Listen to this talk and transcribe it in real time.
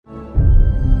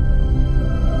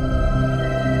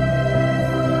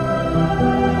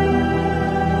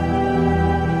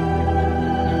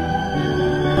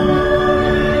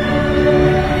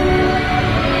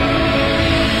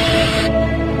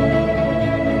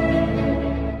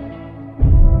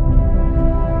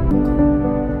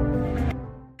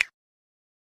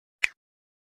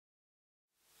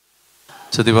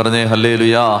ചൊല്ലി പറഞ്ഞേ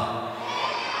ഹല്ലേലൂയാ,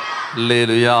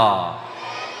 ഹല്ലേലൂയാ.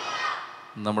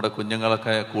 നമ്മുടെ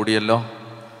കുഞ്ഞുങ്ങളൊക്കെ കൂടിയല്ലോ.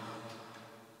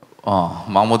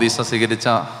 മാമോദീസ സ്വീകരിച്ച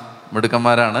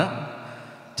മിടുക്കന്മാരാണ്.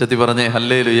 ചൊല്ലി പറഞ്ഞേ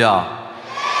ഹല്ലേലൂയാ.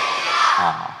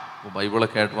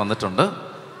 ബൈബിളൊക്കെ ആയിട്ട് വന്നിട്ടുണ്ട്.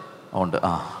 അതുകൊണ്ട്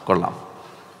കൊള്ളാം.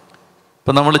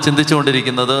 ഇപ്പം നമ്മൾ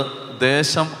ചിന്തിച്ചുകൊണ്ടിരിക്കുന്നത്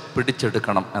ദേശം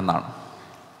പിടിച്ചെടുക്കണം എന്നാണ്.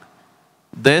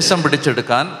 ദേശം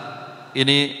പിടിച്ചെടുക്കാൻ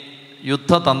ഇനി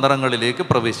യുദ്ധതന്ത്രങ്ങളിലേക്ക്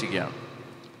പ്രവേശിക്കുകയാണ്.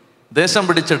 ദേശം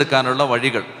പിടിച്ചെടുക്കാനുള്ള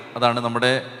വഴികൾ, അതാണ്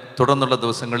നമ്മുടെ തുടർന്നുള്ള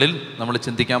ദിവസങ്ങളിൽ നമ്മൾ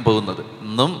ചിന്തിക്കാൻ പോകുന്നത്.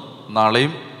 ഇന്നും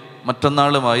നാളെയും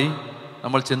മറ്റന്നാളുമായി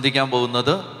നമ്മൾ ചിന്തിക്കാൻ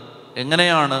പോകുന്നത്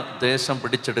എങ്ങനെയാണ് ദേശം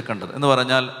പിടിച്ചെടുക്കേണ്ടത് എന്ന്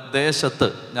പറഞ്ഞാൽ, ദേശത്ത്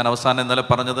ഞാൻ അവസാനം ഇന്നലെ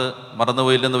പറഞ്ഞത്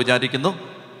മറന്നുപോയില്ലെന്ന് വിചാരിക്കുന്നു.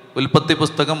 ഉൽപ്പത്തി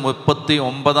പുസ്തകം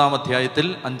 39-ാം അധ്യായത്തിൽ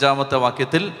 5-ാമത്തെ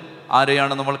വാക്യത്തിൽ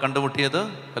ആരെയാണ് നമ്മൾ കണ്ടുമുട്ടിയത്?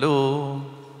 ഹലോ,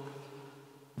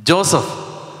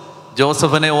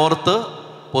 ജോസഫിനെ ഓർത്ത്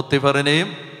പോത്തിഫറിനെയും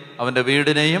അവൻ്റെ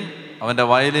വീടിനെയും അവൻ്റെ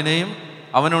വയലിനെയും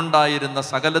അവനുണ്ടായിരുന്ന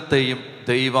സകലത്തെയും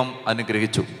ദൈവം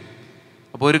അനുഗ്രഹിച്ചു.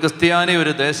 അപ്പോൾ ഒരു ക്രിസ്ത്യാനി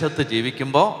ഒരു ദേശത്ത്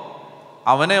ജീവിക്കുമ്പോൾ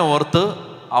അവനെ ഓർത്ത്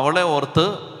അവളെ ഓർത്ത്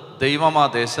ദൈവം ആ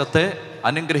ദേശത്തെ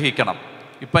അനുഗ്രഹിക്കണം.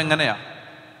 ഇപ്പം എങ്ങനെയാ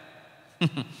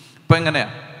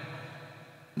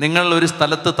നിങ്ങൾ ഒരു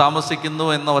സ്ഥലത്ത് താമസിക്കുന്നു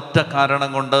എന്ന ഒറ്റ കാരണം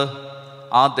കൊണ്ട്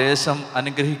ആ ദേശം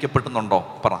അനുഗ്രഹിക്കപ്പെടുന്നുണ്ടോ?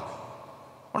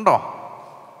 ഉണ്ടോ?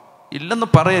 ഇല്ലെന്ന്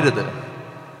പറയരുത്.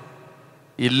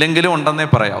 ഇല്ലെങ്കിലും ഉണ്ടെന്നേ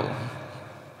പറയാവൂ.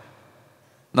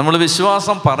 നമ്മൾ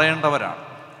വിശ്വാസം പറയേണ്ടവരാണ്.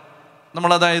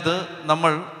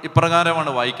 നമ്മൾ ഇപ്രകാരമാണ്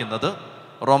വായിക്കുന്നത്.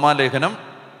 റോമാലേഖനം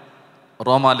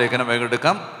വേഗം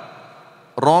എടുക്കാം.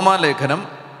 റോമാലേഖനം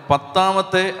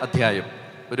 10-ാമത്തെ അധ്യായം,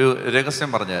 ഒരു രഹസ്യം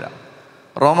പറഞ്ഞുതരാം.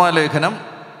 റോമാലേഖനം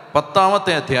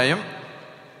 10-ാമത്തെ അധ്യായം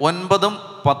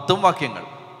 9-10 വാക്യങ്ങൾ.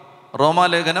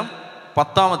 റോമാലേഖനം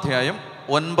 10-ാം അധ്യായം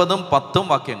 9-10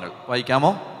 വാക്യങ്ങൾ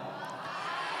വായിക്കാമോ?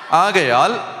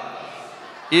 ആകയാൽ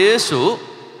യേശു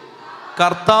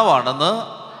കർത്താവാണെന്ന്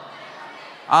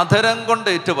അധരം കൊണ്ട്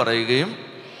ഏറ്റുപറയുകയും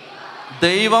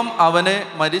ദൈവം അവനെ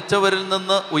മരിച്ചവരിൽ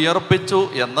നിന്ന് ഉയർപ്പിച്ചു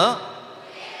എന്ന്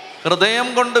ഹൃദയം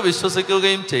കൊണ്ട്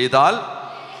വിശ്വസിക്കുകയും ചെയ്താൽ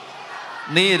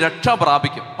നീ രക്ഷ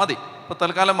പ്രാപിക്കും. മതി, ഇപ്പൊ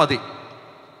തൽക്കാലം മതി.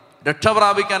 രക്ഷ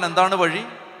പ്രാപിക്കാൻ എന്താണ് വഴി?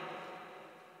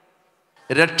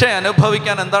 രക്ഷ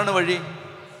അനുഭവിക്കാൻ എന്താണ് വഴി?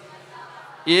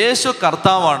 യേശു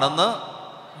കർത്താവാണെന്ന്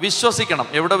വിശ്വസിക്കണം.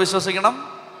 എവിടെ വിശ്വസിക്കണം?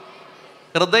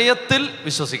 ഹൃദയത്തിൽ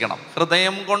വിശ്വസിക്കണം.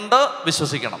 ഹൃദയം കൊണ്ട്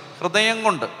വിശ്വസിക്കണം. ഹൃദയം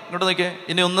കൊണ്ട്. ഇങ്ങോട്ട് നോക്കിയേ,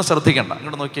 ഇനി ഒന്നും ശ്രദ്ധിക്കണ്ട.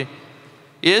 ഇങ്ങോട്ട് നോക്കിയേ,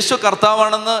 യേശു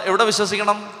കർത്താവാണെന്ന് എവിടെ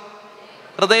വിശ്വസിക്കണം?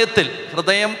 ഹൃദയത്തിൽ.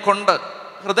 ഹൃദയം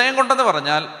കൊണ്ടെന്ന്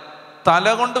പറഞ്ഞാൽ തല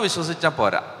കൊണ്ട് വിശ്വസിച്ചാൽ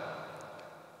പോരാ.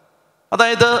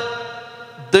 അതായത്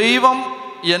ദൈവം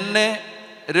എന്നെ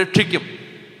രക്ഷിക്കും.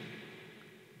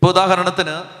 ഇപ്പൊ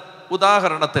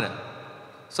ഉദാഹരണത്തിന്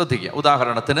ശ്രദ്ധിക്കുക.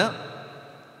 ഉദാഹരണത്തിന്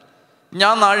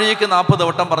ഞാൻ നാഴികയ്ക്ക് 40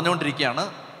 വട്ടം പറഞ്ഞുകൊണ്ടിരിക്കുകയാണ്,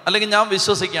 അല്ലെങ്കിൽ ഞാൻ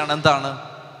വിശ്വസിക്കുകയാണ് എന്താണ്?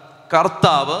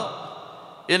 കർത്താവ്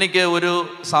എനിക്ക് ഒരു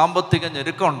സാമ്പത്തിക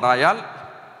ഞെരുക്കം ഉണ്ടായാൽ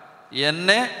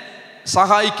എന്നെ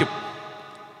സഹായിക്കും.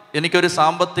 എനിക്കൊരു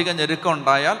സാമ്പത്തിക ഞെരുക്കം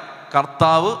ഉണ്ടായാൽ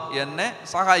കർത്താവ് എന്നെ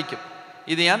സഹായിക്കും.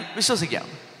 ഇത് ഞാൻ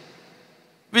വിശ്വസിക്കുകയാണ്.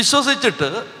 വിശ്വസിച്ചിട്ട്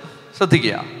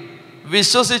ശ്രദ്ധിക്കുക,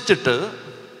 വിശ്വസിച്ചിട്ട്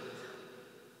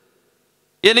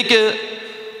എനിക്ക്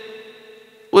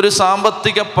ഒരു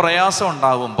സാമ്പത്തിക പ്രയാസം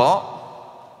ഉണ്ടാകുമ്പോൾ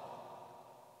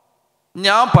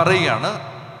ഞാൻ പറയുകയാണ്,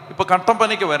 ഇപ്പൊ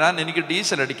കട്ടപ്പനയ്ക്ക് വരാൻ എനിക്ക്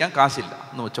ഡീസൽ അടിക്കാൻ കാശില്ല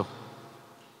എന്ന് വെച്ചോ.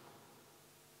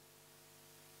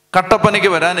 കട്ടപ്പനയ്ക്ക്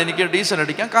വരാൻ എനിക്ക് ഡീസൽ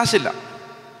അടിക്കാൻ കാശില്ല.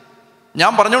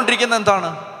 ഞാൻ പറഞ്ഞുകൊണ്ടിരിക്കുന്നത് എന്താണ്?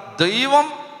 ദൈവം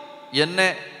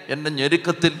എൻ്റെ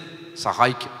ഞെരുക്കത്തിൽ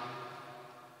സഹായിക്കും.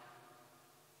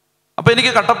 അപ്പൊ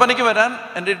എനിക്ക് കട്ടപ്പനയ്ക്ക് വരാൻ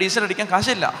എൻ്റെ ഡീസൽ അടിക്കാൻ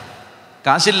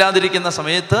കാശില്ലാതിരിക്കുന്ന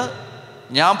സമയത്ത്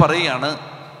ഞാൻ പറയുകയാണ്,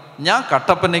 ഞാൻ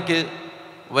കട്ടപ്പനയ്ക്ക്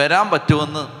വരാൻ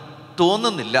പറ്റുമെന്ന്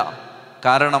തോന്നുന്നില്ല,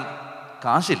 കാരണം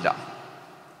കാശില്ല.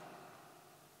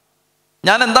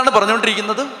 ഞാൻ എന്താണ്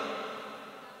പറഞ്ഞുകൊണ്ടിരിക്കുന്നത്?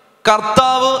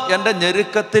 കർത്താവ് എൻ്റെ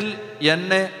ഞെരുക്കത്തിൽ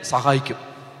എന്നെ സഹായിക്കും.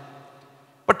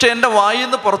 പക്ഷെ എൻ്റെ വായിൽ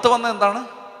നിന്ന് പുറത്തു വന്ന എന്താണ്?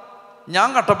 ഞാൻ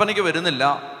കട്ടപ്പനയ്ക്ക് വരുന്നില്ല,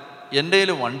 എൻ്റെ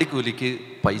കയ്യിൽ വണ്ടിക്കൂലിക്ക്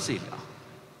പൈസയില്ല.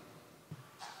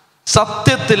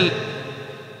 സത്യത്തിൽ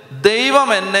ദൈവം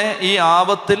എന്നെ ഈ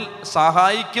ആപത്തിൽ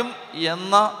സഹായിക്കും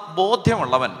എന്ന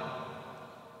ബോധ്യമുള്ളവൻ,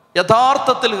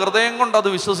 യഥാർത്ഥത്തിൽ ഹൃദയം കൊണ്ട് അത്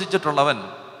വിശ്വസിച്ചിട്ടുള്ളവൻ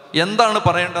എന്താണ്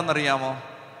പറയേണ്ടതെന്നറിയാമോ?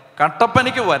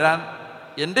 കട്ടപ്പനയ്ക്ക് വരാൻ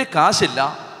എൻ്റെ കാശില്ല,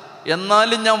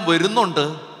 എന്നാലും ഞാൻ വരുന്നുണ്ട്,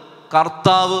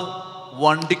 കർത്താവ്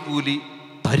വണ്ടിക്കൂലി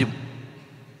തരും.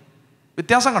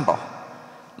 വ്യത്യാസം കണ്ടോ?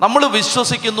 നമ്മൾ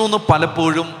വിശ്വസിക്കുന്നു എന്ന്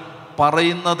പലപ്പോഴും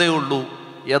പറയുന്നതേ ഉള്ളൂ,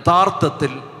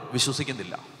 യഥാർത്ഥത്തിൽ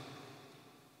വിശ്വസിക്കുന്നില്ല.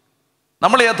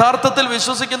 നമ്മൾ യഥാർത്ഥത്തിൽ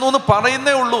വിശ്വസിക്കുന്നു എന്ന്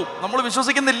പറയുന്നേ ഉള്ളൂ, നമ്മൾ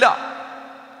വിശ്വസിക്കുന്നില്ല.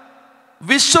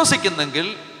 വിശ്വസിക്കുന്നെങ്കിൽ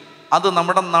അത്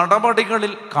നമ്മുടെ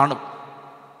നടപടികളിൽ കാണും.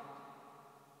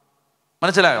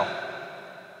 മനസ്സിലായോ?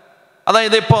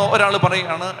 അതായത് ഇപ്പോൾ ഒരാൾ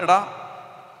പറയുകയാണ്, എടാ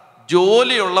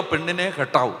ജോലിയുള്ള പെണ്ണിനെ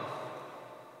കെട്ടാവൂ.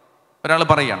 ഒരാൾ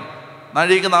പറയുകയാണ്,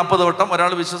 നാഴികയ്ക്ക് 40 വട്ടം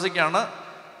ഒരാൾ വിശ്വസിക്കുകയാണ്,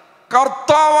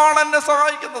 കർത്താവാണ് എന്നെ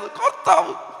സഹായിക്കുന്നത്,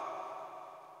 കർത്താവ്.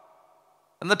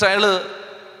 എന്നിട്ട് അയാൾ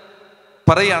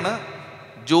പറയാണ്,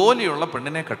 ജോലിയുള്ള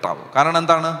പെണ്ണിനെ കെട്ടാവൂ. കാരണം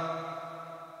എന്താണ്?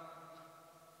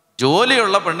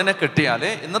 ജോലിയുള്ള പെണ്ണിനെ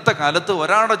കെട്ടിയാലേ ഇന്നത്തെ കാലത്ത്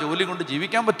ഒരാളുടെ ജോലി കൊണ്ട്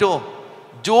ജീവിക്കാൻ പറ്റുമോ?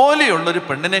 ജോലിയുള്ളൊരു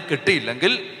പെണ്ണിനെ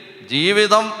കെട്ടിയില്ലെങ്കിൽ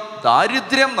ജീവിതം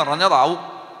ദാരിദ്ര്യം നിറഞ്ഞതാവും.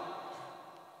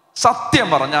 സത്യം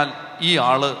പറഞ്ഞാൽ ഈ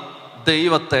ആള്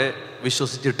ദൈവത്തെ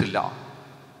വിശ്വസിച്ചിട്ടില്ല.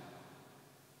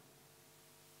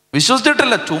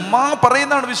 ചുമ്മാ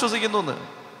പറയുന്നതാണ് വിശ്വസിക്കുന്നു.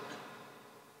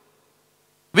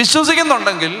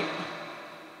 വിശ്വസിക്കുന്നുണ്ടെങ്കിൽ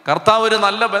കർത്താവ് ഒരു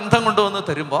നല്ല ബന്ധം കൊണ്ടുവന്ന്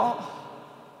തരുമ്പോൾ,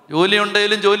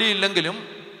 ജോലിയുണ്ടെങ്കിലും ജോലിയില്ലെങ്കിലും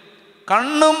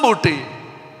കണ്ണും പൂട്ടി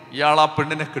ഇയാൾ ആ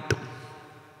പെണ്ണിനെ കിട്ടും.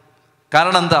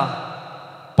 കാരണം എന്താ?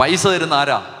 പൈസ തരുന്ന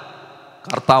ആരാ?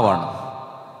 കർത്താവാണ്.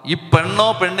 ഈ പെണ്ണോ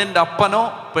പെണ്ണിൻ്റെ അപ്പനോ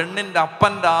പെണ്ണിൻ്റെ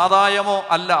അപ്പൻ്റെ ആദായമോ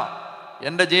അല്ല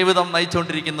എൻ്റെ ജീവിതം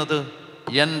നയിച്ചുകൊണ്ടിരിക്കുന്നത്,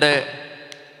 എൻ്റെ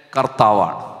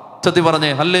കർത്താവാണ്. ചത്തി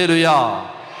പറഞ്ഞേ ഹല്ലേലൂയാ,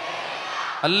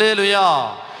 ഹല്ലേലൂയാ.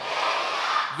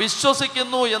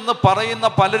 വിശ്വസിക്കുന്നു എന്ന് പറയുന്ന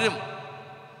പലരും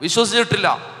വിശ്വസിച്ചിട്ടില്ല.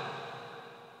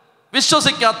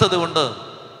 വിശ്വസിക്കാത്തത് കൊണ്ട്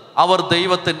അവർ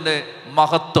ദൈവത്തിൻ്റെ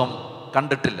മഹത്വം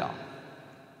കണ്ടിട്ടില്ല.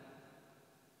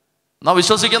 എന്നാ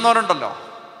വിശ്വസിക്കുന്നവരുണ്ടല്ലോ,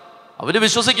 അവർ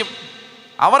വിശ്വസിക്കും.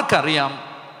 അവർക്കറിയാം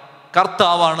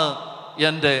കർത്താവാണ്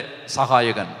എൻ്റെ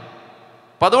സഹായകൻ.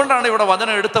 അപ്പം അതുകൊണ്ടാണ് ഇവിടെ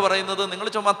വചനം എടുത്ത് പറയുന്നത്, നിങ്ങൾ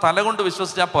ചുമ്മാ തല കൊണ്ട്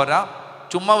വിശ്വസിച്ചാൽ പോരാ,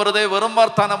 ചുമ്മാ വെറുതെ വെറും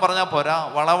വർത്താനം പറഞ്ഞാൽ പോരാ,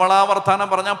 വളവളാ വർത്താനം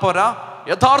പറഞ്ഞാൽ പോരാ,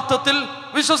 യഥാർത്ഥത്തിൽ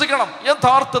വിശ്വസിക്കണം,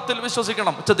 യഥാർത്ഥത്തിൽ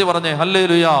വിശ്വസിക്കണം. ഉച്ചത്തി പറഞ്ഞേ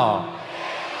ഹല്ലേലൂയാ.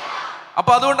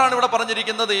 അപ്പൊ അതുകൊണ്ടാണ് ഇവിടെ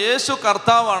പറഞ്ഞിരിക്കുന്നത്, യേശു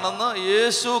കർത്താവാണെന്ന്,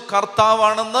 യേശു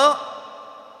കർത്താവാണെന്ന്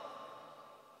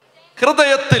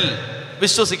ഹൃദയത്തിൽ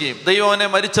വിശ്വസിക്കുകയും, ദൈവനെ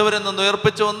മരിച്ചവരിൽ നിന്ന്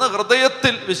ഉയർപ്പിച്ചുവെന്ന്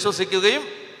ഹൃദയത്തിൽ വിശ്വസിക്കുകയും,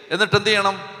 എന്നിട്ട് എന്ത്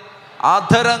ചെയ്യണം?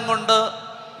 അധരം കൊണ്ട്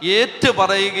ഏറ്റു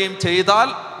പറയുകയും ചെയ്താൽ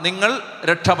നിങ്ങൾ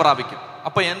രക്ഷ പ്രാപിക്കും.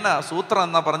 അപ്പൊ എന്നാ സൂത്രം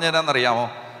എന്നാ പറഞ്ഞു തരാന്നറിയാമോ?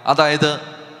 അതായത്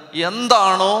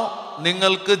എന്താണോ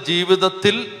നിങ്ങൾക്ക്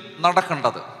ജീവിതത്തിൽ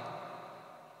നടക്കേണ്ടത്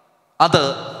അത്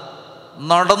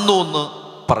നടന്നു എന്ന്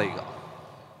പറയുക.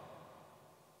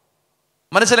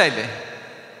 മനസ്സിലായില്ലേ?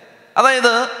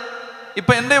 അതായത്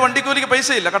ഇപ്പൊ എൻ്റെ വണ്ടിക്കൂലിക്ക്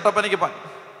പൈസയില്ല,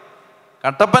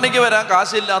 കട്ടപ്പനയ്ക്ക് വരാൻ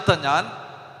കാശില്ലാത്ത ഞാൻ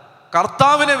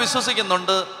കർത്താവിനെ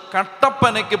വിശ്വസിക്കുന്നുണ്ട്.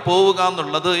 കട്ടപ്പനയ്ക്ക് പോവുക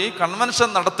എന്നുള്ളത്, ഈ കൺവെൻഷൻ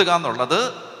നടത്തുക എന്നുള്ളത്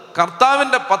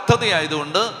കർത്താവിൻ്റെ പദ്ധതി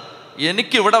ആയതുകൊണ്ട്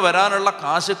എനിക്കിവിടെ വരാനുള്ള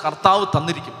കാശ് കർത്താവ്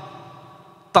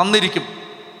തന്നിരിക്കും.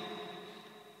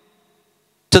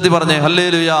 ചതി പറഞ്ഞേ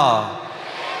ഹല്ലേലൂയാ,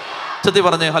 ചതി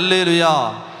പറഞ്ഞേ ഹല്ലേലൂയാ.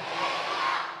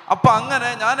 അപ്പൊ അങ്ങനെ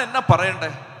ഞാൻ എന്നെ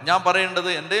പറയണ്ടേ? ഞാൻ പറയേണ്ടത്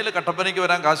എൻ്റെ കയ്യിൽ കട്ടപ്പനയ്ക്ക്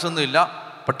വരാൻ കാശൊന്നുമില്ല,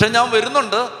 പക്ഷെ ഞാൻ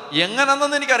വരുന്നുണ്ട്.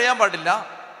 എങ്ങനെയെന്നൊന്നും എനിക്കറിയാൻ പാടില്ല.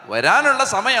 വരാനുള്ള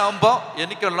സമയമാകുമ്പോൾ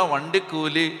എനിക്കുള്ള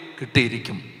വണ്ടിക്കൂലി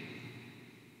കിട്ടിയിരിക്കും.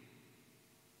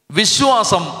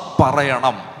 വിശ്വാസം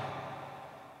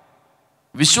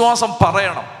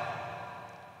പറയണം.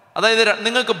 അതായത്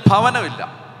നിങ്ങൾക്ക് ഭവനമില്ല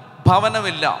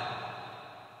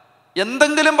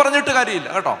എന്തെങ്കിലും പറഞ്ഞിട്ട് കാര്യമില്ല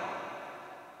കേട്ടോ.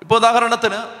 ഇപ്പോൾ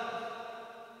ഉദാഹരണത്തിന്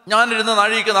ഞാനിരുന്ന്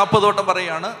നാഴികയ്ക്ക് 40 വട്ടം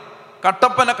പറയുകയാണ്,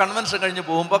 കട്ടപ്പന കൺവെൻഷൻ കഴിഞ്ഞ്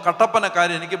പോകുമ്പോൾ കട്ടപ്പനക്കാർ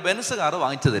എനിക്ക് ബെൻസ് കാറ്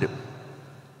വാങ്ങിച്ചു തരും.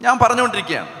 ഞാൻ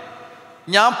പറഞ്ഞുകൊണ്ടിരിക്കുകയാണ്.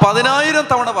 ഞാൻ 10,000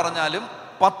 തവണ പറഞ്ഞാലും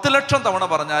 10 ലക്ഷം തവണ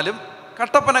പറഞ്ഞാലും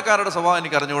കട്ടപ്പനക്കാരുടെ സ്വഭാവം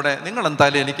എനിക്ക് അറിഞ്ഞുകൂടെ? നിങ്ങൾ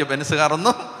എന്തായാലും എനിക്ക് ബെൻസ്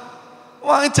കാറൊന്നും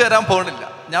വാങ്ങിച്ചു തരാൻ പോകണില്ല.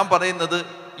 ഞാൻ പറയുന്നത്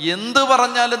എന്ത്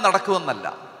പറഞ്ഞാലും നടക്കുമെന്നല്ല.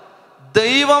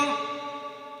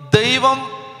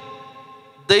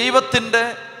 ദൈവത്തിൻ്റെ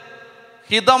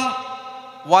ഹിതം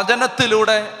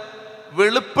വചനത്തിലൂടെ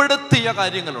വെളിപ്പെടുത്തിയ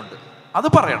കാര്യങ്ങളുണ്ട്, അത്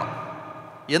പറയണം.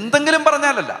 എന്തെങ്കിലും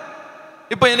പറഞ്ഞാലല്ല.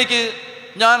 ഇപ്പൊ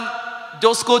ഞാൻ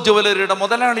ജോസ്കോ ജുവലറിയുടെ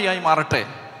മുതലാളിയായി മാറട്ടെ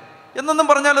എന്നൊന്നും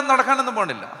പറഞ്ഞാലും നടക്കാനൊന്നും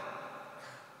പോകണില്ല.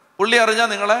 പുള്ളി അറിഞ്ഞാൽ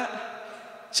നിങ്ങളെ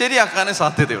ശരിയാക്കാനും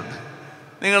സാധ്യതയുണ്ട്.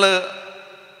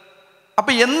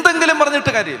 അപ്പൊ എന്തെങ്കിലും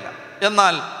പറഞ്ഞിട്ട് കാര്യമില്ല.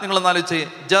 എന്നാൽ നിങ്ങൾ ആലോചിച്ച്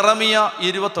ജെറമിയ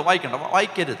 20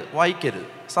 വായിക്കരുത്,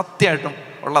 സത്യമായിട്ടും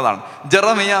ഉള്ളതാണ്.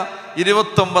 ജെറമിയ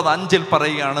 29:5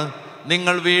 പറയുകയാണ്,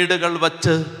 നിങ്ങൾ വീടുകൾ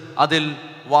വച്ച് അതിൽ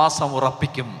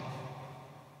വാസമുറപ്പിക്കും.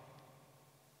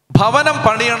 ഭവനം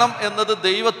പണിയണം എന്നത്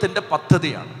ദൈവത്തിൻ്റെ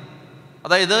പദ്ധതിയാണ്.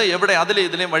 അതായത് എവിടെ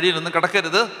ഇതിലെയും വഴിയിലൊന്നും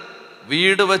കിടക്കരുത്.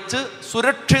 വീട് വെച്ച്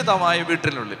സുരക്ഷിതമായ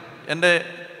വീട്ടിനുള്ളിൽ. എൻ്റെ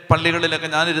പള്ളികളിലൊക്കെ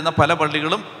ഞാനിരുന്ന പല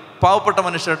പള്ളികളും പാവപ്പെട്ട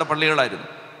മനുഷ്യരുടെ പള്ളികളായിരുന്നു.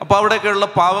 അപ്പോൾ അവിടെയൊക്കെയുള്ള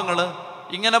പാവങ്ങൾ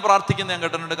ഇങ്ങനെ പ്രാർത്ഥിക്കുന്ന ഞാൻ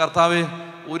കേട്ടിട്ടുണ്ട്, കർത്താവേ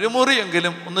ഒരു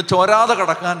മുറിയെങ്കിലും ഒന്ന് ചോരാതെ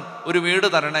കിടക്കാൻ ഒരു വീട്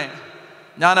തരണേ.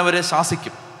 ഞാൻ അവരെ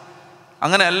ശാസിക്കും.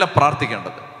 അങ്ങനെയല്ല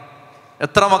പ്രാർത്ഥിക്കേണ്ടത്.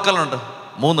 എത്ര മക്കളുണ്ട്?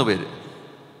 3 പേര്.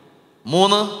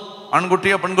 3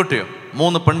 ആൺകുട്ടിയോ പെൺകുട്ടിയോ?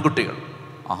 3 പെൺകുട്ടികൾ.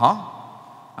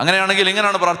 അങ്ങനെയാണെങ്കിൽ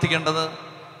ഇങ്ങനെയാണ് പ്രാർത്ഥിക്കേണ്ടത്: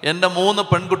 എൻ്റെ 3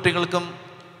 പെൺകുട്ടികൾക്കും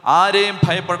ആരെയും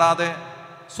ഭയപ്പെടാതെ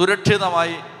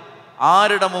സുരക്ഷിതമായി,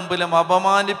 ആരുടെ മുമ്പിലും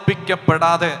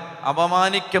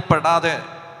അപമാനിക്കപ്പെടാതെ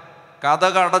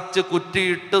കതകടച്ച്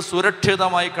കുറ്റിയിട്ട്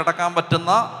സുരക്ഷിതമായി കിടക്കാൻ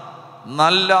പറ്റുന്ന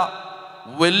നല്ല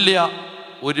വലിയ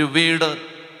ഒരു വീട്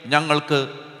ഞങ്ങൾക്ക്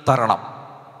തരണം.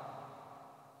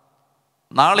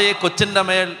 നാളെ ഈ കൊച്ചിൻ്റെ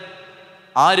മേൽ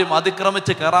ആരും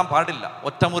അതിക്രമിച്ച് കയറാൻ പാടില്ല,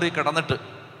 ഒറ്റമുറി കിടന്നിട്ട്.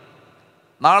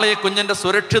 നാളെ ഈ കുഞ്ഞിൻ്റെ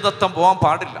സുരക്ഷിതത്വം പോകാൻ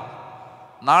പാടില്ല.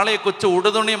 നാളെ ഈ കൊച്ചു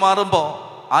ഉടുതുണി മാറുമ്പോൾ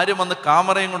ആരും വന്ന്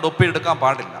ക്യാമറയും കൊണ്ട് ഒപ്പിയെടുക്കാൻ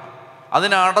പാടില്ല.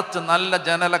 അതിനെ അടച്ച് നല്ല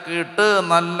ജനലൊക്കെ ഇട്ട്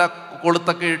നല്ല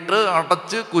കൊളുത്തൊക്കെ ഇട്ട്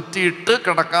അടച്ച് കുറ്റിയിട്ട്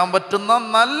കിടക്കാൻ പറ്റുന്ന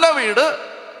നല്ല വീട്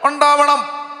ഉണ്ടാവണം.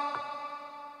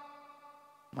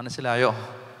 മനസ്സിലായോ?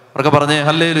 അവർക്ക് പറഞ്ഞേ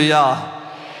ഹല്ലേലൂയാ.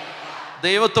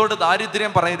 ദൈവത്തോട്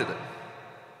ദാരിദ്ര്യം പറയരുത്.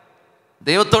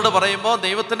 ദൈവത്തോട് പറയുമ്പോൾ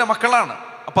ദൈവത്തിൻ്റെ മക്കളാണ്.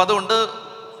 അപ്പം അതുകൊണ്ട്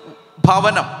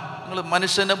ഭവനം,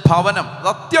 മനുഷ്യന് ഭവനം അത്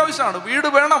അത്യാവശ്യമാണ്. വീട്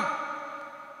വേണം.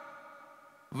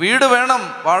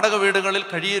 വാടക വീടുകളിൽ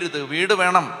കഴിയരുത്. വീട്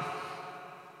വേണം.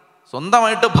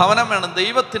 സ്വന്തമായിട്ട് ഭവനം വേണം.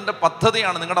 ദൈവത്തിൻ്റെ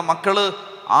പദ്ധതിയാണ് നിങ്ങളുടെ മക്കള്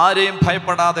ആരെയും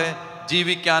ഭയപ്പെടാതെ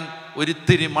ജീവിക്കാൻ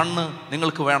ഒരിത്തിരി മണ്ണ്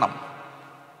നിങ്ങൾക്ക് വേണം.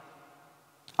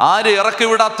 ആര് ഇറക്കി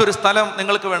വിടാത്തൊരു സ്ഥലം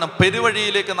നിങ്ങൾക്ക് വേണം.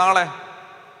 പെരുവഴിയിലേക്ക് നാളെ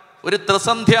ഒരു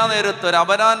ത്രിസന്ധ്യാ നേരത്ത്, ഒരു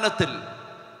അപരാഹ്നത്തിൽ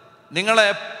നിങ്ങളെ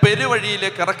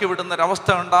പെരുവഴിയിലേക്ക് ഇറക്കി വിടുന്നൊരവസ്ഥ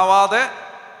ഉണ്ടാവാതെ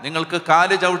നിങ്ങൾക്ക്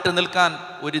കാല് ചവിട്ടി നിൽക്കാൻ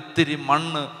ഒരിത്തിരി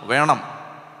മണ്ണ് വേണം.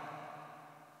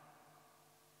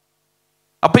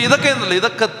 അപ്പൊ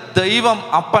ഇതൊക്കെ ദൈവം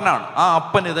അപ്പനാണ്. ആ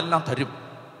അപ്പൻ ഇതെല്ലാം തരും.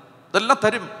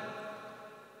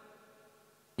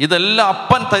 ഇതെല്ലാം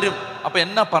അപ്പൻ തരും. അപ്പൊ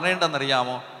എന്നാ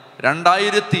പറയേണ്ടതെന്നറിയാമോ?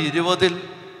 2020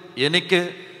 എനിക്ക്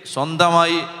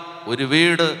സ്വന്തമായി ഒരു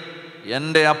വീട്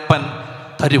എൻ്റെ അപ്പൻ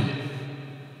തരും.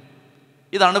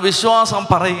 ഇതാണ് വിശ്വാസം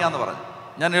പറയുക എന്ന് പറഞ്ഞു.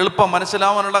 ഞാൻ എളുപ്പം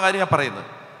മനസ്സിലാവാനുള്ള കാര്യമാണ് പറയുന്നത്.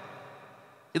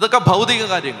 ഇതൊക്കെ ഭൗതിക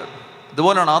കാര്യങ്ങൾ.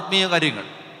 ഇതുപോലെയാണ് ആത്മീയ കാര്യങ്ങൾ.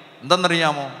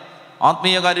 എന്തെന്നറിയാമോ?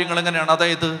 ആത്മീയ കാര്യങ്ങൾ എങ്ങനെയാണ്?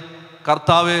 അതായത്,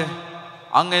 കർത്താവേ,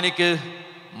 അങ്ങ് എനിക്ക്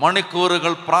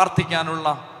മണിക്കൂറുകൾ പ്രാർത്ഥിക്കാനുള്ള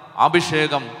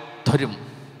അഭിഷേകം തരും.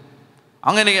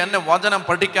 അങ്ങനെ എന്നെ വചനം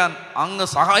പഠിക്കാൻ അങ്ങ്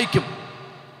സഹായിക്കും.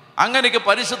 അങ്ങനെ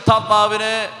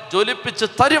പരിശുദ്ധാത്മാവിനെ ജ്വലിപ്പിച്ച്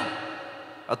തരും.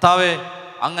 കർത്താവേ,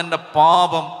 അങ്ങൻ്റെ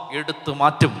പാപം എടുത്തു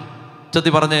മാറ്റും.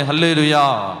 ചെത്തി പറഞ്ഞേ ഹല്ലേലൂയാ,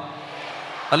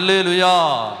 ഹല്ലേലൂയാ,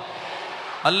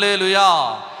 ഹല്ലേലൂയാ.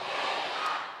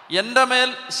 എൻ്റെ മേൽ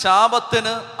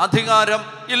ശാപത്തിന് അധികാരം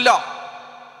ഇല്ല.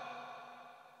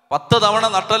 10 തവണ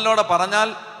നട്ടലിനോടെ പറഞ്ഞാൽ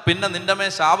പിന്നെ നിന്റെ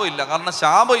മേൽ ശാപം ഇല്ല. കാരണം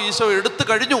ശാപം ഈശോ എടുത്തു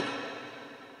കഴിഞ്ഞു.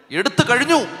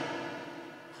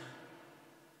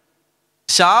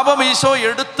 ശാപം ഈശോ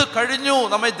എടുത്തു കഴിഞ്ഞു.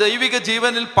 നമ്മെ ദൈവിക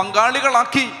ജീവനിൽ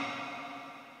പങ്കാളികളാക്കി.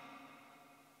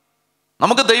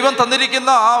 നമുക്ക് ദൈവം തന്നിരിക്കുന്ന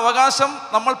ആ അവകാശം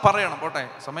നമ്മൾ പറയണം. പോട്ടെ,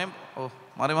 സമയം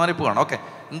മാറിപ്പോവാണ്. ഓക്കെ,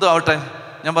 എന്തോ ആവട്ടെ.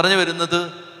 ഞാൻ പറഞ്ഞു വരുന്നത്,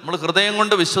 നമ്മൾ ഹൃദയം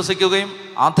കൊണ്ട് വിശ്വസിക്കുകയും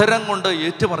അധരം കൊണ്ട്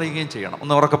ഏറ്റുപറയുകയും ചെയ്യണം.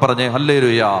 ഒന്ന് ഉറക്കെ പറഞ്ഞേ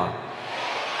ഹല്ലേലൂയാ,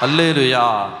 ഹല്ലേലൂയാ,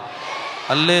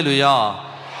 ഹല്ലേലൂയാ,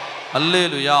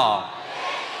 ഹല്ലേലൂയാ.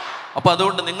 അപ്പൊ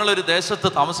അതുകൊണ്ട് നിങ്ങളൊരു ദേശത്ത്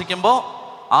താമസിക്കുമ്പോൾ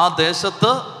ആ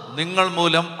ദേശത്ത് നിങ്ങൾ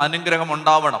മൂലം അനുഗ്രഹം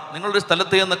ഉണ്ടാവണം. നിങ്ങളൊരു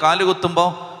സ്ഥലത്ത് ചെന്ന് കാലുകുത്തുമ്പോൾ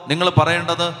നിങ്ങൾ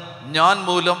പറയേണ്ടത്, ഞാൻ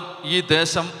മൂലം ഈ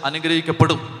ദേശം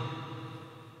അനുഗ്രഹിക്കപ്പെടും.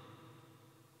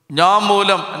 ഞാൻ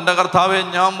മൂലം, എൻ്റെ കർത്താവേ,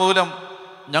 ഞാൻ മൂലം,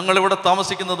 ഞങ്ങളിവിടെ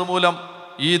താമസിക്കുന്നത് മൂലം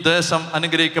ഈ ദേശം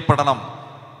അനുഗ്രഹിക്കപ്പെടണം.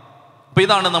 അപ്പം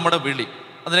ഇതാണ് നമ്മുടെ വിളി.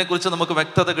 അതിനെക്കുറിച്ച് നമുക്ക്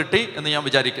വ്യക്തത കിട്ടി എന്ന് ഞാൻ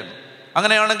വിചാരിക്കുന്നു.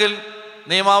 അങ്ങനെയാണെങ്കിൽ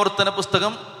നിയമാവർത്തന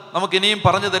പുസ്തകം നമുക്ക് ഇനിയും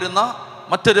പറഞ്ഞു തരുന്ന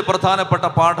മറ്റൊരു പ്രധാനപ്പെട്ട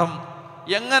പാഠം,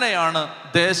 എങ്ങനെയാണ്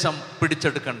ദേശം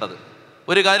പിടിച്ചെടുക്കേണ്ടത്.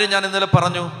 ഒരു കാര്യം ഞാൻ ഇന്നലെ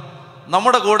പറഞ്ഞു.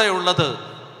 നമ്മുടെ കൂടെയുള്ളത്,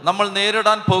 നമ്മൾ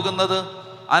നേരിടാൻ പോകുന്നത്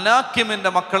അനാക്യമിൻ്റെ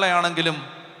മക്കളെയാണെങ്കിലും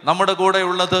നമ്മുടെ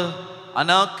കൂടെയുള്ളത്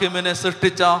അനാക്യമിനെ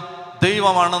സൃഷ്ടിച്ച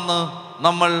ദൈവമാണെന്ന്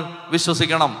നമ്മൾ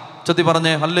വിശ്വസിക്കണം. ചൊല്ലി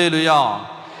പറഞ്ഞേ ഹല്ലേലൂയാ.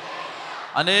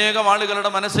 അനേകം ആളുകളുടെ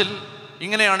മനസ്സിൽ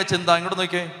ഇങ്ങനെയാണ് ചിന്ത. ഇങ്ങോട്ട്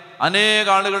നോക്കിയേ. അനേക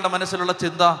ആളുകളുടെ മനസ്സിലുള്ള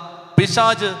ചിന്ത,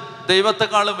 പിശാച്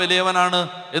ദൈവത്തെക്കാളും വലിയവനാണ്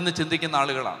എന്ന് ചിന്തിക്കുന്ന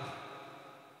ആളുകളാണ്.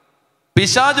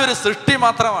 പിശാച് ഒരു സൃഷ്ടി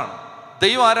മാത്രമാണ്.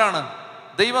 ദൈവം ആരാണ്?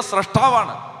 ദൈവ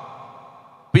സ്രഷ്ടാവാണ്.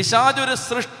 പിശാച് ഒരു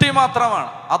സൃഷ്ടി മാത്രമാണ്.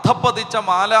 അധപ്പതിച്ച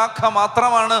മാലാഖ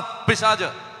മാത്രമാണ് പിശാച്.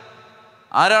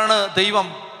 ആരാണ് ദൈവം?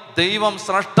 ദൈവം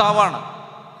സ്രഷ്ടാവാണ്.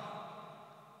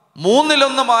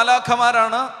 3-1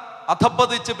 മാലാഖമാരാണ്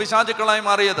അധപ്പതിച്ച് പിശാചുക്കളായി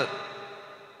മാറിയത്.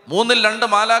 3-2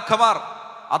 മാലാഖമാർ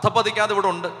അധപ്പതിക്കാതെ ഇവിടെ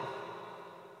ഉണ്ട്.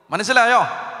 മനസ്സിലായോ?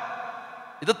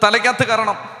 ഇത് തലയ്ക്കകത്ത്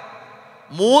കയറണം.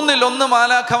 3-1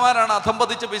 മാലാഖമാരാണ്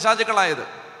അധംപതിച്ച് പിശാചുക്കളായത്.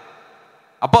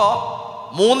 അപ്പോ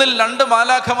 3-2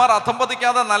 മാലാഖമാർ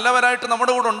അധംപതിക്കാതെ നല്ലവരായിട്ട്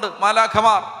നമ്മുടെ കൂടെ ഉണ്ട്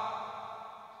മാലാഖമാർ.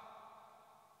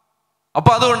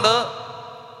 അപ്പൊ അതുകൊണ്ട്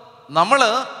നമ്മള്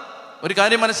ഒരു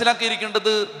കാര്യം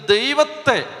മനസ്സിലാക്കിയിരിക്കേണ്ടത്,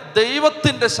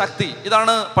 ദൈവത്തിൻ്റെ ശക്തി.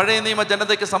 ഇതാണ് പഴയ നിയമ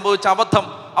ജനതയ്ക്ക് സംഭവിച്ച അബദ്ധം.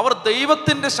 അവർ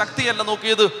ദൈവത്തിൻ്റെ ശക്തിയല്ല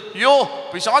നോക്കിയത്.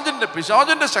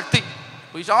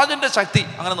 പിശാചിന്റെ ശക്തി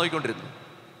അങ്ങനെ നോക്കിക്കൊണ്ടിരുന്നു.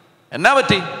 എന്നാ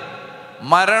പറ്റി?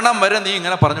 മരണം വരെ നീ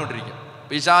ഇങ്ങനെ പറഞ്ഞുകൊണ്ടിരിക്കും,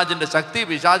 പിശാചിന്റെ ശക്തി.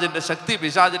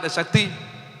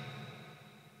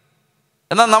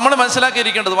 എന്നാൽ നമ്മൾ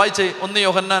മനസ്സിലാക്കിയിരിക്കേണ്ടത്, വായിച്ചേ 1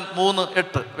 യോഹന്നാൻ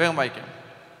 3:8, വേഗം വായിക്കാം.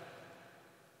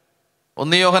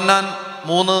 1 യോഹന്നാൻ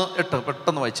 3:8,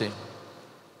 പെട്ടെന്ന് വായിച്ചേ.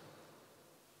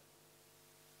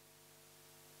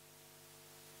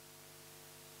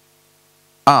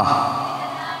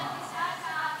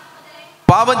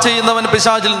 പാപം ചെയ്യുന്നവൻ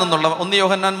പിശാചിൽ നിന്നുള്ള 1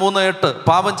 യോഹന്നാൻ 3:8,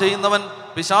 പാപം ചെയ്യുന്നവൻ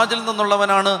പിശാചിൽ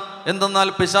നിന്നുള്ളവനാണ്. എന്തെന്നാൽ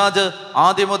പിശാച്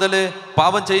ആദ്യം മുതലേ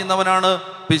പാപം ചെയ്യുന്നവനാണ്.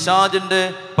 പിശാചിന്റെ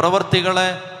പ്രവൃത്തികളെ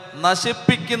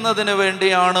നശിപ്പിക്കുന്നതിന്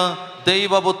വേണ്ടിയാണ്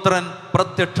ദൈവപുത്രൻ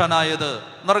പ്രത്യക്ഷനായത്.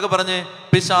 എന്നൊക്കെ പറഞ്ഞ്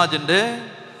പിശാചിന്റെ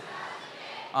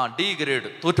ഡി ഗ്രേഡ്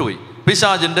തോറ്റുപോയി.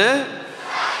 പിശാചിന്റെ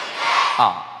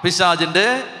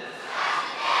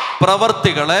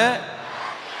പ്രവൃത്തികളെ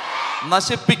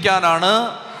നശിപ്പിക്കാനാണ്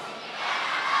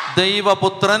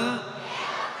ദൈവപുത്രൻ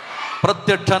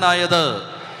പ്രത്യക്ഷനായത്.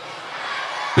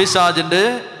 പിശാചിന്റെ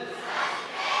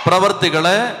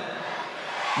പ്രവൃത്തികളെ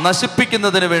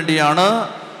നശിപ്പിക്കുന്നതിന് വേണ്ടിയാണ്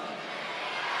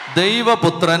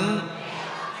ദൈവപുത്രൻ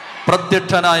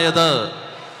പ്രത്യക്ഷനായത്.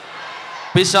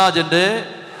 പിശാചിന്റെ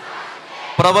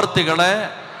പ്രവൃത്തികളെ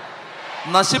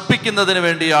നശിപ്പിക്കുന്നതിന്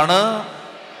വേണ്ടിയാണ്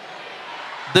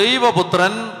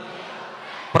ദൈവപുത്രൻ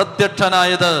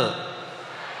പ്രത്യക്ഷനായത്.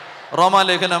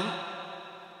 റോമാലേഖനം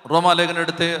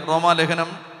എടുത്ത് റോമാലേഖനം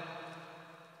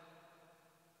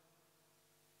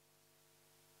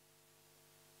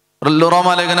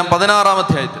 16-ാം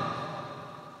അധ്യായത്തിൽ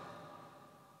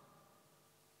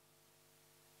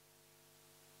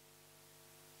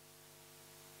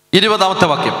 20-ാമത്തെ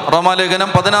വാക്യം. റോമാലേഖനം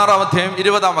 16-ാം അധ്യായം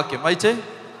 20-ാം വാക്യം വായിച്ചേ.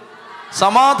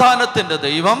 സമാധാനത്തിന്റെ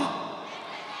ദൈവം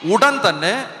ഉടൻ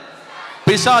തന്നെ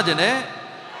പിശാചിനെ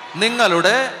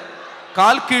നിങ്ങളുടെ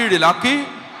കാൽക്കീഴിലാക്കി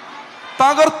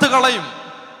തകർത്ത് കളയും.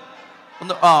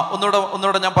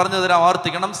 ഒന്നുകൂടെ ഞാൻ പറഞ്ഞു തരാം,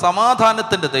 ആവർത്തിക്കണം.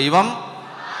 സമാധാനത്തിന്റെ ദൈവം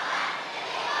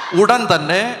ഉടൻ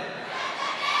തന്നെ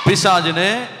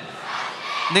പിശാചിനെ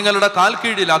നിങ്ങളുടെ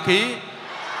കാൽക്കീഴിലാക്കി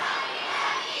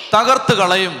തകർത്ത്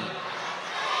കളയും.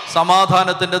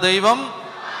 സമാധാനത്തിന്റെ ദൈവം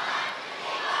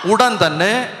ഉടൻ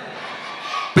തന്നെ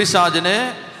പിശാചിനെ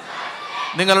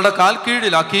നിങ്ങളുടെ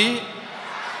കാൽക്കീഴിലാക്കി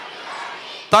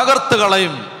തകർത്ത്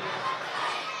കളയും.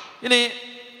 ഇനി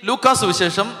ലൂക്കാസ്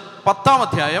വിശേഷം 10-ാം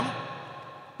അധ്യായം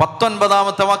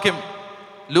 19-ാമത്തെ വാക്യം.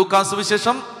 ലൂക്കാസ്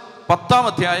വിശേഷം 10-ാം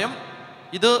അധ്യായം.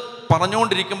 ഇത്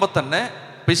പറഞ്ഞുകൊണ്ടിരിക്കുമ്പോൾ തന്നെ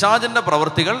പിശാചിന്റെ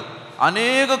പ്രവൃത്തികൾ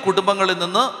അനേക കുടുംബങ്ങളിൽ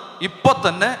നിന്ന് ഇപ്പൊ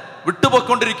തന്നെ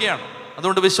വിട്ടുപോയിക്കൊണ്ടിരിക്കുകയാണ്.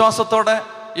 അതുകൊണ്ട് വിശ്വാസത്തോടെ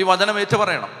ഈ വചനം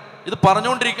ഏറ്റുപറയണം. ഇത്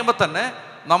പറഞ്ഞുകൊണ്ടിരിക്കുമ്പോൾ തന്നെ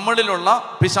നമ്മളിലുള്ള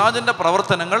പിശാചിന്റെ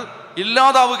പ്രവർത്തനങ്ങൾ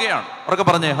ഇല്ലാതാവുകയാണ്. അവർക്ക്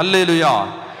പറഞ്ഞേ ഹല്ലേലൂയാ.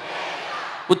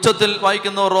 ഉച്ചത്തിൽ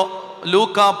വായിക്കുന്ന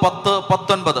ലൂക്ക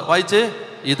 10:19 വായിച്ചേ.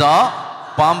 ഇതാ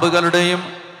പാമ്പുകളുടെയും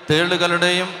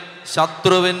തേളുകളുടെയും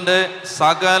ശത്രുവിൻ്റെ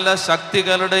സകല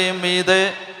ശക്തികളുടെയും മീതെ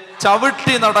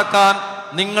ചവിട്ടി നടക്കാൻ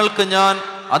നിങ്ങൾക്ക് ഞാൻ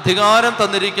അധികാരം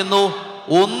തന്നിരിക്കുന്നു,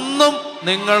 ഒന്നും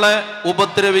നിങ്ങളെ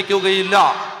ഉപദ്രവിക്കുകയില്ല.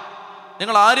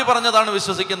 നിങ്ങൾ ആര് പറഞ്ഞതാണ്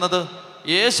വിശ്വസിക്കുന്നത്?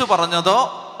 യേശു പറഞ്ഞതോ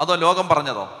അതോ ലോകം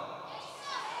പറഞ്ഞതോ?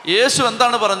 യേശു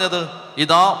എന്താണ് പറഞ്ഞത്?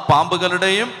 ഇതാ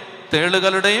പാമ്പുകളുടെയും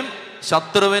തേളുകളുടെയും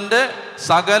ശത്രുവിൻ്റെ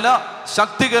സകല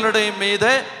ശക്തികളുടെയും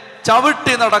മീതെ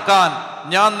ചവിട്ടി നടക്കാൻ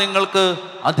ഞാൻ നിങ്ങൾക്ക്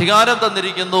അധികാരം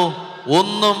തന്നിരിക്കുന്നു,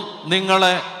 ഒന്നും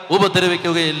നിങ്ങളെ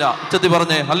ഉപദ്രവിക്കുകയില്ല. ഉച്ചത്തി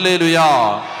പറഞ്ഞേ ഹല്ലേലൂയാ.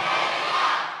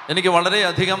 എനിക്ക്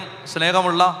വളരെയധികം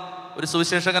സ്നേഹമുള്ള ഒരു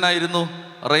സുവിശേഷകനായിരുന്നു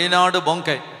റെയ്നാഡ്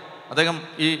ബോങ്കെ. അദ്ദേഹം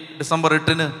ഈ ഡിസംബർ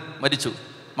 8-ന് മരിച്ചു.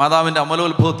 മാതാവിൻ്റെ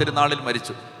അമലോത്ഭവ തിരുനാളിൽ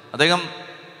മരിച്ചു. അദ്ദേഹം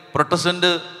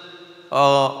പ്രൊട്ടസ്റ്റന്റ്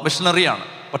മിഷണറിയാണ്.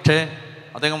 പക്ഷേ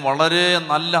അദ്ദേഹം വളരെ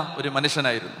നല്ല ഒരു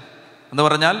മനുഷ്യനായിരുന്നു. എന്ന്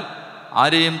പറഞ്ഞാൽ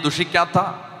ആരെയും ദുഷിക്കാത്ത,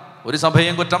 ഒരു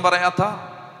സഭയെയും കുറ്റം പറയാത്ത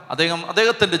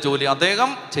അദ്ദേഹത്തിൻ്റെ ജോലി, അദ്ദേഹം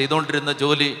ചെയ്തുകൊണ്ടിരുന്ന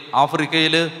ജോലി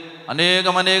ആഫ്രിക്കയിൽ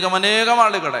അനേകം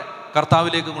ആളുകളെ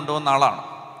കർത്താവിലേക്ക് കൊണ്ടുവന്ന ആളാണ്.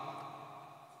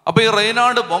 അപ്പോൾ ഈ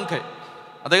റെയ്നാഡ് ബോങ്കെ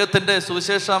അദ്ദേഹത്തിൻ്റെ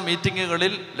സുവിശേഷ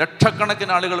മീറ്റിങ്ങുകളിൽ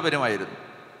ലക്ഷക്കണക്കിന് ആളുകൾ വരുമായിരുന്നു.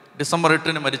 ഡിസംബർ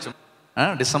 8-ന്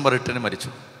മരിച്ചു.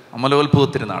 അമലോത്ഭവ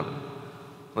തിരുനാൾ.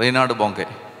 റെയ്നാഡ് ബോങ്കെ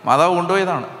മാതാവ്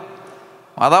കൊണ്ടുപോയതാണ്.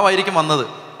 മാതാവായിരിക്കും വന്നത്.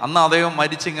 അന്ന് അദ്ദേഹം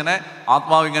മരിച്ചിങ്ങനെ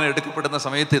ആത്മാവ് ഇങ്ങനെ എടുക്കപ്പെടുന്ന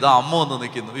സമയത്ത് ഇതാ അമ്മ വന്ന്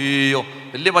നിൽക്കുന്നു. അയ്യോ,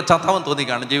 വലിയ പശ്ചാത്താപം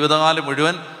തോന്നിക്കാണ്. ജീവിതകാലം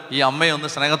മുഴുവൻ ഈ അമ്മയെ ഒന്ന്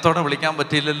സ്നേഹത്തോടെ വിളിക്കാൻ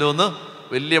പറ്റിയില്ലല്ലോ എന്ന്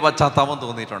വലിയ പശ്ചാത്താപം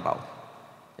തോന്നിയിട്ടുണ്ടാവും.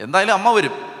 എന്തായാലും അമ്മ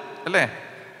വരും അല്ലേ?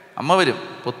 അമ്മ വരും.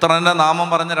 പുത്രൻ്റെ നാമം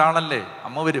പറഞ്ഞ ഒരാളല്ലേ,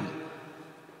 അമ്മ വരും.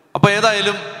 അപ്പോൾ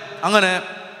ഏതായാലും അങ്ങനെ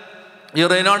ഈ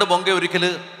റെയ്നാഡ് ബോങ്കെ ഒരിക്കൽ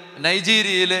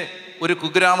നൈജീരിയയിലെ ഒരു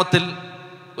കുഗ്രാമത്തിൽ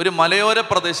ഒരു മലയോര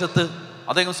പ്രദേശത്ത്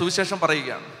അദ്ദേഹം സുവിശേഷം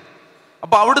പറയുകയാണ്.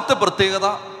 അപ്പോൾ അവിടുത്തെ പ്രത്യേകത,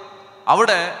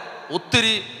 അവിടെ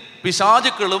ഒത്തിരി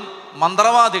പിശാചുക്കളും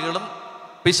മന്ത്രവാദികളും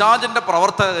പിശാചിൻ്റെ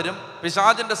പ്രവർത്തകരും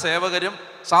പിശാചിൻ്റെ സേവകരും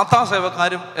സാധാ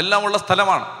സേവക്കാരും എല്ലാം ഉള്ള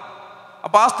സ്ഥലമാണ്.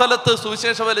 അപ്പോൾ ആ സ്ഥലത്ത്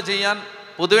സുവിശേഷ വേല ചെയ്യാൻ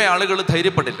പൊതുവെ ആളുകൾ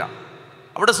ധൈര്യപ്പെട്ടില്ല.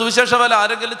 അവിടെ സുവിശേഷ വേല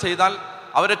ആരെങ്കിലും ചെയ്താൽ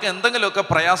അവരൊക്കെ എന്തെങ്കിലുമൊക്കെ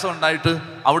പ്രയാസം ഉണ്ടായിട്ട്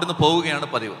അവിടുന്ന് പോവുകയാണ്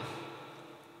പതിവ്.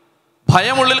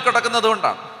 ഭയമുള്ളിൽ കിടക്കുന്നത്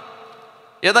കൊണ്ടാണ്.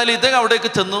 ഏതായാലും ഇദ്ദേഹം അവിടേക്ക്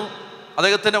ചെന്നു.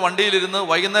 അദ്ദേഹത്തിൻ്റെ വണ്ടിയിലിരുന്ന്,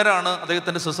 വൈകുന്നേരമാണ്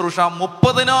അദ്ദേഹത്തിൻ്റെ ശുശ്രൂഷ.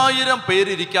 30,000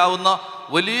 പേരിരിക്കാവുന്ന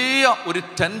വലിയ ഒരു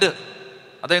ടെൻറ്റ്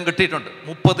അദ്ദേഹം കിട്ടിയിട്ടുണ്ട്.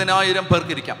 30,000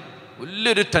 പേർക്ക് ഇരിക്കാം,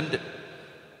 വലിയൊരു ടെൻറ്റ്.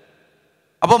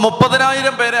 അപ്പോൾ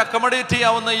 30,000 പേരെ അക്കമഡേറ്റ്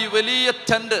ചെയ്യാവുന്ന ഈ വലിയ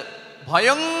ടെൻറ്റ്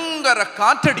ഭയങ്കര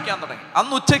കാറ്റടിക്കാൻ തുടങ്ങി.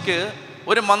 അന്ന് ഉച്ചയ്ക്ക്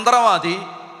ഒരു മന്ത്രവാദി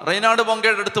റെയ്നാഡ്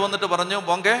ബോങ്കയുടെ അടുത്ത് വന്നിട്ട് പറഞ്ഞു,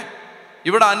 ബോങ്കെ,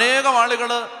 ഇവിടെ അനേകം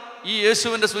ആളുകൾ ഈ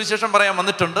യേശുവിൻ്റെ സുവിശേഷം പറയാൻ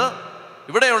വന്നിട്ടുണ്ട്.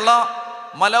 ഇവിടെയുള്ള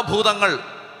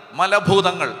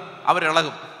മലഭൂതങ്ങൾ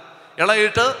അവരിളകും,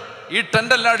 ഇളകിയിട്ട് ഈ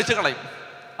ടെൻ്റെല്ലാം അടിച്ചു കളയും.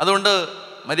 അതുകൊണ്ട്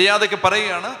മര്യാദയ്ക്ക്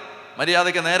പറയുകയാണ്,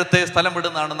 മര്യാദയ്ക്ക് നേരത്തെ സ്ഥലം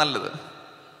വിടുന്നതാണ് നല്ലത്.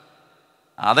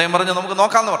 അദ്ദേഹം പറഞ്ഞു, നമുക്ക്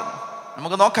നോക്കാമെന്ന് പറഞ്ഞു.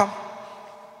 നമുക്ക് നോക്കാം.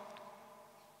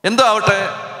 എന്തോ ആവട്ടെ,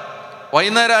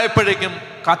 വൈകുന്നേരം ആയപ്പോഴേക്കും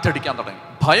കാറ്റടിക്കാൻ തുടങ്ങി,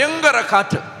 ഭയങ്കര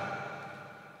കാറ്റ്.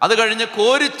 അത് കഴിഞ്ഞ്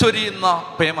കോരിച്ചൊരിയുന്ന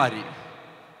പേമാരി.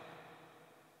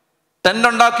 ടെൻ്റ്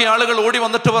ഉണ്ടാക്കിയ ആളുകൾ ഓടി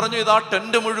വന്നിട്ട് പറഞ്ഞു, ഇതാ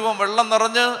ടെൻ്റ് മുഴുവൻ വെള്ളം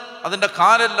നിറഞ്ഞ് അതിൻ്റെ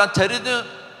കാലെല്ലാം ചരിഞ്ഞ്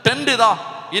ടെൻ്റ് ഇതാ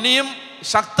ഇനിയും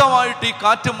ശക്തമായിട്ട് ഈ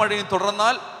കാറ്റും മഴയും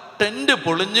തുടർന്നാൽ ടെൻ്റ്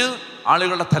പൊളിഞ്ഞ്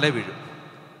ആളുകളുടെ തല വീഴും.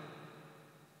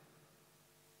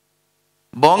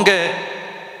 ബോങ്കെ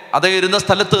അദ്ദേഹം ഇരുന്ന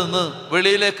സ്ഥലത്ത് നിന്ന്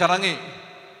വെളിയിലേക്ക് ഇറങ്ങി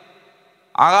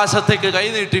ആകാശത്തേക്ക് കൈ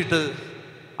നീട്ടിയിട്ട്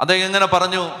അദ്ദേഹം ഇങ്ങനെ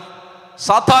പറഞ്ഞു,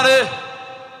 സാത്താനെ,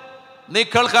 നീ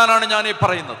കേൾക്കാനാണ് ഞാൻ ഈ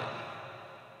പറയുന്നത്.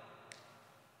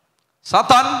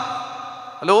 സാത്താൻ,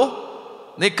 ഹലോ,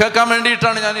 നീ കേൾക്കാൻ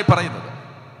വേണ്ടിയിട്ടാണ് ഞാൻ ഈ പറയുന്നത്.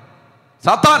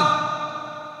 സാത്താൻ,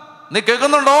 നീ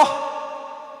കേൾക്കുന്നുണ്ടോ?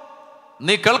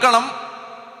 നീ കേൾക്കണം.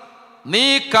 നീ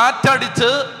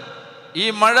കാറ്റടിച്ച് ഈ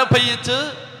മഴ പെയ്യിച്ച്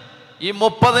ഈ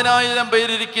 30,000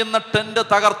 പേരിരിക്കുന്ന ടെന്റ്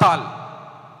തകർത്താൽ,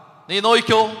 നീ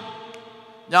നോയിക്കോ,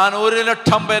 ഞാൻ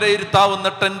 1,00,000 പേരെ ഇരുത്താവുന്ന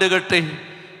ടെന്റ് കെട്ടി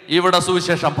ഇവിടെ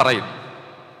സുവിശേഷം പറയും.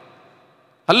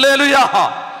 ഹല്ലേലൂയ.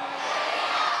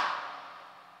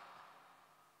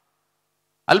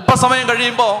 അല്പസമയം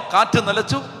കഴിയുമ്പോൾ കാറ്റ്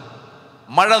നിലച്ചു,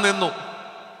 മഴ നിന്നു.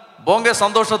 ബോങ്കെ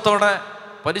സന്തോഷത്തോടെ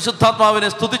പരിശുദ്ധാത്മാവിനെ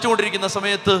സ്തുതിച്ചുകൊണ്ടിരിക്കുന്ന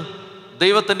സമയത്ത്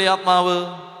ദൈവത്തിൻ്റെ ആത്മാവ്,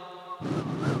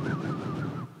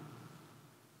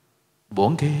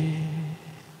 ബോങ്കെ,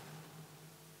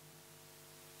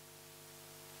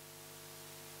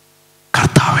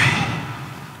 കർത്താവേ,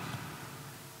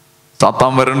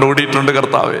 സാത്താൻ വരണ്ട് ഓടിയിട്ടുണ്ട്,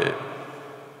 കർത്താവേ.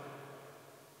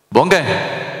 ബോങ്കെ,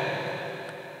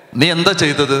 നീ എന്താ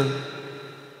ചെയ്തത്?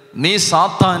 നീ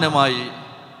സാത്താനുമായി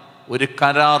ഒരു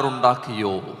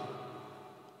കരാറുണ്ടാക്കിയോ?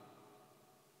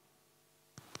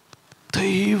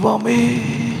 ദൈവമേ,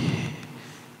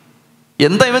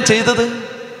 എന്താ ഇവൻ ചെയ്തത്?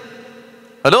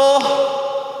 ഹലോ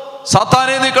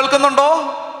സാത്താനെ, നീ കേൾക്കുന്നുണ്ടോ?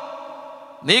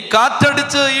 നീ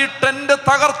കാറ്റടിച്ച് ഈ ടെന്റ്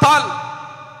തകർത്താൽ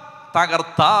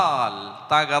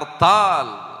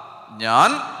ഞാൻ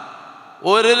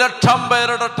 1,00,000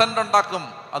 പേരുടെ ടെന്റ് ഉണ്ടാക്കും.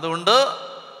 അതുകൊണ്ട്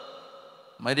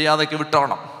മര്യാദയ്ക്ക്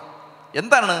വിട്ടോണം.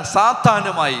 എന്താണ്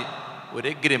സാത്താനുമായി ഒരു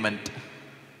എഗ്രിമെന്റ്?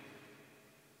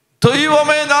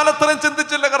 ദൈവമേ, ഞാൻ അത്രയും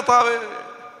ചിന്തിച്ചില്ല, കർത്താവേ.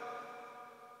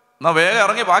 എന്നാ വേഗം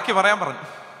ഇറങ്ങി ബാക്കി പറയാൻ പറഞ്ഞു.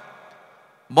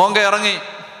 ബോങ്ക ഇറങ്ങി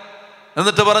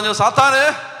എന്നിട്ട് പറഞ്ഞു, സാത്താനെ,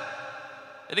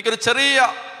 എനിക്കൊരു ചെറിയ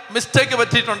മിസ്റ്റേക്ക്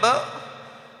പറ്റിയിട്ടുണ്ട്.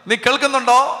 നീ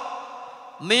കേൾക്കുന്നുണ്ടോ?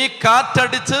 നീ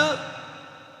കാറ്റടിച്ച്,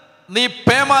 നീ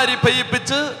പേമാരി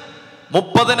പെയ്യിപ്പിച്ച്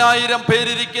 30,000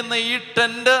 പേരിരിക്കുന്ന ഈ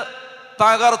ടെന്റ്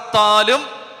തകർത്താലും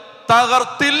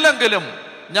തകർത്തില്ലെങ്കിലും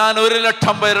ഞാൻ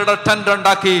 1,00,000 പേരുടെ ടെന്റ്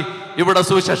ഉണ്ടാക്കി ഇവിടെ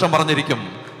സുവിശേഷം പറഞ്ഞിരിക്കും.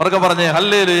 അവർക്ക് പറഞ്ഞേ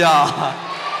ഹല്ലേലൂയ.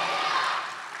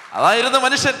 അതായിരുന്നു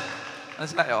മനുഷ്യൻ.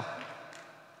 മനസ്സിലായോ?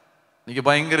 എനിക്ക്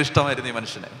ഭയങ്കര ഇഷ്ടമായിരുന്നു ഈ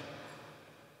മനുഷ്യനെ,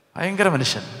 ഭയങ്കര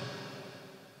മനുഷ്യൻ.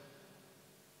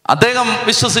 അദ്ദേഹം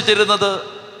വിശ്വസിച്ചിരുന്നത്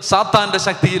സാത്താന്റെ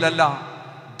ശക്തിയിലല്ല,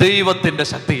 ദൈവത്തിന്റെ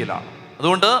ശക്തിയിലാണ്.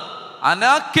 അതുകൊണ്ട്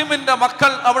അനാക്യമിന്റെ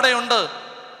മക്കൾ അവിടെയുണ്ട്.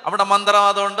 അവിടെ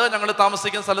മന്ത്രവാദമുണ്ട്, ഞങ്ങൾ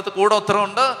താമസിക്കുന്ന സ്ഥലത്ത്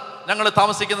കൂടോത്രമുണ്ട്, ഞങ്ങൾ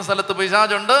താമസിക്കുന്ന സ്ഥലത്ത്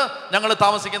പിശാചുണ്ട്, ഞങ്ങൾ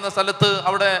താമസിക്കുന്ന സ്ഥലത്ത്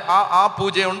അവിടെ ആ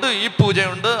പൂജയുണ്ട്, ഈ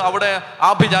പൂജയുണ്ട്, അവിടെ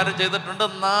ആഭിചാരം ചെയ്തിട്ടുണ്ട്.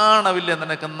 നാണമില്ല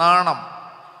നിനക്ക്? നാണം.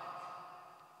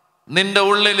 നിന്റെ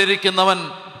ഉള്ളിലിരിക്കുന്നവൻ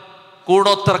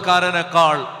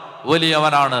കൂടോത്രക്കാരനേക്കാൾ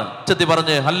വലിയവനാണ്. ചെത്തി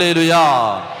പറഞ്ഞേ ഹല്ലേലൂയാ,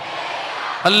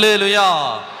 ഹല്ലേലൂയാ,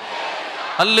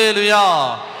 ഹല്ലേലൂയാ.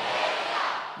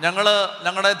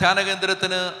 ഞങ്ങളുടെ ധ്യാന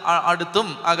കേന്ദ്രത്തിന് അടുത്തും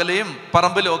അകലെയും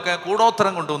പറമ്പിലും ഒക്കെ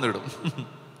കൂടോത്രം കൊണ്ടുവന്നിടും.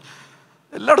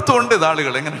 എല്ലായിടത്തും ഉണ്ട് ഇത്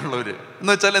ആളുകൾ എങ്ങനെയുള്ളവർ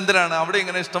എന്ന് വെച്ചാൽ എന്തിനാണ് അവിടെ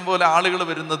ഇങ്ങനെ ഇഷ്ടംപോലെ ആളുകൾ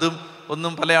വരുന്നതും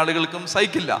ഒന്നും പല ആളുകൾക്കും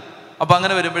സഹിക്കില്ല. അപ്പം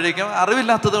അങ്ങനെ വരുമ്പോഴേക്കും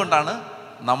അറിവില്ലാത്തത് കൊണ്ടാണ്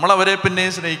നമ്മളവരെ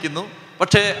പിന്നെയും സ്നേഹിക്കുന്നു.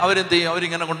 പക്ഷേ അവരെന്ത് ചെയ്യും?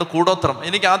 അവരിങ്ങനെ കൊണ്ട് കൂടോത്രം.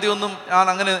 എനിക്ക് ആദ്യമൊന്നും ഞാൻ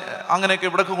അങ്ങനെയൊക്കെ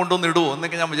ഇവിടെയൊക്കെ കൊണ്ടുവന്ന് ഇടുമോ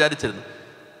എന്നൊക്കെ ഞാൻ വിചാരിച്ചിരുന്നു.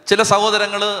 ചില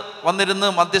സഹോദരങ്ങൾ വന്നിരുന്ന്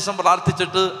മധ്യസ്ഥം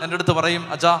പ്രാർത്ഥിച്ചിട്ട് എൻ്റെ അടുത്ത് പറയും,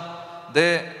 അച്ഛാ ദേ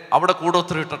അവിടെ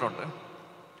കൂടോത്രം ഇട്ടിട്ടുണ്ട്.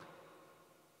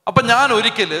 അപ്പം ഞാൻ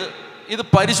ഒരിക്കൽ ഇത്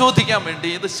പരിശോധിക്കാൻ വേണ്ടി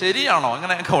ഇത് ശരിയാണോ,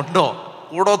 അങ്ങനെയൊക്കെ ഉണ്ടോ,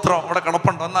 കൂടോത്രം അവിടെ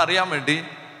കിടപ്പുണ്ടോ എന്ന് അറിയാൻ വേണ്ടി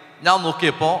ഞാൻ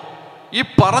നോക്കിയപ്പോൾ ഈ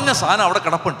പറഞ്ഞ സാധനം അവിടെ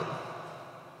കിടപ്പുണ്ട്.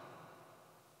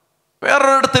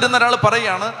 വേറൊരിടത്തിരുന്ന ഒരാൾ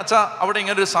പറയുകയാണ്, അച്ഛാ അവിടെ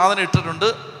ഇങ്ങനെ ഒരു സാധനം ഇട്ടിട്ടുണ്ട്,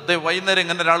 വൈകുന്നേരം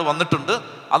ഇങ്ങനെ ഒരാൾ വന്നിട്ടുണ്ട്,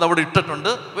 അതവിടെ ഇട്ടിട്ടുണ്ട്.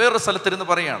 വേറൊരു സ്ഥലത്തിരുന്ന്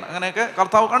പറയുകയാണ്. അങ്ങനെയൊക്കെ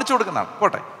കർത്താവ് കാണിച്ചു കൊടുക്കുന്നതാണ്.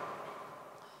 പോട്ടെ.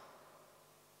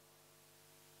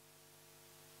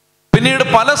 പിന്നീട്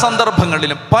പല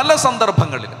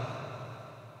സന്ദർഭങ്ങളിലും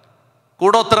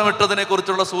കൂടോത്രം ഇട്ടതിനെ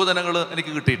കുറിച്ചുള്ള സൂചനകൾ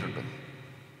എനിക്ക് കിട്ടിയിട്ടുണ്ട്.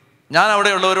 ഞാൻ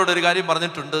അവിടെയുള്ളവരോട് ഒരു കാര്യം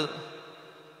പറഞ്ഞിട്ടുണ്ട്,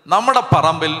 നമ്മുടെ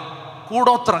പറമ്പിൽ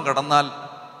കൂടോത്രം കിടന്നാൽ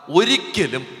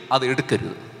ഒരിക്കലും അത്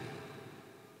എടുക്കരുത്.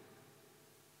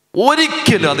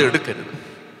 ഒരിക്കലും അത് എടുക്കരുത്.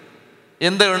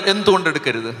 എന്തുകൊണ്ട്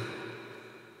എടുക്കരുത്?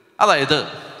 അതായത്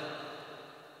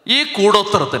ഈ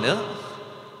കൂടോത്രത്തിന്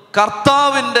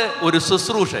കർത്താവിൻ്റെ ഒരു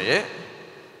ശുശ്രൂഷയെ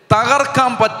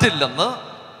തകർക്കാൻ പറ്റില്ലെന്ന്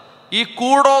ഈ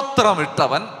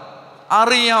കൂടോത്രമിട്ടവൻ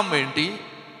അറിയാൻ വേണ്ടി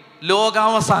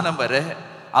ലോകാവസാനം വരെ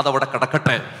അതവിടെ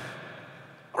കിടക്കട്ടെ.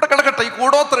 ഈ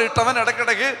കൂടോത്രം ഇട്ടവൻ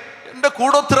ഇടയ്ക്കിടയ്ക്ക് എൻ്റെ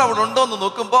കൂടോത്രം അവിടെ ഉണ്ടോ എന്ന്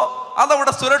നോക്കുമ്പോൾ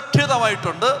അതവിടെ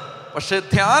സുരക്ഷിതമായിട്ടുണ്ട്. പക്ഷെ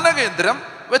ധ്യാന കേന്ദ്രം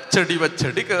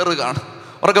വെച്ചടി കയറുകയാണ്.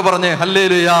 ഉറക്കെ പറഞ്ഞേ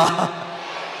ഹല്ലേലൂയാ.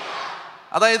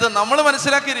 അതായത് നമ്മൾ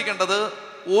മനസ്സിലാക്കിയിരിക്കേണ്ടത്,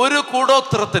 ഒരു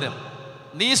കൂടോത്രത്തിനും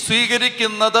നീ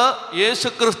സ്വീകരിക്കുന്നത്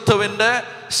യേശുക്രിസ്തുവിൻ്റെ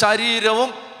ശരീരവും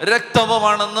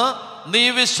രക്തവുമാണെന്ന് നീ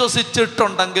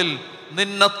വിശ്വസിച്ചിട്ടുണ്ടെങ്കിൽ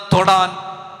നിന്നെ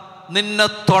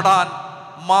തൊടാൻ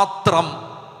മാത്രം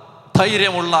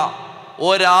ധൈര്യമുള്ള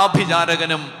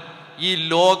ഒരാഭിചാരകനും ഈ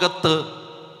ലോകത്ത്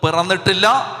പിറന്നിട്ടില്ല,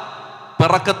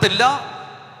 പിറക്കത്തില്ല,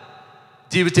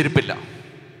 ജീവിച്ചിരിപ്പില്ല.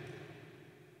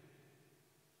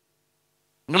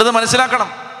 നിങ്ങളിത് മനസ്സിലാക്കണം.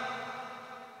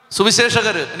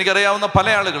 സുവിശേഷകര്, എനിക്കറിയാവുന്ന പല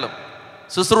ആളുകളും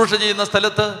ശുശ്രൂഷ ചെയ്യുന്ന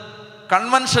സ്ഥലത്ത്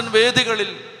കൺവെൻഷൻ വേദികളിൽ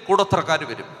കൂടോത്രക്കാർ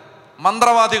വരും,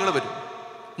 മന്ത്രവാദികൾ വരും,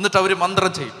 എന്നിട്ട് അവർ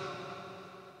മന്ത്രം ചെയ്യും.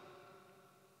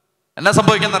 എന്നാ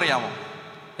സംഭവിക്കുന്നറിയാമോ?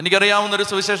 എനിക്കറിയാവുന്ന ഒരു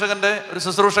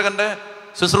ശുശ്രൂഷകന്റെ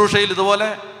ശുശ്രൂഷയിൽ ഇതുപോലെ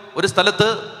ഒരു സ്ഥലത്ത്,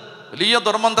 വലിയ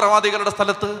ദുർമന്ത്രവാദികളുടെ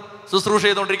സ്ഥലത്ത് ശുശ്രൂഷ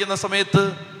ചെയ്തുകൊണ്ടിരിക്കുന്ന സമയത്ത്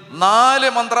 4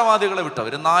 മന്ത്രവാദികളെ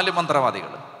വിട്ടവർ, 4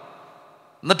 മന്ത്രവാദികൾ.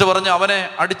 എന്നിട്ട് പറഞ്ഞു അവനെ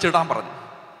അടിച്ചിടാൻ പറഞ്ഞു.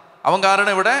 അവൻ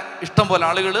കാരണം ഇവിടെ ഇഷ്ടം പോലെ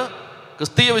ആളുകൾ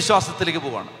ക്രിസ്തീയ വിശ്വാസത്തിലേക്ക്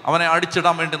പോവാണ്. അവനെ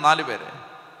അടിച്ചിടാൻ വേണ്ടി 4 പേരെ.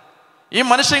 ഈ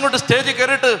മനുഷ്യൻ ഇങ്ങോട്ട് സ്റ്റേജിൽ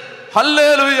കയറിയിട്ട്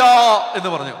ഹല്ലേലൂയാ എന്ന്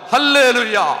പറഞ്ഞു.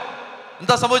 ഹല്ലേലൂയാ.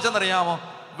 എന്താ സംഭവിച്ചെന്നറിയാമോ?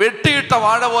 വെട്ടിയിട്ട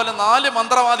വാഴ പോലെ 4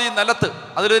 മന്ത്രവാദി നിലത്ത്.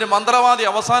 അതിലൊരു മന്ത്രവാദി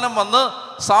അവസാനം വന്ന്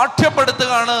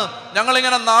സാക്ഷ്യപ്പെടുത്തുകയാണ്,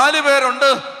 ഞങ്ങളിങ്ങനെ 4 പേരുണ്ട്,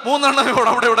 3 എണ്ണം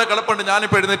ഇവിടെ കിടപ്പുണ്ട്,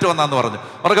 ഞാനിപ്പോൾ എഴുന്നേറ്റ് വന്നാന്ന് പറഞ്ഞു.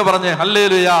 അവർക്ക് പറഞ്ഞേ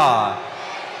ഹല്ലേലൂയാ.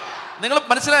 നിങ്ങൾ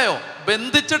മനസ്സിലായോ?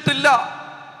 ബന്ധിച്ചിട്ടില്ല,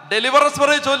 ഡെലിവറൻസ്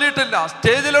പറയും ചൊല്ലിയിട്ടില്ല,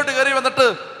 സ്റ്റേജിലോട്ട് കയറി വന്നിട്ട്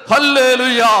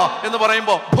ഹല്ലേലൂയാ എന്ന്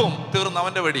പറയുമ്പോൾ തീർന്നു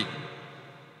അവന്റെ വെടി.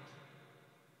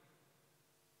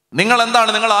 നിങ്ങൾ എന്താണ്,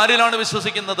 നിങ്ങൾ ആരിലാണ്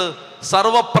വിശ്വസിക്കുന്നത്?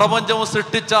 സർവപ്രപഞ്ചവും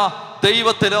സൃഷ്ടിച്ച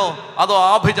ദൈവത്തിലോ അതോ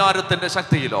ആഭിചാരത്തിന്റെ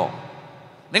ശക്തിയിലോ?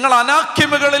 നിങ്ങൾ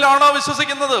അനാക്യമുകളിലാണോ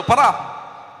വിശ്വസിക്കുന്നത്? പറ.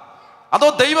 അതോ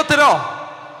ദൈവത്തിലോ?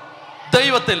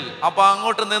 ദൈവത്തിൽ. അപ്പൊ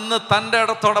അങ്ങോട്ട് നിന്ന് തൻ്റെ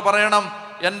ഇടത്തോടെ പറയണം,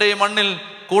 എൻ്റെ ഈ മണ്ണിൽ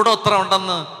കൂടോത്രം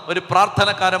ഉണ്ടെന്ന് ഒരു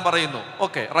പ്രാർത്ഥനക്കാരൻ പറയുന്നു.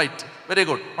 Okay, right, very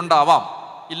good. ഉണ്ടാവാം,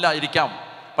 ഇല്ല ഇരിക്കാം.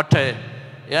 പക്ഷേ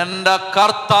എൻ്റെ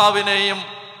കർത്താവിനെയും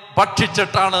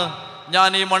ഭക്ഷിച്ചിട്ടാണ് ഞാൻ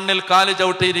ഈ മണ്ണിൽ കാല്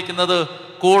ചവിട്ടിയിരിക്കുന്നത്.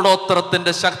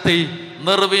 കൂടോത്രത്തിന്റെ ശക്തി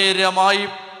നിർവീര്യമായി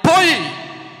പോയി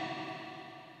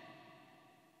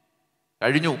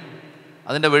കഴിഞ്ഞു.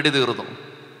 അതിന്റെ വെടി തീർന്നു.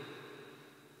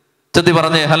 ചെത്തി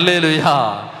പറഞ്ഞേ ഹല്ലേലൂയാ.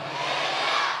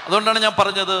 അതുകൊണ്ടാണ് ഞാൻ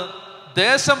പറഞ്ഞത്,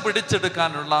 ദേശം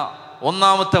പിടിച്ചെടുക്കാനുള്ള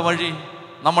ഒന്നാമത്തെ വഴി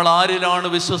നമ്മൾ ആരിലാണ്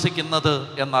വിശ്വസിക്കുന്നത്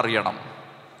എന്നറിയണം.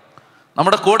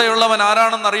 നമ്മുടെ കൂടെയുള്ളവൻ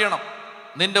ആരാണെന്നറിയണം.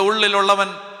 നിന്റെ ഉള്ളിലുള്ളവൻ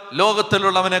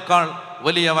ലോകത്തിലുള്ളവനേക്കാൾ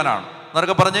വലിയവനാണ്.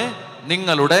 എന്നൊക്കെ പറഞ്ഞേ,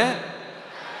 നിങ്ങളുടെ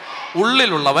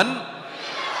ഉള്ളിലുള്ളവൻ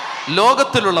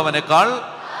ലോകത്തിലുള്ളവനേക്കാൾ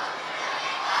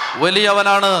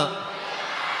വലിയവനാണ്.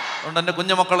 അതുകൊണ്ട് എൻ്റെ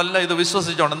കുഞ്ഞുമക്കളെല്ലാം ഇത്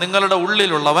വിശ്വസിച്ചോണം. നിങ്ങളുടെ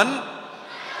ഉള്ളിലുള്ളവൻ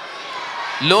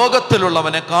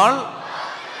ലോകത്തിലുള്ളവനേക്കാൾ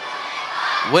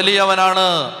വലിയവനാണ്.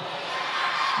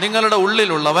 നിങ്ങളുടെ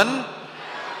ഉള്ളിലുള്ളവൻ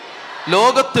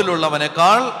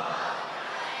ലോകത്തിലുള്ളവനേക്കാൾ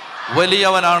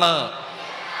വലിയവനാണ്.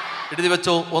 എഴുതി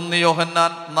വെച്ചോ, 1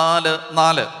 യോഹന്നാൻ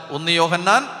 4:4. 1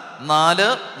 യോഹന്നാൻ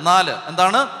 4:4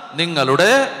 എന്താണ്?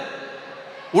 നിങ്ങളുടെ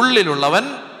ഉള്ളിലുള്ളവൻ,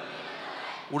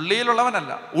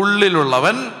 ഉള്ളിലുള്ളവനല്ല,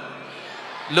 ഉള്ളിലുള്ളവൻ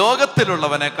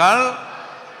ലോകത്തിലുള്ളവനേക്കാൾ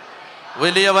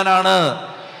വലിയവനാണ്.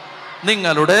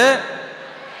 നിങ്ങളുടെ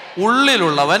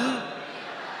ഉള്ളിലുള്ളവൻ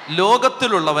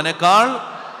ലോകത്തിലുള്ളവനേക്കാൾ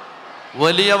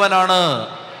വലിയവനാണ്.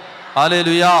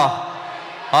 ഹല്ലേലൂയാ,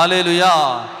 ഹല്ലേലൂയാ.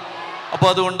 അപ്പോൾ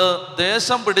അതുകൊണ്ട്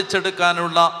ദേശം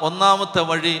പിടിച്ചെടുക്കാനുള്ള ഒന്നാമത്തെ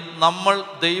വഴി നമ്മൾ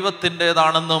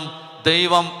ദൈവത്തിൻ്റെതാണെന്നും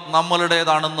ദൈവം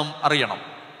നമ്മളുടേതാണെന്നും അറിയണം.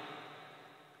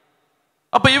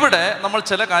 അപ്പൊ ഇവിടെ നമ്മൾ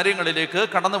ചില കാര്യങ്ങളിലേക്ക്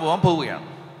കടന്നു പോകാൻ പോവുകയാണ്.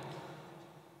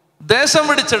 ദേശം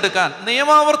പിടിച്ചെടുക്കാൻ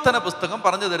നിയമാവർത്തന പുസ്തകം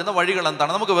പറഞ്ഞു തരുന്ന വഴികൾ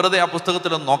എന്താണ്? നമുക്ക് വെറുതെ ആ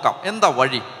പുസ്തകത്തിലൊന്ന് നോക്കാം. എന്താ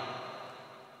വഴി?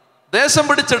 ദേശം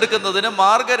പിടിച്ചെടുക്കുന്നതിന്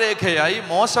മാർഗരേഖയായി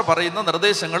മോശ പറയുന്ന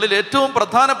നിർദ്ദേശങ്ങളിൽ ഏറ്റവും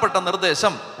പ്രധാനപ്പെട്ട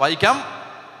നിർദ്ദേശം വായിക്കാം.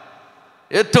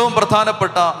 ഏറ്റവും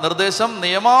പ്രധാനപ്പെട്ട നിർദ്ദേശം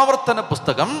നിയമാവർത്തന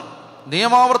പുസ്തകം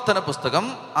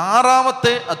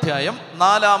 6-ാമത്തെ അധ്യായം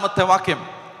 4-ാമത്തെ വാക്യം.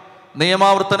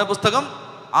 നിയമാവർത്തന പുസ്തകം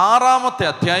 6-ാമത്തെ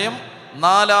അധ്യായം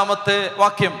 4-ാമത്തെ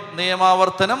വാക്യം.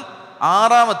 നിയമാവർത്തനം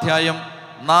 6-ാം അധ്യായം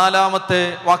 4-ാമത്തെ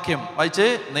വാക്യം വായിച്ചേ.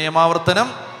 നിയമാവർത്തനം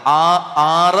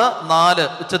 6:4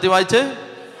 ഉച്ചത്തി വായിച്ചേ.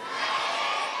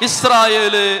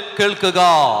 ഇസ്രായേല് കേൾക്കുക,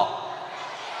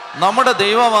 നമ്മുടെ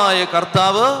ദൈവമായ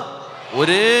കർത്താവ്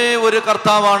ഒരേ ഒരു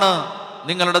കർത്താവാണ്.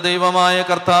 നിങ്ങളുടെ ദൈവമായ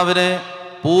കർത്താവിനെ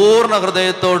പൂർണ്ണ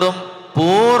ഹൃദയത്തോടും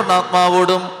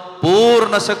പൂർണ്ണാത്മാവോടും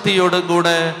പൂർണ്ണ ശക്തിയോടും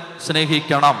കൂടെ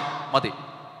സ്നേഹിക്കണം. മതി.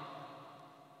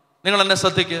 നിങ്ങൾ എന്നെ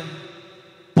ശ്രദ്ധിക്കുക.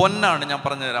 പൊന്നാണ് ഞാൻ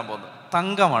പറഞ്ഞു തരാൻ പോകുന്നത്.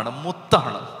 തങ്കമാണ്,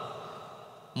 മുത്താണ്.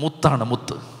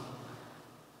 മുത്ത്.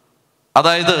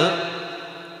 അതായത്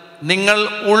നിങ്ങൾ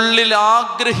ഉള്ളിൽ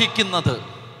ആഗ്രഹിക്കുന്നത്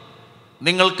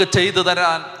നിങ്ങൾക്ക് ചെയ്തു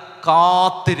തരാൻ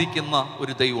കാത്തിരിക്കുന്ന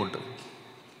ഒരു ദൈവമുണ്ട്.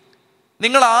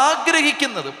 നിങ്ങൾ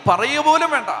ആഗ്രഹിക്കുന്നത് പറയുക പോലും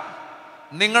വേണ്ട.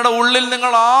 നിങ്ങളുടെ ഉള്ളിൽ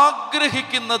നിങ്ങൾ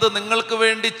ആഗ്രഹിക്കുന്നത് നിങ്ങൾക്ക്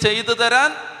വേണ്ടി ചെയ്തു തരാൻ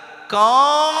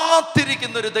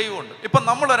കാത്തിരിക്കുന്ന ഒരു ദൈവമുണ്ട്. ഇപ്പം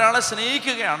നമ്മൾ ഒരാളെ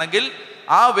സ്നേഹിക്കുകയാണെങ്കിൽ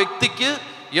ആ വ്യക്തിക്ക്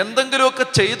എന്തെങ്കിലുമൊക്കെ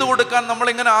ചെയ്തു കൊടുക്കാൻ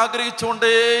നമ്മളിങ്ങനെ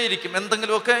ആഗ്രഹിച്ചുകൊണ്ടേയിരിക്കും.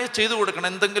 എന്തെങ്കിലുമൊക്കെ ചെയ്തു കൊടുക്കണം,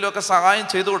 എന്തെങ്കിലുമൊക്കെ സഹായം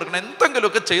ചെയ്തു കൊടുക്കണം,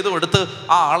 എന്തെങ്കിലുമൊക്കെ ചെയ്തു കൊടുത്ത്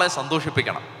ആ ആളെ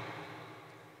സന്തോഷിപ്പിക്കണം.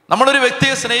 നമ്മളൊരു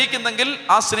വ്യക്തിയെ സ്നേഹിക്കുന്നെങ്കിൽ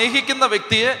ആ സ്നേഹിക്കുന്ന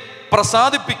വ്യക്തിയെ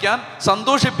പ്രസാദിപ്പിക്കാൻ,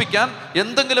 സന്തോഷിപ്പിക്കാൻ,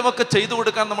 എന്തെങ്കിലുമൊക്കെ ചെയ്തു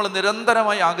കൊടുക്കാൻ നമ്മൾ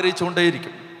നിരന്തരമായി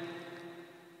ആഗ്രഹിച്ചുകൊണ്ടേയിരിക്കും.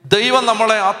 ദൈവം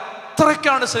നമ്മളെ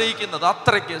അത്രയ്ക്കാണ് സ്നേഹിക്കുന്നത്,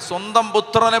 അത്രയ്ക്ക്. സ്വന്തം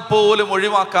പുത്രനെ പോലും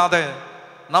ഒഴിവാക്കാതെ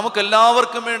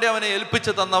നമുക്കെല്ലാവർക്കും വേണ്ടി അവനെ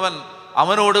ഏൽപ്പിച്ചു തന്നവൻ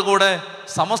അവനോടുകൂടെ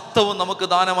സമസ്തവും നമുക്ക്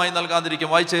ദാനമായി നൽകാതിരിക്കും.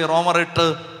 വായിച്ചേ റോമർ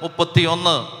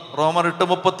 8:31. റോമർ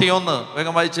 8:31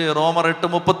 വേഗം വായിച്ചേ. റോമർ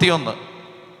 8:31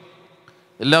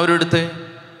 എല്ലാവരും എടുത്തേ.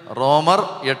 റോമർ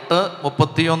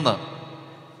 8:31.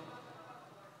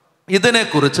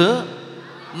 ഇതിനെക്കുറിച്ച്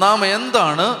നാം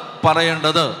എന്താണ്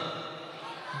പറയേണ്ടത്?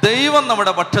 ദൈവം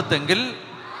നമ്മുടെ പക്ഷത്തെങ്കിൽ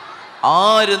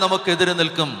ആര് നമുക്കെതിരെ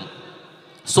നിൽക്കും?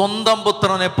 സ്വന്തം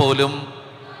പുത്രനെ പോലും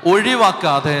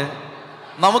ഒഴിവാക്കാതെ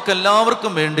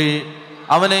നമുക്കെല്ലാവർക്കും വേണ്ടി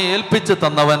അവനെ ഏൽപ്പിച്ചു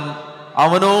തന്നവൻ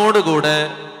അവനോടുകൂടെ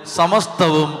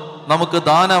സമസ്തവും നമുക്ക്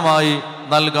ദാനമായി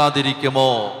നൽകാതിരിക്കുമോ?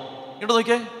 ഇങ്ങോട്ട്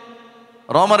നോക്കിയേ.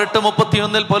 റോമർ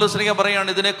 8:31 പൗലോസ് പറയാണ്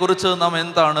ഇതിനെക്കുറിച്ച് നാം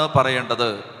എന്താണ് പറയേണ്ടത്?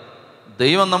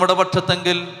 ദൈവം നമ്മുടെ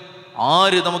പക്ഷത്തെങ്കിൽ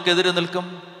ആര് നമുക്കെതിരെ നിൽക്കും?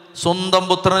 സ്വന്തം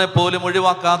പുത്രനെ പോലും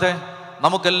ഒഴിവാക്കാതെ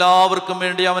നമുക്കെല്ലാവർക്കും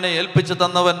വേണ്ടി അവനെ ഏൽപ്പിച്ചു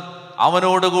തന്നവൻ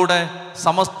അവനോടുകൂടെ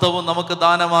സമസ്തവും നമുക്ക്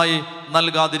ദാനമായി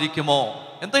നൽകാതിരിക്കുമോ?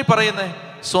 എന്തായി പറയുന്നേ?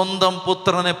 സ്വന്തം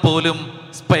പുത്രനെ പോലും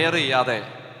സ്പെയർ ചെയ്യാതെ,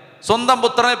 സ്വന്തം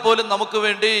പുത്രനെ പോലും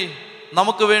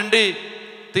നമുക്ക് വേണ്ടി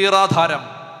തീരാധാരം,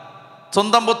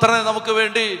 സ്വന്തം പുത്രനെ നമുക്ക്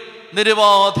വേണ്ടി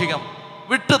നിരുപാധികം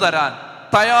വിട്ടുതരാൻ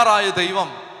തയ്യാറായ ദൈവം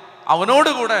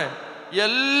അവനോടുകൂടെ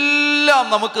എല്ലാം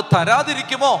നമുക്ക്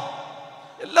തരാതിരിക്കുമോ?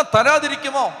 എല്ലാം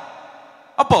തരാതിരിക്കുമോ?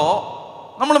 അപ്പോ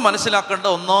നമ്മൾ മനസ്സിലാക്കേണ്ട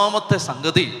ഒന്നാമത്തെ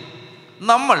സംഗതി,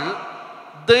 നമ്മൾ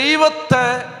ദൈവത്തെ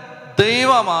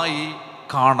ദൈവമായി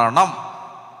കാണണം.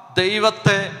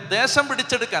 ദൈവത്തെ ദേശം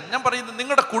പിടിച്ചെടുക്കാൻ ഞാൻ പറയുന്നത്,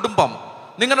 നിങ്ങളുടെ കുടുംബം,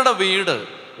 നിങ്ങളുടെ വീട്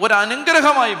ഒരു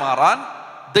അനുഗ്രഹമായി മാറാൻ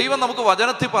ദൈവം നമുക്ക്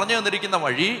വചനത്തിൽ പറഞ്ഞു തന്നിരിക്കുന്ന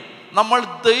വഴി, നമ്മൾ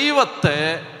ദൈവത്തെ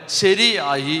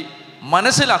ശരിയായി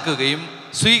മനസ്സിലാക്കുകയും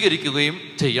സ്വീകരിക്കുകയും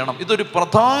ചെയ്യണം. ഇതൊരു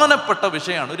പ്രധാനപ്പെട്ട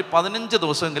വിഷയമാണ്. ഒരു 15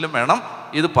 ദിവസമെങ്കിലും വേണം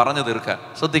ഇത് പറഞ്ഞു തീർക്കാൻ.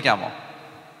 ശ്രദ്ധിക്കാമോ?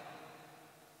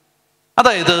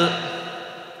 അതായത്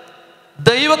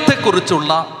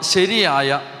ദൈവത്തെക്കുറിച്ചുള്ള ശരിയായ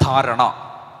ധാരണ,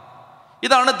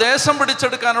 ഇതാണ് ദേശം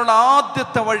പിടിച്ചെടുക്കാനുള്ള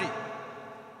ആദ്യത്തെ വഴി.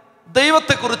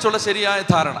 ദൈവത്തെക്കുറിച്ചുള്ള ശരിയായ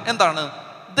ധാരണ എന്താണ്?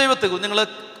 ദൈവത്തെക്കുറിച്ച് നിങ്ങൾ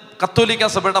കത്തോലിക്ക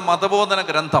സഭയുടെ മതബോധന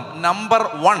ഗ്രന്ഥം നമ്പർ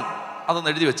 1 അതൊന്ന്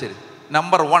എഴുതി വെച്ചേര്.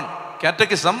 Number 1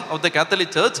 catechism of the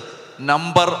Catholic church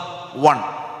number 1.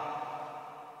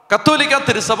 കത്തോലിക്ക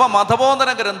തിരുസഭ മതബോധന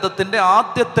ഗ്രന്ഥത്തിന്റെ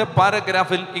ആദ്യത്തെ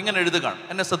പാരഗ്രാഫിൽ ഇങ്ങനെ എഴുതുകയാണ്.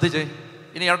 എന്നെ ശ്രദ്ധിച്ചേ,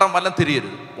 ഇനി ഏട്ടൻ വല്ലം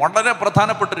തിരിയരുത്. വളരെ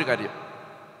പ്രധാനപ്പെട്ടൊരു കാര്യം.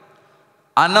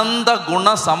 അനന്ത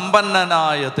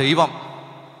ഗുണസമ്പന്നനായ ദൈവം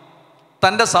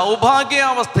തൻ്റെ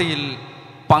സൗഭാഗ്യാവസ്ഥയിൽ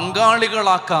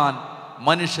പങ്കാളികളാക്കാൻ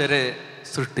മനുഷ്യരെ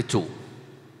സൃഷ്ടിച്ചു.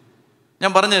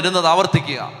 ഞാൻ പറഞ്ഞു തരുന്നത്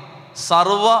ആവർത്തിക്കുക.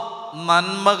 സർവ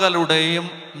നന്മകളുടെയും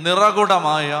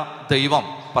നിറകുടമായ ദൈവം.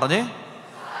 പറഞ്ഞേ,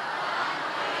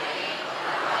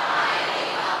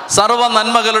 സർവ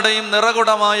നന്മകളുടെയും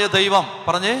നിറകുടമായ ദൈവം.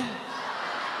 പറഞ്ഞേ,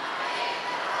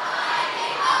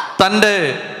 തൻ്റെ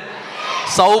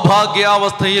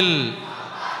സൗഭാഗ്യാവസ്ഥയിൽ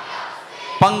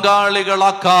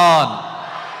പങ്കാളികളാക്കാൻ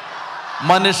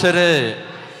മനുഷ്യരെ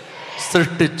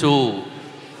സൃഷ്ടിച്ചു.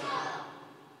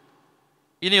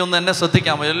 ഇനി ഒന്ന് എന്നെ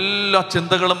ശ്രദ്ധിക്കാമോ? എല്ലാ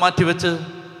ചിന്തകളും മാറ്റിവെച്ച്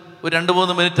ഒരു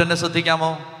 2-3 മിനിറ്റ് എന്നെ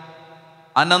ശ്രദ്ധിക്കാമോ?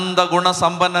 അനന്ത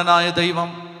ഗുണസമ്പന്നനായ ദൈവം,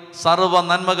 സർവ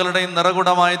നന്മകളുടെയും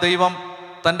നിറകുടമായ ദൈവം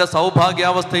തൻ്റെ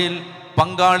സൗഭാഗ്യാവസ്ഥയിൽ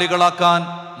പങ്കാളികളാക്കാൻ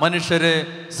മനുഷ്യരെ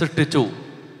സൃഷ്ടിച്ചു.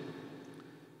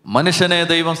 മനുഷ്യനെ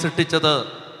ദൈവം സൃഷ്ടിച്ചത്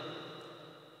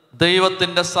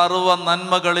ദൈവത്തിൻ്റെ സർവ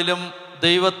നന്മകളിലും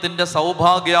ദൈവത്തിൻ്റെ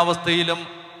സൗഭാഗ്യാവസ്ഥയിലും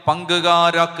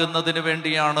പങ്കുകാരാക്കുന്നതിന്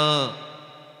വേണ്ടിയാണ്.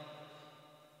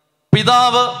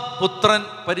 പിതാവ്, പുത്രൻ,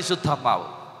 പരിശുദ്ധാത്മാവ്.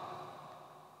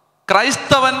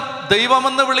 ക്രൈസ്തവൻ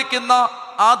ദൈവമെന്ന് വിളിക്കുന്ന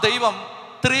ആ ദൈവം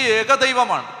ത്രിയേക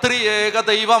ദൈവമാണ്. ത്രിയേക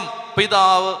ദൈവം,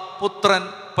 പിതാവ്, പുത്രൻ,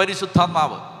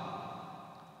 പരിശുദ്ധാത്മാവ്.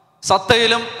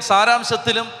 സത്തയിലും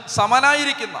സാരാംശത്തിലും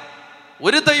സമനായിരിക്കുന്ന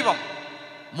ഒരു ദൈവം,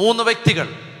 3 വ്യക്തികൾ,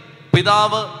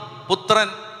 പിതാവ്, പുത്രൻ,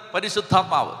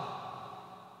 പരിശുദ്ധാത്മാവ്.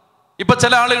 ഇപ്പൊ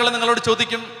ചില ആളുകൾ നിങ്ങളോട്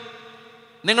ചോദിക്കും,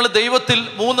 നിങ്ങൾ ദൈവത്തിൽ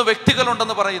 3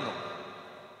 വ്യക്തികളുണ്ടെന്ന് പറയുന്നു.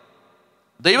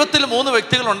 ദൈവത്തിൽ 3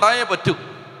 വ്യക്തികൾ ഉണ്ടായേ പറ്റൂ.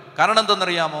 കാരണം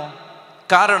എന്തെന്നറിയാമോ?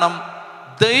 കാരണം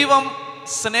ദൈവം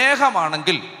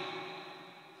സ്നേഹമാണെങ്കിൽ,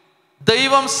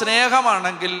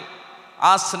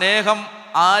 ആ സ്നേഹം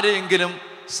ആരെങ്കിലും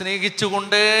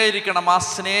സ്നേഹിച്ചുകൊണ്ടേയിരിക്കണം. ആ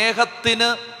സ്നേഹത്തിന്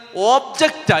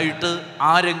ഓബ്ജക്റ്റായിട്ട്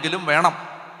ആരെങ്കിലും വേണം.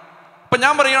 ഇപ്പൊ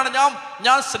ഞാൻ പറയാണ്,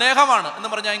 ഞാൻ സ്നേഹമാണ് എന്ന്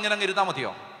പറഞ്ഞാൽ ഇങ്ങനെ അങ്ങ് ഇരുന്നാൽ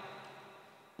മതിയോ?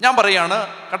 ഞാൻ പറയാണ്,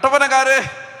 കട്ടപ്പനക്കാരെ,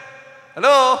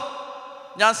 ഹലോ,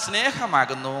 ഞാൻ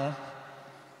സ്നേഹമാകുന്നു,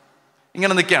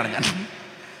 ഇങ്ങനെ നിൽക്കുകയാണ്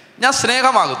ഞാൻ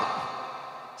സ്നേഹമാകുന്നു.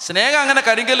 സ്നേഹം അങ്ങനെ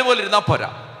കരിങ്കല്ല് പോലെ ഇരുന്നാൽ പോരാ.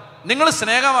 നിങ്ങൾ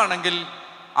സ്നേഹമാണെങ്കിൽ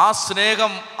ആ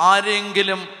സ്നേഹം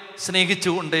ആരെങ്കിലും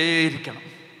സ്നേഹിച്ചുകൊണ്ടേയിരിക്കണം.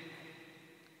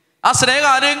 ആ സ്നേഹം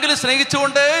ആരെങ്കിലും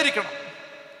സ്നേഹിച്ചുകൊണ്ടേയിരിക്കണം.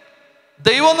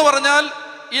 ദൈവം എന്ന് പറഞ്ഞാൽ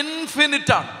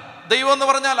ഇൻഫിനിറ്റ് ആണ്. ദൈവം എന്ന്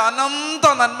പറഞ്ഞാൽ അനന്ത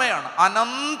നന്മയാണ്,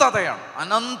 അനന്തതയാണ്.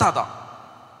 അനന്തത,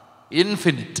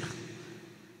 ഇൻഫിനിറ്റ്.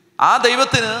 ആ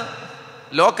ദൈവത്തിന്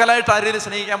ലോക്കലായിട്ട് ആരെയും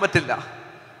സ്നേഹിക്കാൻ പറ്റില്ല.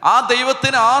 ആ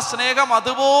ദൈവത്തിന് ആ സ്നേഹം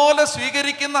അതുപോലെ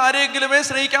സ്വീകരിക്കുന്ന ആരെങ്കിലുമേ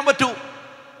സ്നേഹിക്കാൻ പറ്റൂ.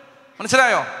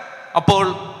 മനസ്സിലായോ? അപ്പോൾ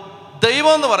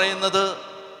ദൈവം എന്ന് പറയുന്നത്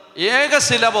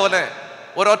ഏകശില പോലെ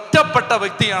ഒരൊറ്റപ്പെട്ട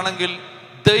വ്യക്തിയാണെങ്കിൽ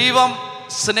ദൈവം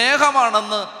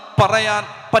സ്നേഹമാണെന്ന് പറയാൻ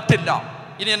പറ്റില്ല.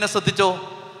 ഇനി എന്നെ ശ്രദ്ധിച്ചോ,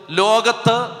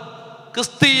 ലോകത്ത്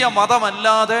ക്രിസ്തീയ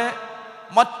മതമല്ലാതെ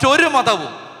മറ്റൊരു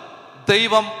മതവും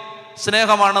ദൈവം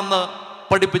സ്നേഹമാണെന്ന്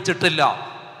പഠിപ്പിച്ചിട്ടില്ല.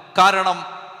 കാരണം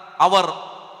അവർ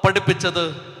പഠിപ്പിച്ചത്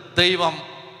ദൈവം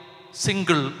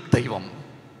സിംഗിൾ ദൈവം.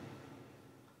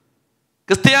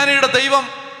 ക്രിസ്ത്യാനിയുടെ ദൈവം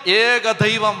ഏക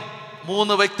ദൈവം,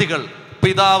 3 വ്യക്തികൾ,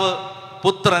 പിതാവ്,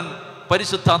 പുത്രൻ,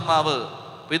 പരിശുദ്ധാത്മാവ്.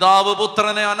 പിതാവ്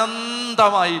പുത്രനെ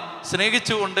അനന്തമായി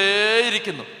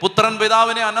സ്നേഹിച്ചുകൊണ്ടേയിരിക്കുന്നു. പുത്രൻ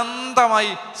പിതാവിനെ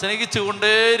അനന്തമായി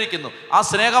സ്നേഹിച്ചുകൊണ്ടേയിരിക്കുന്നു. ആ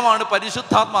സ്നേഹമാണ്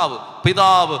പരിശുദ്ധാത്മാവ്.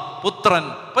 പിതാവ്, പുത്രൻ,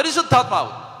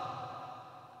 പരിശുദ്ധാത്മാവ്.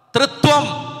 ത്രിത്വം.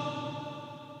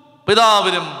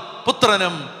 പിതാവിനും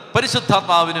പുത്രനും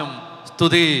പരിശുദ്ധാത്മാവിനും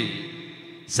സ്തുതി.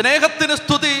 സ്നേഹത്തിന്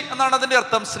സ്തുതി എന്നാണ് അതിൻ്റെ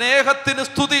അർത്ഥം. സ്നേഹത്തിന്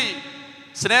സ്തുതി.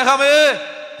 സ്നേഹമേ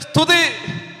സ്തുതി.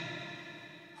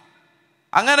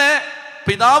 അങ്ങനെ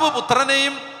പിതാവ്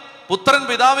പുത്രനെയും, പുത്രൻ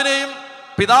പിതാവിനെയും,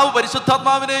 പിതാവ്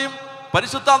പരിശുദ്ധാത്മാവിനെയും,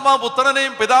 പരിശുദ്ധാത്മാവ്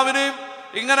പുത്രനെയും പിതാവിനെയും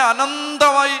ഇങ്ങനെ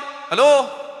അനന്തമായി,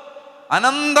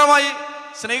 അനന്തമായി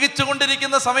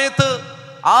സ്നേഹിച്ചുകൊണ്ടിരിക്കുന്ന സമയത്ത്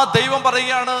ആ ദൈവം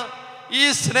പറയുകയാണ്, ഈ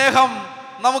സ്നേഹം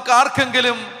നമുക്ക്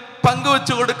ആർക്കെങ്കിലും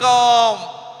പങ്കുവെച്ചു കൊടുക്കാം.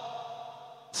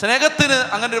 സ്നേഹത്തിന്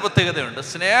അങ്ങനെ ഒരു പ്രത്യേകതയുണ്ട്.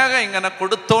 സ്നേഹം ഇങ്ങനെ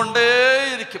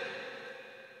കൊടുത്തോണ്ടേയിരിക്കും.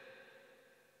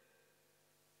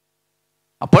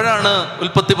 അപ്പോഴാണ്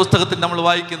ഉൽപ്പത്തി പുസ്തകത്തിൽ നമ്മൾ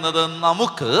വായിക്കുന്നത്,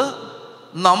 നമുക്ക്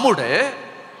നമ്മുടെ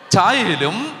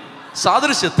ഛായയിലും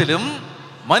സാദൃശ്യത്തിലും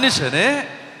മനുഷ്യനെ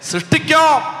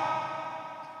സൃഷ്ടിക്കാം.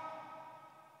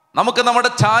 നമുക്ക് നമ്മുടെ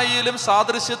ഛായയിലും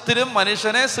സാദൃശ്യത്തിലും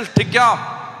മനുഷ്യനെ സൃഷ്ടിക്കാം.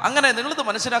 അങ്ങനെ നിങ്ങളിത്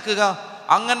മനസ്സിലാക്കുക.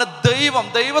 അങ്ങനെ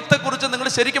ദൈവത്തെക്കുറിച്ച് നിങ്ങൾ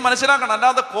ശരിക്കും മനസ്സിലാക്കണം.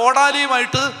 അല്ലാതെ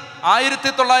കോടാലിയുമായിട്ട്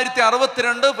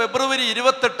 1962 ഫെബ്രുവരി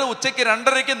 28 ഉച്ചയ്ക്ക്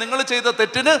 2:30 നിങ്ങൾ ചെയ്ത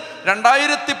തെറ്റിന്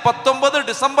 2019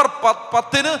 ഡിസംബർ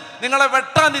 10 നിങ്ങളെ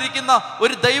വെട്ടാനിരിക്കുന്ന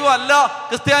ഒരു ദൈവം അല്ല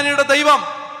ക്രിസ്ത്യാനിയുടെ ദൈവം.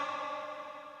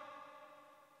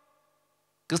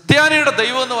 ക്രിസ്ത്യാനിയുടെ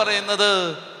ദൈവം എന്ന് പറയുന്നത്,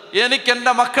 എനിക്ക്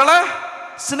എൻ്റെ മക്കളെ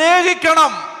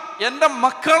സ്നേഹിക്കണം. എൻ്റെ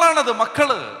മക്കളാണത്,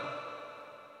 മക്കള്.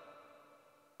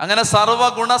 അങ്ങനെ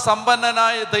സർവഗുണ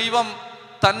സമ്പന്നനായ ദൈവം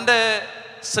തൻ്റെ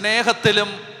സ്നേഹത്തിലും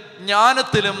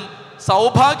ജ്ഞാനത്തിലും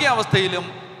സൗഭാഗ്യാവസ്ഥയിലും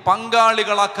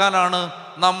പങ്കാളികളാക്കാനാണ്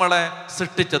നമ്മളെ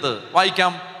സൃഷ്ടിച്ചത്.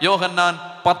 വായിക്കാം, യോഹന്നാൻ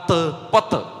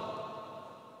 10:10.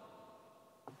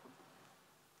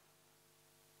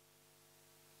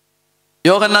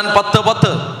 യോഹന്നാൻ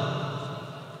 10:10.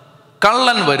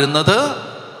 കള്ളൻ വരുന്നത്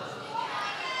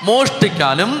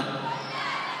മോഷ്ടിക്കാനും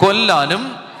കൊല്ലാനും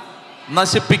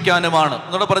നശിപ്പിക്കാനുമാണ്.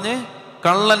 എന്നോട് പറഞ്ഞേ,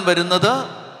 കള്ളൻ വരുന്നത്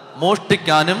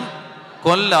മോഷ്ടിക്കാനും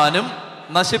കൊല്ലാനും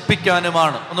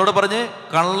നശിപ്പിക്കാനുമാണ്. എന്നോട് പറഞ്ഞേ,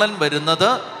 കള്ളൻ വരുന്നത്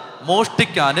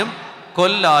മോഷ്ടിക്കാനും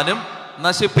കൊല്ലാനും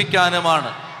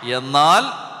നശിപ്പിക്കാനുമാണ്. എന്നാൽ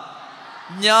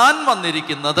ഞാൻ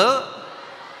വന്നിരിക്കുന്നത്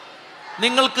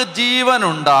നിങ്ങൾക്ക് ജീവൻ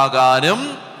ഉണ്ടാകാനും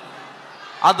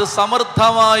അത്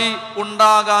സമൃദ്ധമായി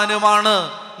ഉണ്ടാകാനുമാണ്.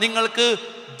 നിങ്ങൾക്ക്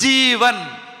ജീവൻ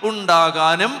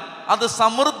ഉണ്ടാകാനും അത്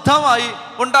സമൃദ്ധമായി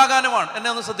ഉണ്ടാകാനുമാണ്. എന്നെ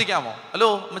ഒന്ന് ശ്രദ്ധിക്കാമോ? ഹലോ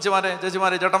അമ്മച്ചിമാരെ,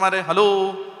 ചേച്ചിമാരെ, ചേട്ടന്മാരെ, ഹലോ,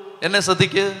 എന്നെ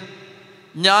ശ്രദ്ധിക്ക്.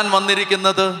 ഞാൻ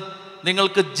വന്നിരിക്കുന്നത്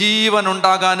നിങ്ങൾക്ക് ജീവൻ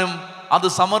ഉണ്ടാകാനും അത്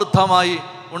സമൃദ്ധമായി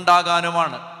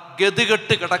ഉണ്ടാകാനുമാണ്.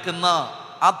 ഗതികെട്ട് കിടക്കുന്ന,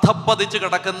 അധപ്പതിച്ച്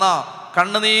കിടക്കുന്ന,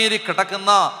 കണ്ണുനീരി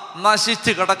കിടക്കുന്ന,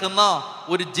 നശിച്ച് കിടക്കുന്ന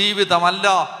ഒരു ജീവിതമല്ല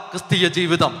ക്രിസ്തീയ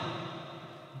ജീവിതം.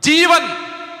 ജീവൻ,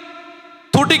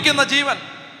 തുടിക്കുന്ന ജീവൻ.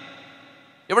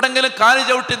 എവിടെങ്കിലും കാലി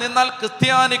ചവിട്ടി നിന്നാൽ,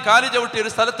 ക്രിസ്ത്യാനി കാലി ചവിട്ടി ഒരു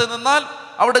സ്ഥലത്ത് നിന്നാൽ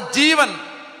അവിടെ ജീവൻ,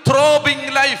 ത്രോബിങ്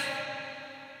ലൈഫ്,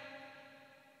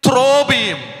 ത്രോബ്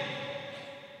ചെയ്യും,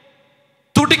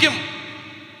 തുടിക്കും.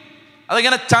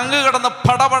 അതിങ്ങനെ ചങ്ക് കിടന്ന്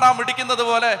പടപടാ മിടിക്കുന്നത്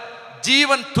പോലെ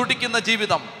ജീവൻ തുടിക്കുന്ന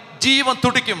ജീവിതം, ജീവൻ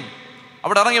തുടിക്കും.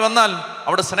 അവിടെ ഇറങ്ങി വന്നാൽ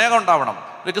അവിടെ സ്നേഹം ഉണ്ടാവണം.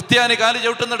 ഒരു ക്രിസ്ത്യാനി കാലി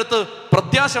ചവിട്ടുന്നിടത്ത്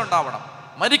പ്രത്യാശ ഉണ്ടാവണം.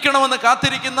 മരിക്കണമെന്ന്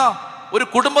കാത്തിരിക്കുന്ന ഒരു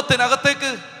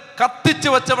കുടുംബത്തിനകത്തേക്ക് കത്തിച്ചു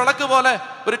വെച്ച വിളക്ക് പോലെ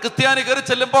ഒരു ക്രിസ്ത്യാനി കയറി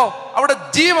ചെല്ലുമ്പോ അവിടെ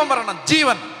ജീവൻ വരണം.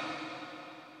 ജീവൻ,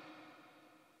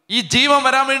 ഈ ജീവൻ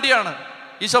വരാൻ വേണ്ടിയാണ്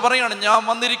ഈശോ പറയാണ്, ഞാൻ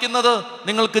വന്നിരിക്കുന്നത്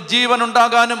നിങ്ങൾക്ക് ജീവൻ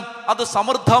ഉണ്ടാകാനും അത്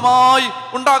സമൃദ്ധമായി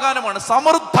ഉണ്ടാകാനുമാണ്.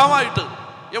 സമൃദ്ധമായിട്ട്.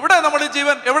 എവിടെ നമ്മൾ ഈ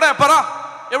ജീവൻ? എവിടെ? പറ,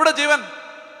 എവിടെ ജീവൻ?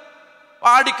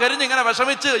 ആടിക്കരിഞ്ഞിങ്ങനെ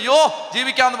വിഷമിച്ച് അയ്യോ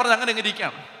ജീവിക്കാന്ന് പറഞ്ഞ് അങ്ങനെ ഇങ്ങനെ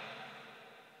ഇരിക്കുകയാണ്.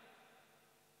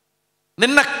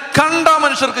 നിന്നെ കണ്ട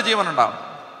മനുഷ്യർക്ക് ജീവൻ ഉണ്ടാവും.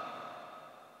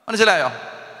 മനസ്സിലായോ?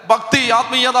 ഭക്തി,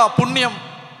 ആത്മീയത, പുണ്യം,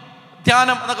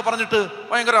 ധ്യാനം എന്നൊക്കെ പറഞ്ഞിട്ട്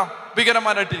ഭയങ്കര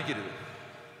ഭീകരന്മാരായിട്ടിരിക്കരുത്.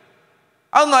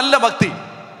 അത് നല്ല ഭക്തി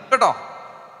കേട്ടോ.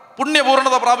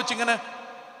 പുണ്യപൂർണത പ്രാപിച്ചിങ്ങനെ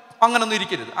അങ്ങനൊന്നും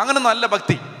ഇരിക്കരുത്. അങ്ങനെ നല്ല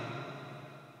ഭക്തി.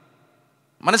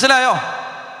 മനസ്സിലായോ?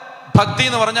 ഭക്തി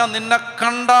എന്ന് പറഞ്ഞാൽ നിന്നെ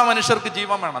കണ്ട മനുഷ്യർക്ക്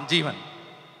ജീവൻ വേണം. ജീവൻ.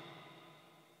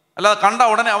 അല്ലാതെ കണ്ട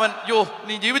ഉടനെ അവൻ യോ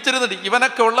നീ ജീവിച്ചിരുന്നിട്ട്,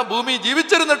 ഇവനൊക്കെ ഉള്ള ഭൂമി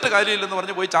ജീവിച്ചിരുന്നിട്ട് കാര്യമില്ലെന്ന്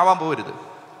പറഞ്ഞ് പോയി ചാവാൻ പോകരുത്.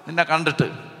 നിന്നെ കണ്ടിട്ട്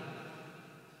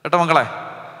കേട്ടോ മക്കളെ.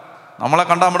 നമ്മളെ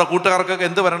കണ്ട നമ്മുടെ കൂട്ടുകാർക്കൊക്കെ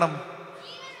എന്ത് വരണം?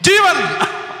 ജീവൻ.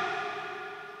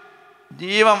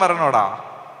 ജീവൻ വരണോടാ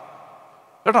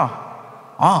കേട്ടോ.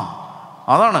 ആ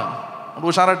അതാണ് നമ്മൾ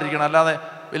ഉഷാറായിട്ടിരിക്കണം. അല്ലാതെ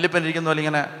വല്യപ്പൻ ഇരിക്കുന്ന പോലെ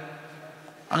ഇങ്ങനെ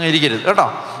അങ്ങ് ഇരിക്കരുത് കേട്ടോ.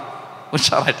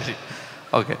 ഉഷാറായിട്ടിരിക്കും.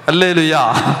 ഓക്കെ, ഹല്ലേലൂയാ,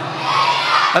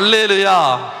 ഹല്ലേലൂയാ.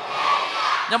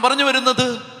 ഞാൻ പറഞ്ഞു വരുന്നത്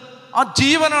ആ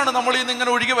ജീവനാണ് നമ്മളിൽ നിന്ന്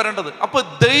ഇങ്ങനെ ഒഴുകി വരേണ്ടത്. അപ്പൊ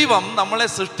ദൈവം നമ്മളെ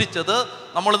സൃഷ്ടിച്ചത്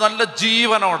നമ്മൾ നല്ല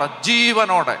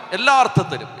ജീവനോടെ എല്ലാ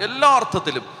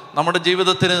അർത്ഥത്തിലും നമ്മുടെ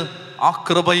ജീവിതത്തിന് ആ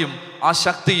കൃപയും ആ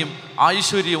ശക്തിയും ആ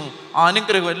ഐശ്വര്യവും ആ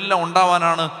അനുഗ്രഹവും എല്ലാം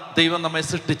ഉണ്ടാവാനാണ് ദൈവം നമ്മെ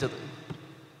സൃഷ്ടിച്ചത്.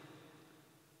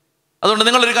 അതുകൊണ്ട്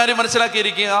നിങ്ങളൊരു കാര്യം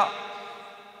മനസ്സിലാക്കിയിരിക്കുക,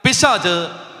 പിശാച്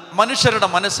മനുഷ്യരുടെ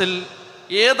മനസ്സിൽ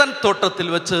ഏദൻ തോട്ടത്തിൽ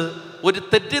വെച്ച് ഒരു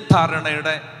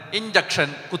തെറ്റിദ്ധാരണയുടെ ഇഞ്ചക്ഷൻ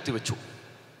കുത്തിവെച്ചു.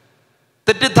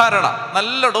 തെറ്റിദ്ധാരണ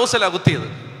നല്ല ഡോസിലാണ് കുത്തിയത്.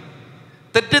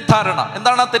 തെറ്റിദ്ധാരണ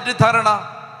എന്താണ്? ആ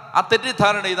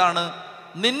തെറ്റിദ്ധാരണ ഇതാണ്: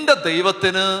 നിന്റെ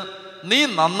ദൈവത്തിന് നീ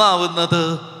നന്നാവുന്നത്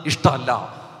ഇഷ്ടമല്ല.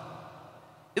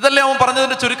 ഇതല്ലേ അവൻ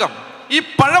പറഞ്ഞതിന്റെ ചുരുക്കം. ഈ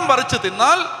പഴം പറിച്ച്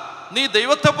തിന്നാൽ നീ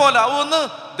ദൈവത്തെ പോലെ ആവുമെന്ന്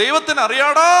ദൈവത്തിന്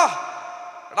അറിയാടാ.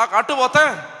 എടാ കാട്ടുപോത്തെ,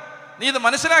 നീ ഇത്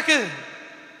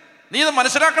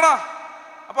മനസ്സിലാക്കടാ.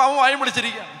 അപ്പൊ അവൻ വായും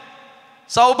വിളിച്ചിരിക്കുകയാണ്.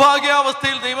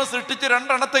 സൗഭാഗ്യാവസ്ഥയിൽ ദൈവം സൃഷ്ടിച്ച്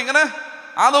രണ്ടെണ്ണത്തെ ഇങ്ങനെ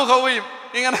ആദവും ഹവ്വയും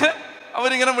ഇങ്ങനെ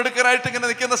അവരിങ്ങനെ മിടുക്കരായിട്ട് ഇങ്ങനെ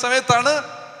നിൽക്കുന്ന സമയത്താണ്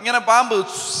ഇങ്ങനെ പാമ്പ്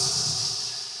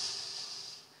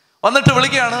വന്നിട്ട്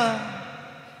വിളിക്കുകയാണ്,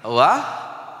 വാ,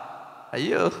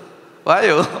 അയ്യോ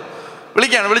വായോ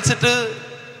വിളിക്കുകയാണ്. വിളിച്ചിട്ട്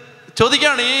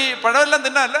ചോദിക്കുകയാണ്, ഈ പഴമെല്ലാം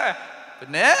തിന്നാല്ലേ?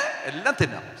 പിന്നെ എല്ലാം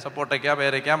തിന്നാം. സപ്പോട്ടയ്ക്ക,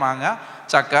 പേരയ്ക്ക, മാങ്ങ,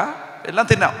 ചക്ക എല്ലാം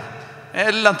തിന്നാം.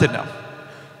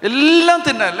 എല്ലാം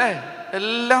തിന്നാല്ലേ?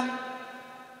 എല്ലാം.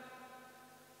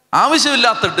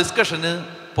 ആവശ്യമില്ലാത്ത ഡിസ്കഷന്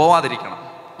പോവാതിരിക്കണം.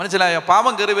 മനസ്സിലായോ?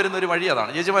 പാപം കയറി വരുന്ന ഒരു വഴി അതാണ്.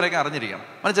 ചേച്ചിമാരൊക്കെ അറിഞ്ഞിരിക്കണം.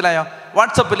 മനസ്സിലായോ?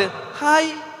 വാട്സപ്പിൽ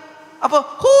ഹായ് അപ്പൊ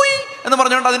ഹൂയ് എന്ന്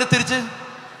പറഞ്ഞുകൊണ്ട് അതിന്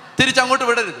തിരിച്ചങ്ങോട്ട്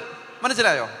വിടരുത്.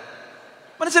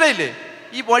 മനസ്സിലായില്ലേ?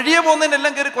 ഈ വഴിയെ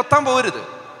പോകുന്നതിനെല്ലാം കയറി കൊത്താൻ പോകരുത്.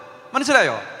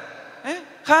 മനസ്സിലായോ?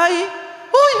 ഹായ്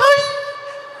ഹൂയ് ഹായ്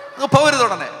പോകരുത്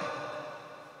ഉടനെ.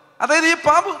 അതായത് ഈ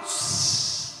പാമ്പ്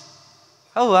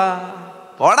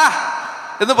പോടാ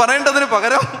എന്ന് പറയേണ്ടതിന്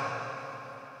പകരം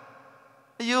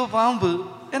അയ്യോ പാമ്പ്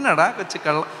എന്നടാ കൊച്ചു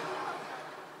കള്ള,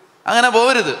 അങ്ങനെ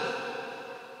പോരുത്.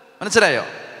 മനസ്സിലായോ?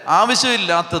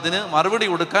 ആവശ്യമില്ലാത്തതിന് മറുപടി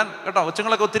കൊടുക്കാൻ, കേട്ടോ,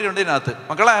 കൊച്ചുങ്ങളൊക്കെ ഒത്തിരി ഉണ്ട് ഇതിനകത്ത്.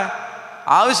 മക്കളെ,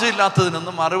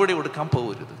 ആവശ്യമില്ലാത്തതിനൊന്നും മറുപടി കൊടുക്കാൻ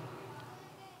പോകരുത്,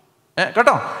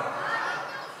 കേട്ടോ.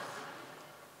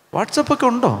 വാട്സപ്പൊക്കെ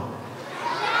ഉണ്ടോ?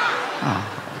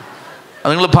 അത്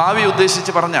നിങ്ങൾ ഭാവി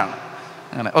ഉദ്ദേശിച്ച് പറഞ്ഞാണ്.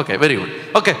 അങ്ങനെ, ഓക്കെ, വെരി ഗുഡ്.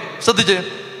 ഓക്കെ, ശ്രദ്ധിച്ച്.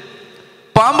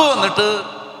 പാമ്പ് വന്നിട്ട്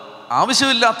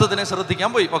ആവശ്യമില്ലാത്തതിനെ ശ്രദ്ധിക്കാൻ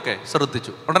പോയി. ഓക്കെ,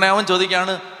 ശ്രദ്ധിച്ചു. ഉടനെ അവൻ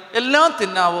ചോദിക്കുകയാണ്, എല്ലാം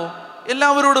തിന്നാവോ?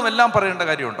 എല്ലാവരോടും എല്ലാം പറയേണ്ട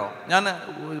കാര്യമുണ്ടോ? ഞാൻ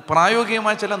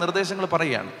പ്രായോഗികമായ ചില നിർദ്ദേശങ്ങൾ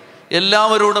പറയുകയാണ്.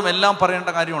 എല്ലാവരോടും എല്ലാം പറയേണ്ട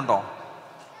കാര്യമുണ്ടോ?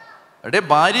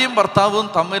 ഭാര്യയും ഭർത്താവും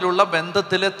തമ്മിലുള്ള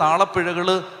ബന്ധത്തിലെ താളപ്പിഴകൾ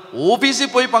ഓഫീസിൽ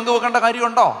പോയി പങ്കുവെക്കേണ്ട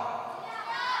കാര്യമുണ്ടോ?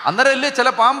 അന്നേരമല്ലേ ചില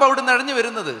പാമ്പ് അവിടെ നിന്ന് ഇഴഞ്ഞു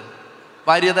വരുന്നത്.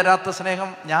 ഭാര്യ തരാത്ത സ്നേഹം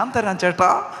ഞാൻ തരാം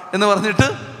ചേട്ടാ എന്ന് പറഞ്ഞിട്ട്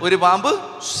ഒരു പാമ്പ്.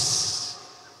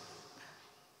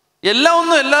 എല്ലാം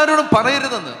ഒന്നും എല്ലാവരോടും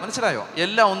പറയരുതെന്ന് മനസ്സിലായോ?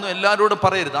 എല്ലാം ഒന്നും എല്ലാവരോടും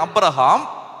പറയരുത്. അബ്രഹാം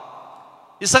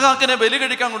ഇസഹാക്കിനെ ബലി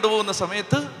കഴിക്കാൻ കൊണ്ടുപോകുന്ന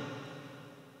സമയത്ത്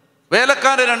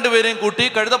വേലക്കാരെ രണ്ടുപേരെയും കൂട്ടി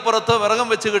കഴുതപ്പുറത്ത് വിറകം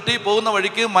വെച്ച് കെട്ടി പോകുന്ന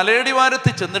വഴിക്ക്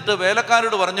മലയടിവാരത്തിൽ ചെന്നിട്ട്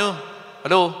വേലക്കാരോട് പറഞ്ഞു,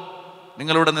 ഹലോ,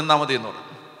 നിങ്ങളിവിടെ നിന്നാൽ മതി എന്ന് പറഞ്ഞു.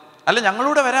 അല്ല,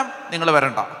 ഞങ്ങളിവിടെ വരാം, നിങ്ങൾ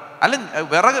വരണ്ട. അല്ല,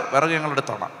 വിറക് ഞങ്ങൾ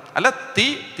എടുത്തോളാം. അല്ല,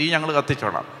 തീ ഞങ്ങൾ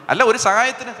കത്തിച്ചോളാം. അല്ല, ഒരു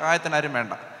സഹായത്തിന് ആരും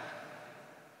വേണ്ട.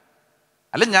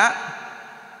 അല്ല, ഞാൻ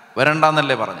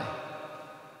വരണ്ടെന്നല്ലേ പറഞ്ഞേ?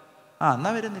 എന്നാ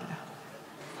വരുന്നില്ല.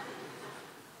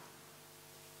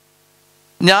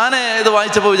 ഞാൻ ഇത്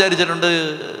വായിച്ചപ്പോൾ വിചാരിച്ചിട്ടുണ്ട്,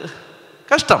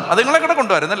 കഷ്ടം, അതുങ്ങളെ കൂടെ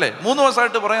കൊണ്ടുവരുന്നല്ലേ. 3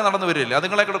 ദിവസമായിട്ട് പുറകെ നടന്നു വരില്ലേ,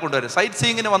 അതുങ്ങളെ കൂടെ കൊണ്ടുവരും. സൈറ്റ്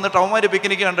സീയിങ്ങിന് വന്നിട്ട് അവന്മാർ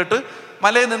പിക്നിക്ക് കണ്ടിട്ട്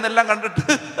മലയിൽ നിന്നെല്ലാം കണ്ടിട്ട്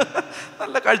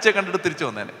നല്ല കാഴ്ചയെ കണ്ടിട്ട് തിരിച്ചു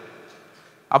വന്നേനെ.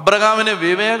 അബ്രഹാമിന്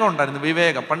വിവേകം ഉണ്ടായിരുന്നു,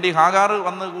 വിവേകം. പണ്ട് ഈ ഹാഗാർ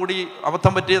വന്ന് കൂടി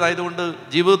അബദ്ധം പറ്റിയതായതുകൊണ്ട്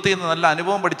ജീവിതത്തിൽ നിന്ന് നല്ല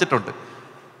അനുഭവം പഠിച്ചിട്ടുണ്ട്.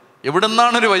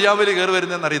 എവിടുന്നാണൊരു വയ്യാവലി കയറി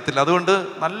വരുന്നതെന്ന് അറിയത്തില്ല. അതുകൊണ്ട്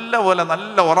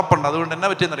നല്ല ഉറപ്പുണ്ട്. അതുകൊണ്ട് എന്നാ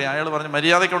പറ്റിയെന്നറിയാം, അയാൾ പറഞ്ഞു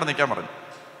മര്യാദയ്ക്ക് അവിടെ നിൽക്കാൻ പറഞ്ഞു.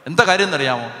 എന്താ കാര്യം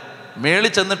എന്നറിയാമോ?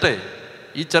 മേളിൽ ചെന്നിട്ടേ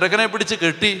ഈ ചെറുക്കനെ പിടിച്ച്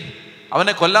കെട്ടി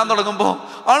അവനെ കൊല്ലാൻ തുടങ്ങുമ്പോൾ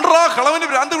ആണ്ട്രാ കളവന്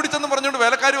ഭ്രാന്ത് പിടിച്ചെന്ന് പറഞ്ഞുകൊണ്ട്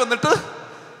വേലക്കാർ വന്നിട്ട്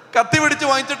കത്തി പിടിച്ച്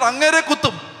വാങ്ങിച്ചിട്ട് അങ്ങേരെ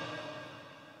കുത്തും.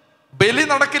 ബലി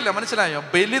നടക്കില്ല, മനസ്സിലായോ?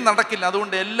 ബലി നടക്കില്ല.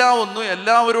 അതുകൊണ്ട് എല്ലാം ഒന്നും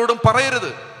എല്ലാവരോടും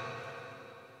പറയരുത്,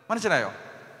 മനസ്സിലായോ?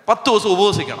 10 ദിവസം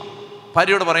ഉപവസിക്കണം.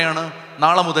 ഭാര്യയോട് പറയാണ്,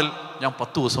 നാളെ മുതൽ ഞാൻ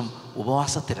 10 ദിവസം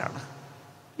ഉപവാസത്തിലാണ്.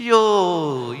 അയ്യോ,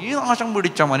 ഈ നാശം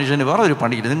പിടിച്ച മനുഷ്യന് വേറെ ഒരു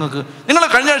പണിയില്ല. നിങ്ങൾ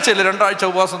കഴിഞ്ഞ ആഴ്ചയല്ലേ 2 ആഴ്ച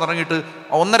ഉപവാസം തുടങ്ങിയിട്ട്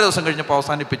 1.5 ദിവസം കഴിഞ്ഞപ്പോൾ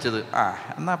അവസാനിപ്പിച്ചത്?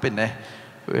 എന്നാ പിന്നെ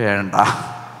വേണ്ട.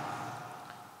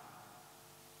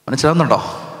 മനസ്സിലാവുന്നുണ്ടോ?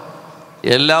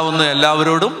 എല്ലാം ഒന്നും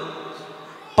എല്ലാവരോടും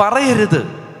പറയരുത്,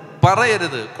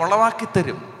 കൊളവാക്കി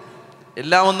തരും.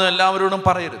 എല്ലാം ഒന്നും എല്ലാവരോടും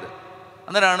പറയരുത്.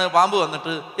 അന്നേരമാണ് പാമ്പ്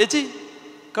വന്നിട്ട്, ചേച്ചി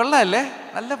കൊള്ളയല്ലേ,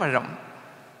 നല്ല പഴം,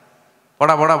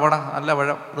 പോടാ നല്ല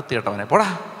പഴം, വൃത്തികെട്ടവനെ പോടാ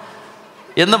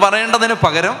എന്ന് പറയേണ്ടതിന്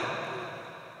പകരം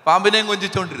പാമ്പിനെയും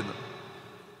കൊഞ്ചിച്ചോണ്ടിരുന്നു.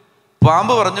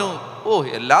 പാമ്പ് പറഞ്ഞു,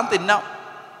 എല്ലാം തിന്നാം,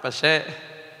 പക്ഷേ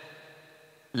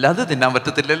അല്ലാതെ തിന്നാൻ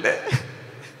പറ്റത്തില്ലല്ലേ.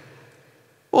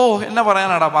 എന്നാ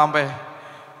പറയാനാടാ പാമ്പേ,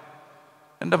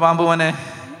 എൻ്റെ പാമ്പുമോനെ,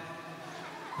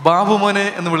 ബാബുമോനെ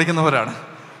എന്ന് വിളിക്കുന്നവരാണ്.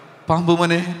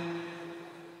 പാമ്പുമോനെ,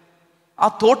 ആ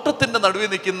തോട്ടത്തിൻ്റെ നടുവിൽ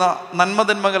നിൽക്കുന്ന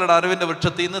നന്മതന്മകളുടെ അറിവിൻ്റെ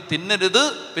വൃക്ഷത്തിൽ നിന്ന് തിന്നരുത്.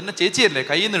 പിന്നെ ചേച്ചിയല്ലേ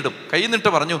കൈ നിട്ട്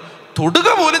പറഞ്ഞു, തൊടുക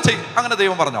പോലും ചെയ്യും. അങ്ങനെ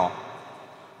ദൈവം പറഞ്ഞോ?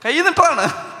 കൈ നിട്ടാണ്,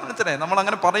 മനസ്സിലായി?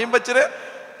 നമ്മളങ്ങനെ പറയുമ്പോൾ ഇച്ചിരി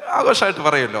ആഘോഷമായിട്ട്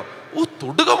പറയുമല്ലോ.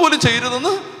 തൊടുക പോലും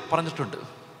ചെയ്യരുതെന്ന് പറഞ്ഞിട്ടുണ്ട്.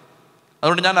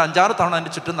 അതുകൊണ്ട് ഞാൻ 5-6 തവണ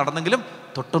അതിൻ്റെ ചുറ്റും നടന്നെങ്കിലും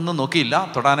തൊട്ടൊന്നും നോക്കിയില്ല.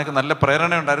 തൊടാനൊക്കെ നല്ല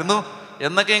പ്രേരണ ഉണ്ടായിരുന്നു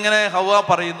എന്നൊക്കെ ഇങ്ങനെ ഹവ്വ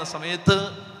പറയുന്ന സമയത്ത്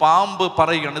പാമ്പ്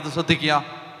പറയുകയാണ്, ഇത് ശ്രദ്ധിക്കുക,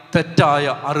 തെറ്റായ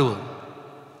അറിവ്,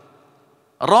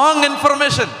 റോങ്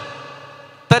ഇൻഫർമേഷൻ,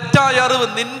 തെറ്റായ അറിവ്.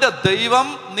 നിന്റെ ദൈവം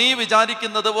നീ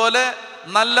വിചാരിക്കുന്നത് പോലെ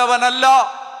നല്ലവനല്ല.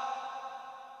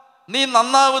 നീ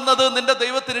നന്നാവുന്നത് നിന്റെ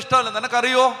ദൈവത്തിന് ഇഷ്ടമല്ല.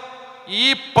 നിനക്കറിയോ, ഈ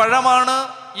പഴമാണ്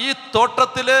ഈ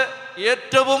തോട്ടത്തിലെ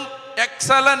ഏറ്റവും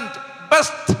എക്സലന്റ്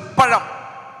ബെസ്റ്റ് പഴം.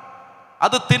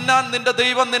 അത് തിന്നാൻ നിന്റെ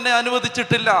ദൈവം നിന്നെ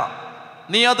അനുവദിച്ചിട്ടില്ല.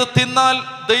 നീ അത് തിന്നാൽ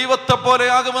ദൈവത്തെ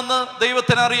പോലെയാകുമെന്ന്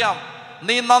ദൈവത്തിന് അറിയാം.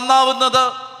 നീ നന്നാവുന്നത്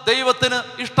ദൈവത്തിന്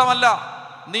ഇഷ്ടമല്ല.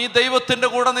 നീ ദൈവത്തിൻ്റെ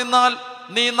കൂടെ നിന്നാൽ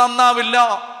നീ നന്നാവില്ല.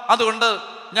 അതുകൊണ്ട്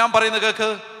ഞാൻ പറയുന്നത് കേൾക്ക്,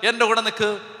 എൻ്റെ കൂടെ നിൽക്ക്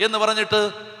എന്ന് പറഞ്ഞിട്ട്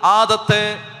ആദത്തെ,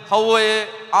 ഹവ്വയെ,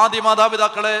 ആദി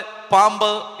മാതാപിതാക്കളെ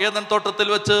പാമ്പ് ഏദൻ തോട്ടത്തിൽ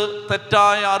വെച്ച്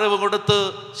തെറ്റായ അറിവ് കൊടുത്ത്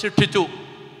ശിക്ഷിച്ചു.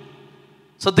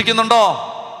 ശ്രദ്ധിക്കുന്നുണ്ടോ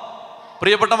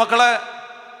പ്രിയപ്പെട്ട മക്കളെ?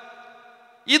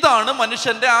 ഇതാണ്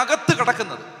മനുഷ്യന്റെ അകത്ത്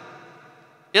കിടക്കുന്നത്.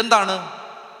 എന്താണ്?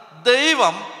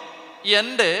 ദൈവം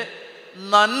എൻ്റെ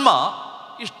നന്മ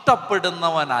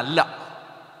ഇഷ്ടപ്പെടുന്നവനല്ല.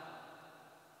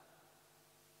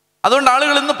 അതുകൊണ്ട്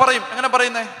ആളുകൾ ഇന്ന് പറയും, എങ്ങനെ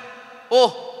പറയുന്നേ,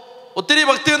 ഒത്തിരി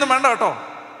ഭക്തിയൊന്നും വേണ്ട കേട്ടോ,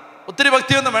 ഒത്തിരി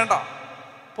ഭക്തിയൊന്നും വേണ്ട,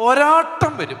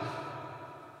 പോരാട്ടം വരും.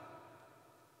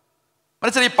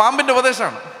 മനസ്സിലായി? ഈ പാമ്പിന്റെ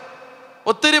ഉപദേശമാണ്.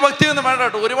 ഒത്തിരി ഭക്തിയൊന്നും വേണ്ട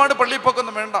കേട്ടോ, ഒരുപാട്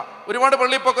പള്ളിപ്പൊക്കൊന്നും വേണ്ട, ഒരുപാട്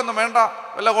പള്ളിപ്പൊക്കൊന്നും വേണ്ട.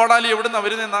 വല്ല കോടാലി എവിടുന്ന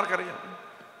വരുന്നതെന്ന് ആർക്കറിയാം?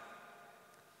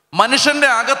 മനുഷ്യന്റെ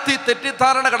അകത്ത്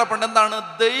തെറ്റിദ്ധാരണ കിടപ്പുണ്ട്. എന്താണ്?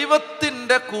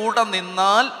 ദൈവത്തിൻ്റെ കൂടെ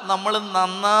നിന്നാൽ നമ്മൾ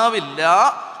നന്നാവില്ല,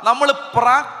 നമ്മൾ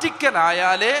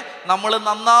പ്രാക്ടിക്കലായാലേ നമ്മൾ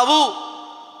നന്നാവൂ.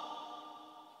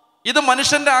 ഇത്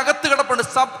മനുഷ്യന്റെ അകത്ത് കിടപ്പുണ്ട്.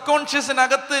 സബ്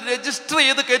കോൺഷ്യസിനകത്ത് രജിസ്റ്റർ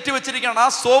ചെയ്ത് കയറ്റി വെച്ചിരിക്കുകയാണ്. ആ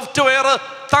സോഫ്റ്റ്വെയർ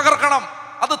തകർക്കണം.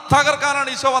 അത് തകർക്കാനാണ്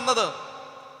ഈശോ വന്നത്.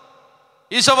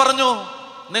 ഈശോ പറഞ്ഞു,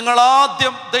 നിങ്ങൾ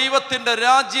ആദ്യം ദൈവത്തിന്റെ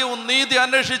രാജ്യവും നീതി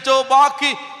അന്വേഷിച്ചോ,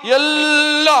 ബാക്കി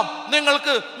എല്ലാം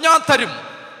നിങ്ങൾക്ക് ഞാൻ തരും.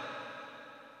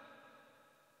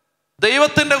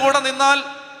 ദൈവത്തിന്റെ കൂടെ നിന്നാൽ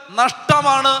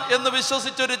നഷ്ടമാണ് എന്ന്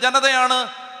വിശ്വസിച്ചൊരു ജനതയാണ്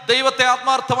ദൈവത്തെ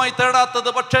ആത്മാർത്ഥമായി തേടാത്തത്.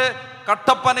 പക്ഷേ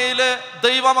കട്ടപ്പനയിലെ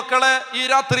ദൈവമക്കളെ, ഈ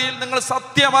രാത്രിയിൽ നിങ്ങൾ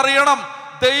സത്യം അറിയണം.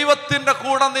 ദൈവത്തിന്റെ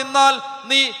കൂടെ നിന്നാൽ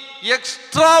നീ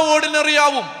എക്സ്ട്രാ ഓർഡിനറി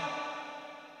ആവും.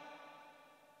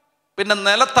 പിന്നെ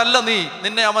നിലത്തല്ല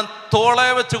നിന്നെ അവൻ തോളെ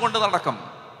വെച്ചുകൊണ്ട് നടക്കും.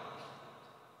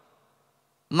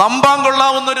 നമ്പാൻ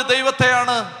കൊള്ളാവുന്നൊരു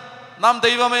ദൈവത്തെയാണ് നാം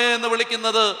ദൈവമേ എന്ന്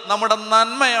വിളിക്കുന്നത്. നമ്മുടെ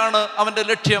നന്മയാണ് അവൻ്റെ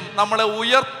ലക്ഷ്യം. നമ്മളെ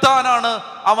ഉയർത്താനാണ്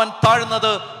അവൻ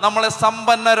താഴ്ന്നത്. നമ്മളെ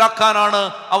സമ്പന്നരാക്കാനാണ്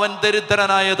അവൻ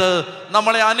ദരിദ്രനായത്.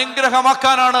 നമ്മളെ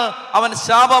അനുഗ്രഹമാക്കാനാണ് അവൻ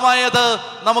ശാപമായത്.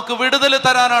 നമുക്ക് വിടുതൽ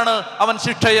തരാനാണ് അവൻ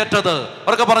ശിക്ഷയേറ്റത്.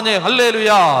 അവർക്ക് പറഞ്ഞേ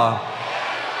ഹല്ലേലൂയാ.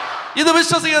 ഇത്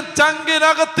വിശ്വസിക്കാൻ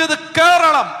ചങ്കിനകത്ത് ഇത്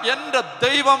കേറണം. എൻ്റെ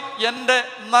ദൈവം എൻ്റെ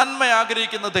നന്മ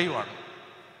ആഗ്രഹിക്കുന്ന ദൈവമാണ്.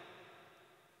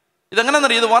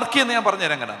 ഇതെങ്ങനെയെന്നറിയാം? ഇത് വർക്ക് ചെയ്യുന്ന ഞാൻ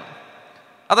പറഞ്ഞുതരാം എങ്ങനെയാണ്.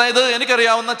 അതായത്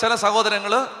എനിക്കറിയാവുന്ന ചില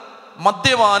സഹോദരങ്ങൾ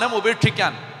മദ്യപാനം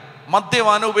ഉപേക്ഷിക്കാൻ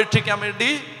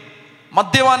വേണ്ടി,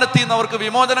 മദ്യപാനത്തിൽ നിന്ന് അവർക്ക്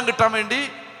വിമോചനം കിട്ടാൻ വേണ്ടി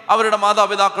അവരുടെ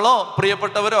മാതാപിതാക്കളോ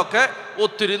പ്രിയപ്പെട്ടവരോ ഒക്കെ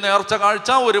ഒത്തിരി നേർച്ച കാഴ്ച,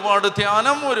 ഒരുപാട്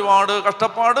ധ്യാനം, ഒരുപാട്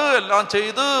കഷ്ടപ്പാട് എല്ലാം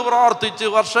ചെയ്ത് പ്രാർത്ഥിച്ച്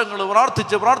വർഷങ്ങൾ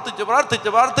പ്രാർത്ഥിച്ച്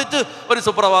ഒരു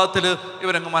സുപ്രഭാതത്തിൽ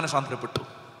ഇവരങ്ങ് മാനസാന്തരപ്പെട്ടു.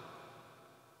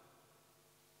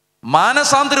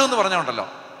 മാനസാന്തരം എന്ന് പറഞ്ഞുണ്ടല്ലോ,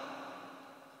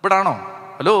 ഇവിടാണോ?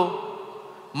 ഹലോ,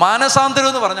 മാനസാന്തരം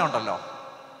എന്ന് പറഞ്ഞുണ്ടല്ലോ,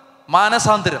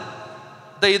 മാനസാന്തരം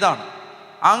ഇതാണ്.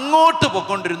 അങ്ങോട്ട്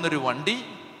പൊയ്ക്കൊണ്ടിരുന്നൊരു വണ്ടി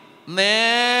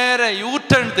നേരെ യൂ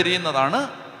ടേൺ തിരിയുന്നതാണ്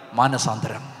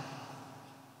മാനസാന്തരം.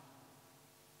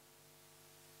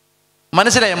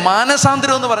 മനസ്സിലായി?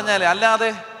 മാനസാന്തരം എന്ന് പറഞ്ഞാൽ അല്ലാതെ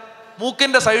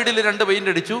മൂക്കിന്റെ സൈഡിൽ 2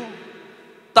 പെയിന്റ് അടിച്ചു,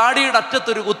 താടിയുടെ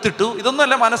അറ്റത്തൊരു കുത്തിട്ടു,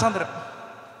 ഇതൊന്നുമല്ല മാനസാന്തരം.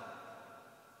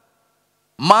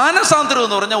 മാനസാന്തരം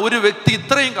എന്ന് പറഞ്ഞാൽ ഒരു വ്യക്തി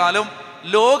ഇത്രയും കാലം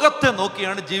ലോകത്തെ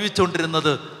നോക്കിയാണ്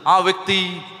ജീവിച്ചുകൊണ്ടിരുന്നത്. ആ വ്യക്തി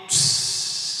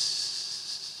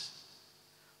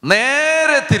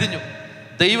നേരെ തിരിഞ്ഞു,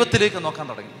 ദൈവത്തിലേക്ക് നോക്കാൻ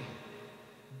തുടങ്ങി.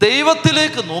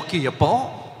 ദൈവത്തിലേക്ക് നോക്കിയപ്പോൾ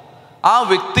ആ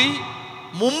വ്യക്തി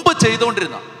മുമ്പ്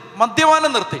ചെയ്തുകൊണ്ടിരുന്ന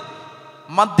മദ്യപാനം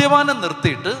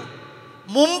നിർത്തിയിട്ട്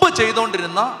മുമ്പ്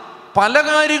ചെയ്തുകൊണ്ടിരുന്ന പല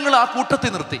കാര്യങ്ങൾ ആ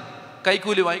കൂട്ടത്തിൽ നിർത്തി.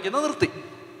 കൈക്കൂലി വാങ്ങിക്കുന്നത് നിർത്തി,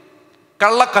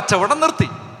 കള്ളക്കച്ചവടം നിർത്തി,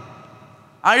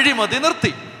 അഴിമതി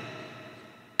നിർത്തി,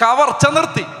 കവർച്ച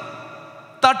നിർത്തി,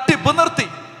 തട്ടിപ്പ് നിർത്തി.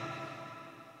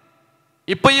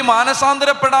 ഇപ്പൊ ഈ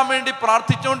മാനസാന്തരപ്പെടാൻ വേണ്ടി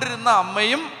പ്രാർത്ഥിച്ചുകൊണ്ടിരുന്ന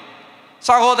അമ്മയും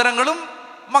സഹോദരങ്ങളും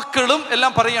മക്കളും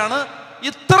എല്ലാം പറയാണ്,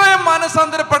 ഇത്രയും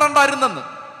മാനസാന്തരപ്പെടണ്ടായിരുന്നെന്ന്.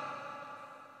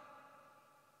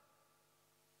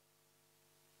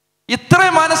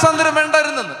 ഇത്രയും മാനസാന്തരം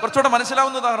വേണ്ടായിരുന്നെന്ന്. കുറച്ചുകൂടെ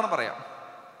മനസ്സിലാവുന്ന ഉദാഹരണം പറയാം.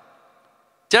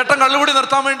 ചേട്ടൻ കള്ളുകൂടി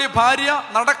നിർത്താൻ വേണ്ടി ഭാര്യ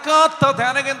നടക്കാത്ത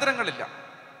ധ്യാന കേന്ദ്രങ്ങളില്ല,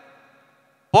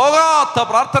 പോകാത്ത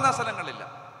പ്രാർത്ഥനാ സ്ഥലങ്ങളില്ല,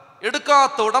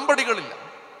 എടുക്കാത്ത ഉടമ്പടികളില്ല.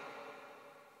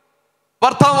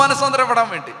 ഭർത്താവ് മാനസാന്തരപ്പെടാൻ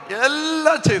വേണ്ടി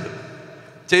എല്ലാം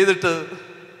ചെയ്തിട്ട്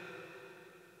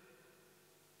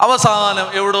അവസാനം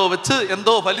എവിടോ വെച്ച്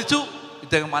എന്തോ ഫലിച്ചു,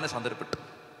 ഇദ്ദേഹം മാനസാന്തരപ്പെട്ടു.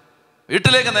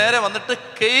 വീട്ടിലേക്ക് നേരെ വന്നിട്ട്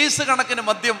കേസ് കണക്കിന്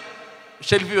മദ്യം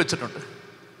ഷെൽഫി വെച്ചിട്ടുണ്ട്,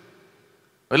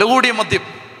 വില കൂടിയ മദ്യം.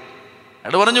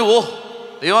 അയാൾ പറഞ്ഞു, ഓ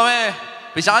ദൈവമേ,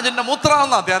 പിശാചിന്റെ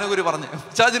മൂത്രമെന്നാ ധ്യാനഗുരു പറഞ്ഞു.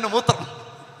 പിശാചിന്റെ മൂത്രം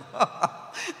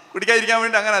കുടിക്കാതിരിക്കാൻ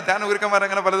വേണ്ടി അങ്ങനെ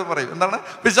ധ്യാനഗുരുക്കന്മാരങ്ങനെ പലതും പറയും. എന്താണ്?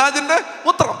 പിശാചിന്റെ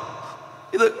മൂത്രം.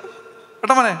 ഇത്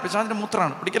കേട്ടമനെ, പിശാചിന്റെ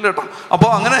മൂത്രമാണ്, പിടിക്കല്ലോ കേട്ടോ. അപ്പോൾ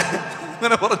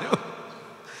അങ്ങനെ പറഞ്ഞു.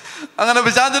 അങ്ങനെ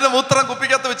പിശാചിന്റെ മൂത്രം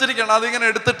കുപ്പിക്കകത്ത് വെച്ചിരിക്കുകയാണ്. അതിങ്ങനെ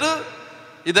എടുത്തിട്ട്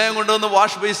ഇദ്ദേഹം കൊണ്ടുവന്ന്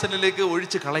വാഷ് ബേസിനിലേക്ക്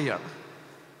ഒഴിച്ച് കളയാണ്.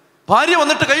 ഭാര്യ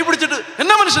വന്നിട്ട് കൈ പിടിച്ചിട്ട്,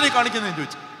 എന്നാ മനുഷ്യനെ കാണിക്കുന്നതെന്ന്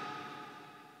ചോദിച്ചു.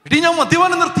 ഇടി, ഞാൻ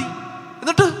മദ്യപാനം നിർത്തി,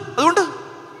 എന്നിട്ട് അതുകൊണ്ട്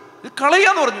ഇത്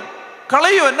കളയാന്ന് പറഞ്ഞു.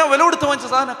 കളയോ? എന്നാ വില കൊടുത്ത് വാങ്ങിച്ച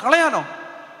സാധനം കളയാനോ?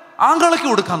 ആങ്കളയ്ക്ക്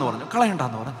കൊടുക്കാന്ന് പറഞ്ഞു.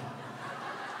 കളയണ്ടെന്ന് പറഞ്ഞു.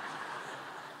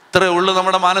 ഇത്രയേ ഉള്ളൂ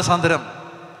നമ്മുടെ മാനസാന്തരം.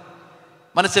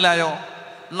 മനസ്സിലായോ?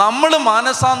 നമ്മൾ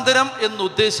മാനസാന്തരം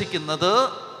എന്നുദ്ദേശിക്കുന്നത്,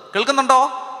 കേൾക്കുന്നുണ്ടോ?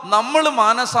 നമ്മൾ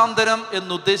മാനസാന്തരം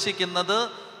എന്നുദ്ദേശിക്കുന്നത്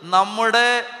നമ്മുടെ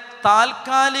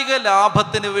താൽക്കാലിക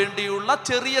ലാഭത്തിന് വേണ്ടിയുള്ള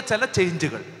ചെറിയ ചില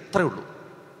ചേഞ്ചുകൾ, ഇത്രയേ ഉള്ളൂ.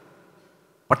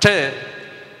 പക്ഷേ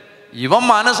ഇവൻ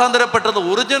മാനസാന്തരപ്പെട്ടത്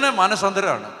ഒറിജിനൽ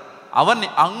മാനസാന്തരമാണ്. അവൻ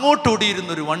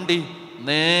അങ്ങോട്ടോടിയിരുന്നൊരു വണ്ടി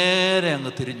നേരെ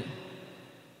അങ്ങ്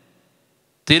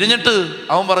തിരിഞ്ഞിട്ട്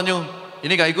അവൻ പറഞ്ഞു,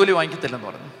 ഇനി കൈക്കൂലി വാങ്ങിക്കത്തില്ലെന്ന്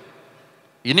പറഞ്ഞു,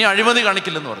 ഇനി അഴിമതി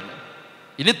കാണിക്കില്ലെന്ന് പറഞ്ഞു,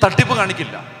 ഇനി തട്ടിപ്പ്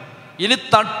കാണിക്കില്ല, ഇനി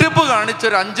തട്ടിപ്പ്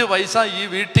കാണിച്ചൊരു 5 പൈസ ഈ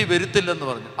വീട്ടിൽ വരുത്തില്ലെന്ന്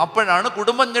പറഞ്ഞു. അപ്പോഴാണ്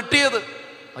കുടുംബം ഞെട്ടിയത്.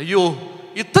 അയ്യോ,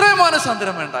 ഇത്രയും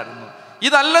മാനസാന്തരം വേണ്ടായിരുന്നു,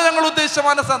 ഇതല്ല ഞങ്ങൾ ഉദ്ദേശിച്ച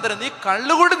മാനസാന്തരം. നീ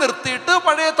കള്ളുകൂടി നിർത്തിയിട്ട്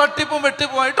പഴയ തട്ടിപ്പും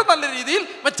വെട്ടിപ്പുമായിട്ട് നല്ല രീതിയിൽ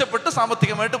മെച്ചപ്പെട്ട്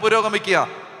സാമ്പത്തികമായിട്ട് പുരോഗമിക്കുക.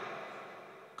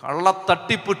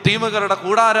 കള്ളത്തട്ടിപ്പ് ടീമുകളുടെ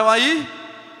കൂടാരമായി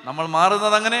നമ്മൾ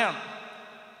മാറുന്നത് അങ്ങനെയാണ്.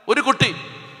 ഒരു കുട്ടി,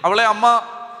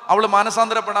 അവള്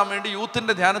മാനസാന്തരപ്പെടാൻ വേണ്ടി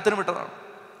യൂത്തിൻ്റെ ധ്യാനത്തിന് വിട്ടതാണ്.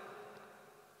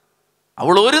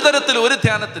 അവൾ ഒരു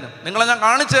ധ്യാനത്തിനും നിങ്ങളെ ഞാൻ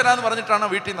കാണിച്ചു തരാമെന്ന് പറഞ്ഞിട്ടാണ്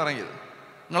വീട്ടിൽ നിന്ന് ഇറങ്ങിയത്.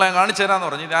 നിങ്ങളെ ഞാൻ കാണിച്ചു തരാമെന്ന്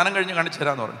പറഞ്ഞു, ധ്യാനം കഴിഞ്ഞ് കാണിച്ചു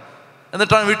തരാമെന്ന് പറഞ്ഞു.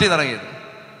 എന്നിട്ടാണ് വീട്ടിൽ നിന്ന് ഇറങ്ങിയത്.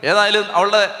 ഏതായാലും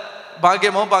അവളുടെ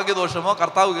ഭാഗ്യമോ ഭാഗ്യദോഷമോ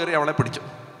കർത്താവ് കയറി അവളെ പിടിച്ചു.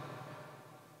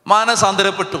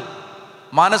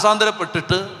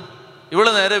 മാനസാന്തരപ്പെട്ടിട്ട്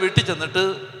ഇവള് നേരെ വീട്ടിൽ ചെന്നിട്ട്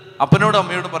അപ്പനോടും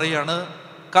അമ്മയോടും പറയുകയാണ്,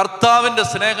 കർത്താവിൻ്റെ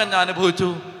സ്നേഹം ഞാൻ അനുഭവിച്ചു,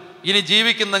 ഇനി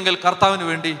ജീവിക്കുന്നെങ്കിൽ കർത്താവിന്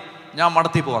വേണ്ടി ഞാൻ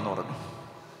മടത്തി പോകാന്ന് പറഞ്ഞു.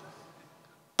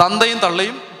 തന്തയും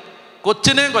തള്ളയും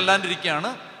കൊച്ചിനെയും കൊല്ലാണ്ടിരിക്കുകയാണ്,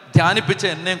 ധ്യാനിപ്പിച്ച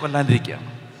എന്നെയും കൊല്ലാണ്ടിരിക്കുകയാണ്.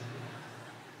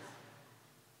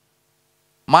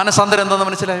 മാനസാന്തരം എന്താണെന്ന്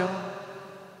മനസ്സിലായോ?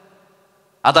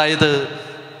 അതായത്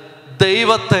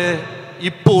ദൈവത്തെ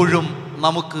ഇപ്പോഴും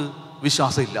നമുക്ക്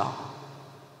വിശ്വാസമില്ല.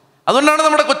 അതുകൊണ്ടാണ്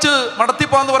നമ്മുടെ കൊച്ച്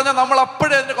മടത്തിപ്പോന്ന് പറഞ്ഞാൽ നമ്മൾ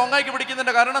അപ്പോഴേ അതിൻ്റെ കൊങ്ങായിക്ക്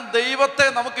പിടിക്കുന്നതിൻ്റെ കാരണം ദൈവത്തെ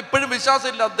നമുക്ക് ഇപ്പോഴും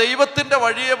വിശ്വാസമില്ല. ദൈവത്തിൻ്റെ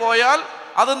വഴിയെ പോയാൽ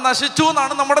അത് നശിച്ചു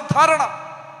എന്നാണ് നമ്മുടെ ധാരണ.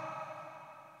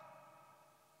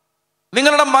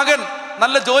 നിങ്ങളുടെ മകൻ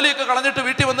നല്ല ജോലിയൊക്കെ കളഞ്ഞിട്ട്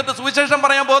വീട്ടിൽ വന്നിട്ട് സുവിശേഷം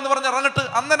പറയാൻ പോകുമെന്ന് പറഞ്ഞ് ഇറങ്ങിട്ട്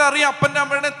അന്നേരം അറിയാം അപ്പൻ്റെ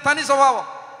അമ്മയുടെ തനി സ്വഭാവം.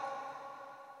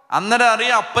 അന്നേരം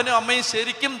അറിയാം അപ്പനും അമ്മയും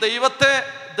ശരിക്കും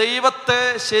ദൈവത്തെ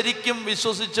ശരിക്കും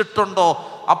വിശ്വസിച്ചിട്ടുണ്ടോ.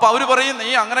 അപ്പൊ അവര് പറയും, നീ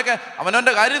അങ്ങനെയൊക്കെ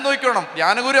അവനവന്റെ കാര്യം നോക്കണം.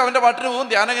 ധ്യാനഗുരു അവന്റെ പാട്ടിന് പോകും,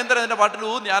 ധ്യാനകേന്ദ്രം അതിന്റെ പാട്ടിന്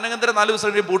പോകും, ധ്യാനകേന്ദ്രം 4 ദിവസം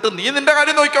കഴിയും പൂട്ടും, നീ നിന്റെ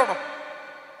കാര്യം നോക്കണം.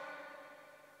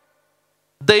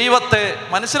 ദൈവത്തെ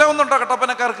മനസ്സിലാവുന്നുണ്ടോ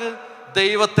കട്ടപ്പനക്കാർക്ക്?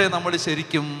 ദൈവത്തെ നമ്മൾ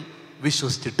ശരിക്കും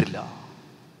വിശ്വസിച്ചിട്ടില്ല.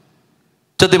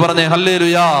 ചൊല്ലി പറഞ്ഞേ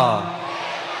ഹല്ലേലൂയാ.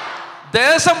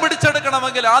 ദേശം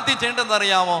പിടിച്ചെടുക്കണമെങ്കിൽ ആദ്യം ചെയ്യേണ്ടതെന്ന്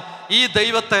അറിയാമോ? ഈ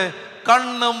ദൈവത്തെ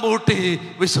കണ്ണും പൂട്ടി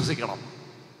വിശ്വസിക്കണം.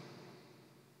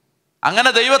 അങ്ങനെ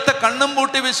ദൈവത്തെ കണ്ണും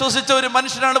പൂട്ടി വിശ്വസിച്ച ഒരു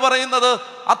മനുഷ്യനാണ് പറയുന്നത്,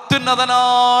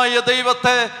 അത്യുന്നതനായ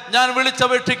ദൈവത്തെ ഞാൻ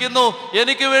വിളിച്ചപേക്ഷിക്കുന്നു,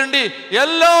 എനിക്ക് വേണ്ടി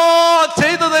എല്ലാം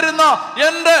ചെയ്തു തരുന്ന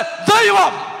എൻ്റെ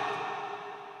ദൈവം,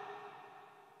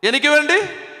 എനിക്ക് വേണ്ടി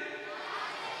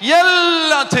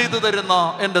എല്ലാം ചെയ്തു തരുന്ന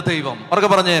എൻ്റെ ദൈവം. അവർക്ക്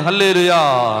പറഞ്ഞേ ഹല്ലേലൂയാ.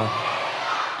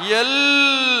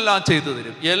 എല്ലാം ചെയ്തു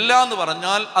തരും. എല്ലാം എന്ന്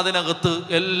പറഞ്ഞാൽ അതിനകത്ത്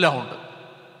എല്ലാം ഉണ്ട്.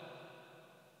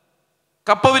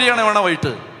 കപ്പ ബിരിയാണി വേണം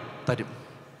വൈകിട്ട് തരും.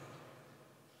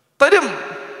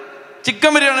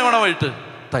 ചിക്കൻ ബിരിയാണി വേണം വൈകിട്ട്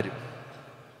തരും.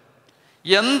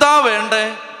 എന്താ വേണ്ടേ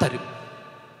തരും.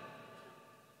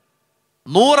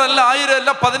 100 അല്ല, 1000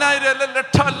 അല്ല, 10,000 അല്ല,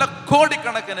 ലക്ഷം അല്ല,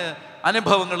 കോടിക്കണക്കിന്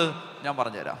അനുഭവങ്ങൾ ഞാൻ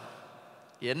പറഞ്ഞുതരാം.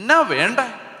 എന്നാ വേണ്ടേ?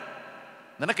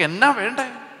 നിനക്ക് എന്നാ വേണ്ടേ?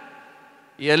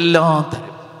 എല്ലാം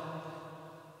തരും.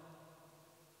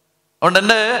 അതുകൊണ്ട്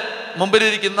എൻ്റെ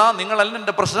മുമ്പിലിരിക്കുന്ന നിങ്ങളല്ല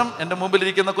എൻ്റെ പ്രശ്നം. എൻ്റെ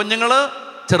മുമ്പിലിരിക്കുന്ന കുഞ്ഞുങ്ങള്,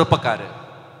 ചെറുപ്പക്കാര്,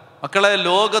 മക്കളെ,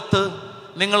 ലോകത്ത്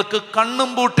നിങ്ങൾക്ക് കണ്ണും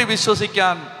പൂട്ടി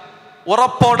വിശ്വസിക്കാൻ,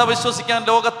 ഉറപ്പോടെ വിശ്വസിക്കാൻ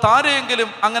ലോകത്താരെയെങ്കിലും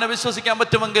അങ്ങനെ വിശ്വസിക്കാൻ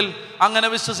പറ്റുമെങ്കിൽ അങ്ങനെ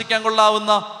വിശ്വസിക്കാൻ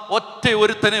കൊള്ളാവുന്ന ഒറ്റ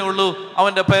ഒരുത്തനേ ഉള്ളൂ.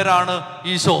 അവൻ്റെ പേരാണ്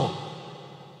ഈശോ.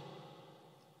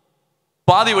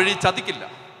 പാതി വഴി ചതിക്കില്ല,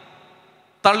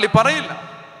 തള്ളി പറയില്ല,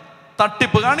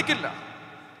 തട്ടിപ്പ് കാണിക്കില്ല,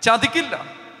 ചതിക്കില്ല,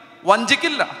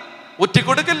 വഞ്ചിക്കില്ല,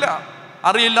 ഒറ്റിക്കൊടുക്കില്ല,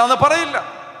 അറിയില്ല എന്ന് പറയില്ല,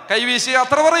 കൈവീശി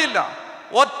യാത്ര പറയില്ല.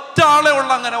 ഒറ്റ ആളെ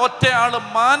ഉള്ള അങ്ങനെ, ഒറ്റയാള്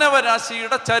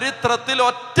മാനവരാശിയുടെ ചരിത്രത്തിൽ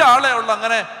ഒറ്റ ആളെ ഉള്ള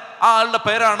അങ്ങനെ. ആ ആളുടെ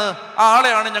പേരാണ്, ആ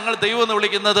ആളെയാണ് ഞങ്ങൾ ദൈവം എന്ന്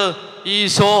വിളിക്കുന്നത്,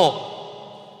 ഈശോ.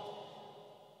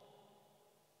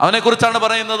 അവനെ കുറിച്ചാണ്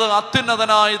പറയുന്നത്,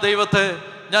 അത്യുന്നതനായ ദൈവത്തെ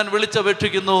ഞാൻ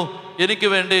വിളിച്ചപേക്ഷിക്കുന്നു, എനിക്ക്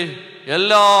വേണ്ടി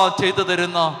എല്ലാം ചെയ്തു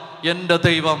തരുന്ന എൻ്റെ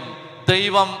ദൈവം.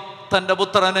 ദൈവം തൻ്റെ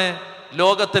പുത്രനെ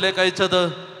ലോകത്തിലേക്ക് അയച്ചത്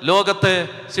ലോകത്തെ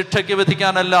ശിക്ഷയ്ക്ക്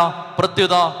വിധിക്കാനല്ല,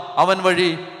 പ്രത്യുത അവൻ വഴി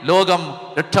ലോകം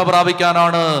രക്ഷ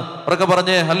പ്രാപിക്കാനാണ്. ഉറക്കെ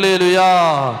പറഞ്ഞേ ഹല്ലേലൂയാ.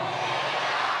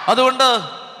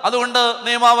 അതുകൊണ്ട്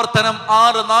നിയമാവർത്തനം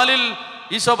 6:4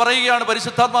 ഈശോ പറയുകയാണ്,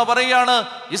 പരിശുദ്ധാത്മാ പറയുകയാണ്,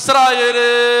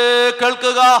 ഇസ്രായേലേ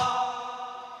കേൾക്കുക,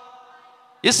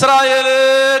 ഇസ്രായേലേ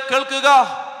കേൾക്കുക,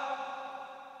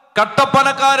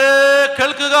 കട്ടപ്പനക്കാരെ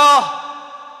കേൾക്കുക,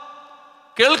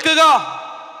 കേൾക്കുക.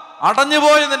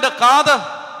 അടഞ്ഞുപോയി നിന്റെ കാത്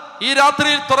ഈ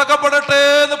രാത്രിയിൽ തുറക്കപ്പെടട്ടെ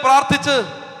എന്ന് പ്രാർത്ഥിച്ച്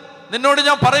നിന്നോട്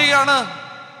ഞാൻ പറയുകയാണ്,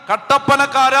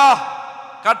 കട്ടപ്പനക്കാരാ,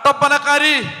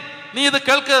 കട്ടപ്പനക്കാരി, നീ ഇത്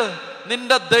കേൾക്ക്.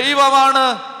 നിന്റെ ദൈവമാണ്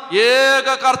ഏക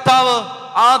കർത്താവ്.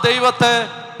 ആ ദൈവത്തെ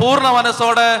പൂർണ്ണ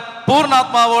മനസ്സോടെ,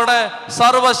 പൂർണ്ണാത്മാവോടെ,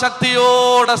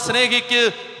 സർവശക്തിയോടെ സ്നേഹിക്ക്.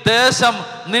 ദേശം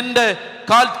നിന്റെ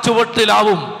കാൽ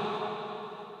ചുവട്ടിലാവും.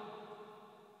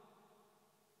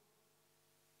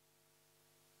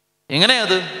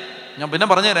 എങ്ങനെയത് ഞാൻ പിന്നെ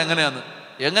പറഞ്ഞുതരാം എങ്ങനെയാന്ന്.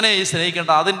 എങ്ങനെയാ ഈ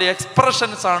സ്നേഹിക്കേണ്ട, അതിൻ്റെ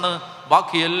എക്സ്പ്രഷൻസ് ആണ്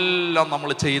ബാക്കിയെല്ലാം നമ്മൾ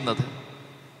ചെയ്യുന്നത്.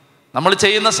 നമ്മൾ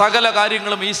ചെയ്യുന്ന സകല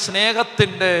കാര്യങ്ങളും ഈ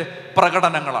സ്നേഹത്തിൻ്റെ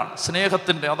പ്രകടനങ്ങളാണ്.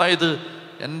 സ്നേഹത്തിൻ്റെ, അതായത്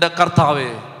എൻ്റെ കർത്താവേ,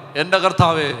 എൻ്റെ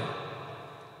കർത്താവേ,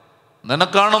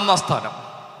 നിനക്കാണെന്ന സ്ഥാനം,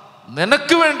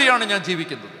 നിനക്ക് വേണ്ടിയാണ് ഞാൻ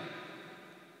ജീവിക്കുന്നത്.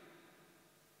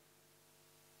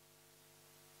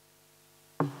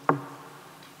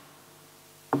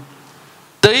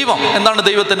 ദൈവം എന്താണ്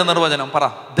ദൈവത്തിന്റെ നിർവചനം? പറ.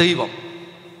 ദൈവം,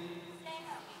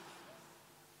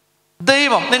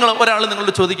 ദൈവം. ഒരാൾ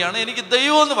നിങ്ങളോട് ചോദിക്കുകയാണ്, എനിക്ക്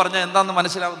ദൈവം എന്ന് പറഞ്ഞാൽ എന്താണെന്ന്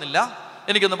മനസ്സിലാവുന്നില്ല,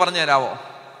 എനിക്കൊന്ന് പറഞ്ഞു തരാവോ?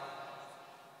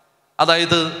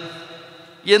 അതായത്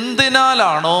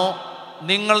എന്തിനാലാണോ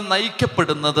നിങ്ങൾ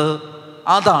നയിക്കപ്പെടുന്നത്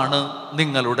അതാണ്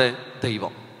നിങ്ങളുടെ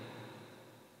ദൈവം.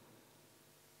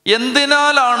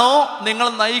 എന്തിനാലാണോ നിങ്ങൾ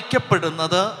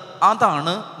നയിക്കപ്പെടുന്നത്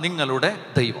അതാണ് നിങ്ങളുടെ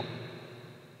ദൈവം.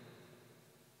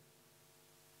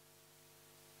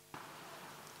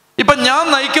 ഇപ്പൊ ഞാൻ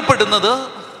നയിക്കപ്പെടുന്നത്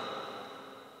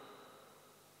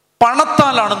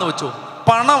പണത്താലാണെന്ന് വെച്ചോ.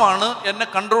 പണമാണ് എന്നെ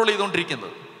കൺട്രോൾ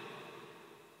ചെയ്തുകൊണ്ടിരിക്കുന്നത്,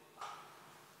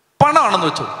 പണമാണെന്ന്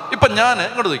വെച്ചോ. ഇപ്പൊ ഞാൻ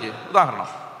ഇങ്ങോട്ട് നോക്കിയേ, ഉദാഹരണം,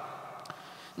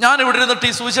 ഞാൻ ഇവിടെ ഇരുന്നിട്ട്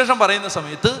ഈ സുവിശേഷം പറയുന്ന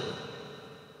സമയത്ത്,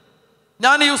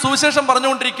 ഞാൻ ഈ സുവിശേഷം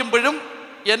പറഞ്ഞുകൊണ്ടിരിക്കുമ്പോഴും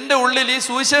എൻ്റെ ഉള്ളിൽ ഈ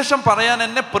സുവിശേഷം പറയാൻ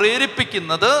എന്നെ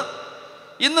പ്രേരിപ്പിക്കുന്നത്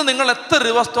ഇന്ന് നിങ്ങൾ എത്ര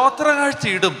രൂപ സ്തോത്രകാഴ്ച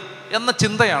ഇടും എന്ന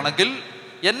ചിന്തയാണെങ്കിൽ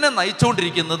എന്നെ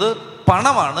നയിച്ചുകൊണ്ടിരിക്കുന്നത്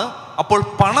പണമാണ്. അപ്പോൾ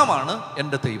പണമാണ്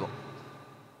എൻ്റെ ദൈവം.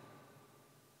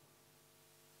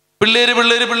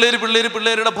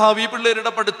 പിള്ളേരുടെ ഭാവി,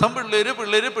 പിള്ളേരുടെ പഠിത്തം,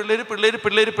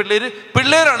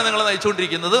 പിള്ളേരാണ് നിങ്ങൾ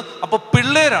നയിച്ചുകൊണ്ടിരിക്കുന്നത്. അപ്പൊ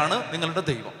പിള്ളേരാണ് നിങ്ങളുടെ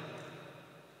ദൈവം.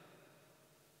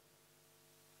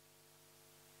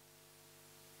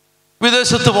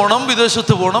 വിദേശത്ത്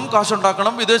പോകണം,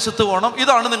 കാശുണ്ടാക്കണം, വിദേശത്ത് പോകണം,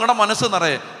 ഇതാണ് നിങ്ങളുടെ മനസ്സ്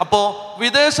നിറയെ. അപ്പോ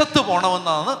വിദേശത്ത്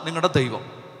പോകണമെന്നാണ് നിങ്ങളുടെ ദൈവം.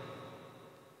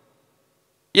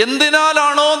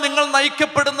 എന്തിനാലാണോ നിങ്ങൾ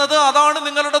നയിക്കപ്പെടുന്നത് അതാണ്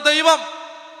നിങ്ങളുടെ ദൈവം.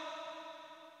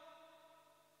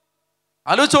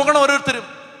 ആലോചിച്ച് നോക്കണം ഓരോരുത്തരും.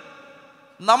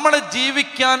 നമ്മളെ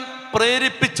ജീവിക്കാൻ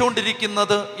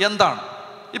പ്രേരിപ്പിച്ചുകൊണ്ടിരിക്കുന്നത് എന്താണ്?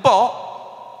 ഇപ്പോ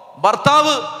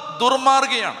ഭർത്താവ്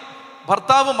ദുർമാർഗിയാണ്,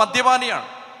 ഭർത്താവ് മദ്യപാനിയാണ്,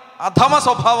 അധമ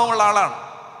സ്വഭാവമുള്ള ആളാണ്,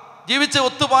 ജീവിച്ച്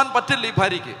ഒത്തുപോകാൻ പറ്റില്ല ഈ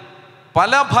ഭാര്യയ്ക്ക്.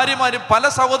 പല ഭാര്യമാരും പല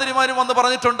സഹോദരിമാരും വന്ന്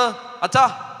പറഞ്ഞിട്ടുണ്ട്, അച്ഛാ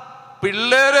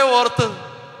പിള്ളേരെ ഓർത്ത്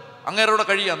അങ്ങേരോടെ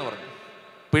കഴിയാന്ന് പറഞ്ഞു.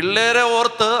 പിള്ളേരെ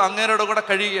ഓർത്ത് അങ്ങേരുടെ കൂടെ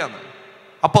കഴിയുകയാണ്.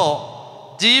 അപ്പോ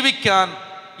ജീവിക്കാൻ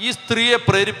ഈ സ്ത്രീയെ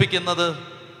പ്രേരിപ്പിക്കുന്നത്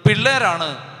പിള്ളേരാണ്,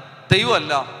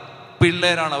 ദൈവമല്ല.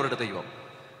 പിള്ളേരാണ് അവരുടെ ദൈവം.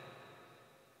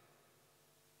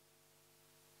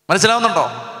 മനസ്സിലാവുന്നുണ്ടോ?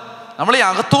 നമ്മൾ ഈ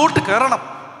അകത്തോട്ട് കയറണം.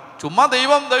 ചുമ്മാ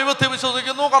ദൈവത്തെ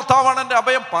വിശ്വസിക്കുന്നു, കർത്താവാണ് എൻ്റെ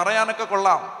അഭയം പറയാനൊക്കെ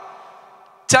കൊള്ളാം.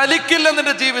 ചലിക്കില്ല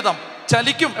നിന്റെ ജീവിതം.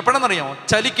 ചലിക്കും. എപ്പോഴെന്നറിയാമോ?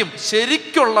 ചലിക്കും.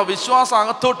 ശരിക്കുള്ള വിശ്വാസം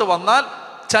അകത്തോട്ട് വന്നാൽ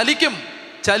ചലിക്കും.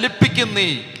 ചലിപ്പിക്കും.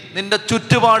 നിന്റെ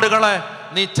ചുറ്റുപാടുകളെ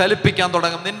നീ ചലിപ്പിക്കാൻ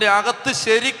തുടങ്ങും. നിന്റെ അകത്ത്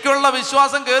ശരിക്കുള്ള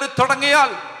വിശ്വാസം കയറി തുടങ്ങിയാൽ,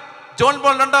 ജോൺ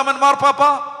പോൾ രണ്ടാമൻ മാർപ്പാപ്പ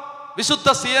വിശുദ്ധ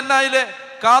സിയന്നയിലെ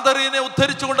കാതറീനെ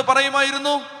ഉദ്ധരിച്ചുകൊണ്ട്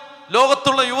പറയുമായിരുന്നു,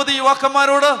 ലോകത്തുള്ള യുവതി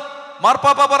യുവാക്കന്മാരോട്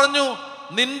മാർപ്പാപ്പ പറഞ്ഞു,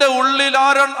 നിന്റെ ഉള്ളിൽ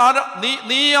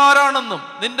നീ ആരാണെന്നും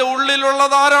നിന്റെ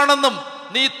ഉള്ളിലുള്ളത് ആരാണെന്നും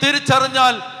നീ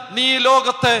തിരിച്ചറിഞ്ഞാൽ നീ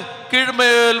ലോകത്തെ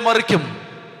കീഴ്മേൽ മറിക്കും.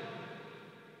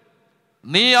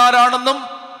 നീ ആരാണെന്നും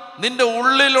നിന്റെ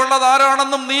ഉള്ളിലുള്ളത്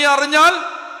ആരാണെന്നും നീ അറിഞ്ഞാൽ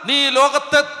നീ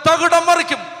ലോകത്തെ തകിടം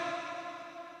മറിക്കും.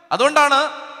 അതുകൊണ്ടാണ്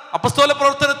അപ്പസ്തോല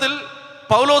പ്രവർത്തനത്തിൽ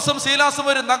പൗലോസും ശീലാസും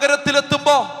ഒരു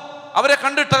നഗരത്തിലെത്തുമ്പോ അവരെ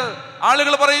കണ്ടിട്ട്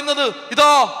ആളുകൾ പറയുന്നത്,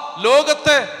 ഇതോ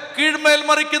ലോകത്തെ കീഴ്മേൽ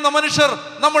മറിക്കുന്ന മനുഷ്യർ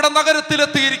നമ്മുടെ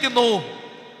നഗരത്തിലെത്തിയിരിക്കുന്നു.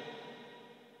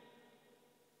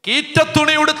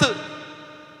 കീറ്റത്തുണി ഉടുത്ത്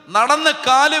നടന്ന്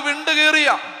കാല് വിണ്ടുകീറിയ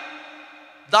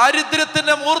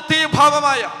ദാരിദ്ര്യത്തിന്റെ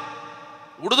മൂർത്തീഭാവമായ,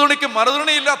 ഉടുതുണിക്ക്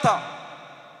മറുതുണിയില്ലാത്ത,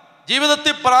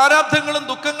 ജീവിതത്തിൽ പ്രാരാബ്ധങ്ങളും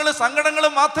ദുഃഖങ്ങളും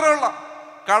സങ്കടങ്ങളും മാത്രമുള്ള,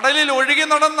 കടലിൽ ഒഴുകി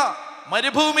നടന്ന,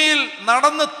 മരുഭൂമിയിൽ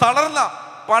നടന്ന് തളർന്ന,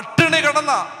 പട്ടിണി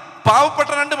കിടന്ന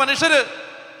പാവപ്പെട്ട രണ്ട് മനുഷ്യര്,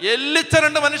 എല്ലിച്ച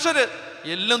രണ്ട് മനുഷ്യര്,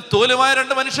 എല്ലും തോലുമായ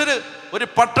രണ്ട് മനുഷ്യര് ഒരു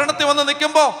പട്ടണത്തിൽ വന്ന്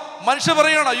നിൽക്കുമ്പോ മനുഷ്യർ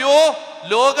പറയണം, അയ്യോ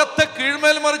ലോകത്തെ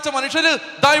കീഴ്മേൽ മറിച്ച മനുഷ്യര്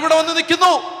ദാ ഇവിടെ വന്ന്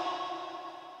നിൽക്കുന്നു.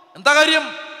 എന്താ കാര്യം?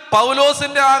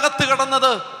 പൗലോസിന്റെ അകത്ത്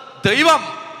കിടന്നത് ദൈവം,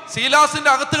 ശീലാസിന്റെ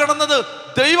അകത്ത് കിടന്നത്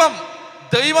ദൈവം.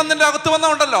 ദൈവം നിന്റെ അകത്ത്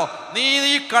വന്നുണ്ടല്ലോ, നീ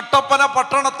ഈ കട്ടപ്പന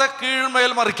പട്ടണത്തെ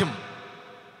കീഴ്മേൽ മറിക്കും.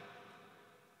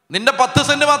 നിന്റെ 10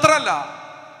 സെന്റ് മാത്രമല്ല,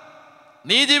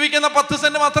 നീ ജീവിക്കുന്ന 10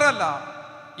 സെന്റ് മാത്രമല്ല,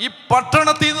 ഈ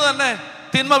പട്ടണത്തിൽ നിന്ന് തന്നെ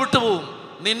തിന്മ വിട്ടുപോകും.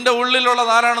 നിന്റെ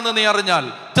ഉള്ളിലുള്ളത് ആരാണെന്ന് നീ അറിഞ്ഞാൽ.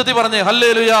 ചെത്തി പറഞ്ഞേ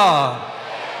ഹല്ലേലൂയാ.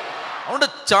 അതുകൊണ്ട്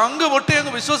ചങ്ക് പൊട്ടി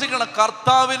അങ്ങ് വിശ്വസിക്കണം,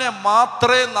 കർത്താവിനെ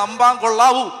മാത്രമേ നമ്പാൻ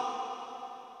കൊള്ളാവൂ.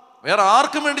 വേറെ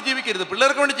ആർക്കും വേണ്ടി ജീവിക്കരുത്,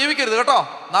 പിള്ളേർക്ക് വേണ്ടി ജീവിക്കരുത് കേട്ടോ.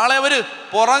 നാളെ അവര്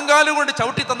പുറങ്കാലും കൊണ്ട്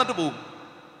ചവിട്ടി തന്നിട്ട് പോകും.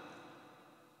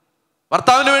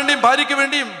 ഭർത്താവിന് വേണ്ടിയും ഭാര്യയ്ക്ക്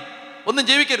വേണ്ടിയും ഒന്നും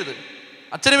ജീവിക്കരുത്.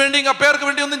 അച്ഛന് വേണ്ടിയും കപ്പയാർക്ക്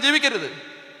വേണ്ടി ഒന്നും ജീവിക്കരുത്.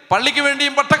 പള്ളിക്ക്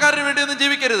വേണ്ടിയും പട്ടക്കാരന് വേണ്ടി ഒന്നും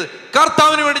ജീവിക്കരുത്.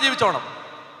 കർത്താവിന് വേണ്ടി ജീവിച്ചോണം.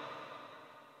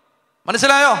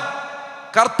 മനസ്സിലായോ?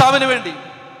 കർത്താവിന് വേണ്ടി,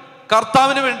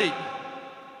 കർത്താവിന് വേണ്ടി.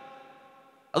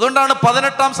 അതുകൊണ്ടാണ്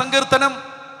 18-ാം സങ്കീർത്തനം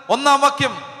 1-ാം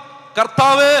വാക്യം,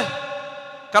 കർത്താവേ,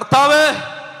 കർത്താവേ,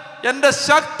 എൻ്റെ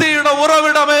ശക്തിയുടെ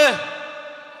ഉറവിടമേ,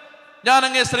 ഞാൻ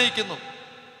അങ്ങയെ സ്നേഹിക്കുന്നു.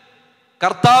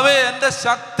 കർത്താവേ, എൻ്റെ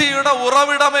ശക്തിയുടെ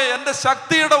ഉറവിടമേ, എൻ്റെ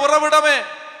ശക്തിയുടെ ഉറവിടമേ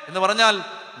എന്ന് പറഞ്ഞാൽ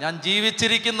ഞാൻ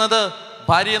ജീവിച്ചിരിക്കുന്നത്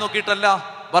ഭാര്യയെ നോക്കിയിട്ടല്ല,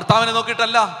 ഭർത്താവിനെ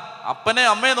നോക്കിയിട്ടല്ല, അപ്പനെ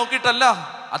അമ്മയെ നോക്കിയിട്ടല്ല,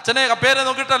 അച്ഛനെ കപ്പേരെ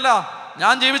നോക്കിയിട്ടല്ല.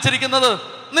 ഞാൻ ജീവിച്ചിരിക്കുന്നത്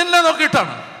നിന്നെ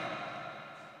നോക്കിയിട്ടാണ്.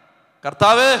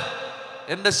 കർത്താവേ,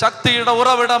 എൻ്റെ ശക്തിയുടെ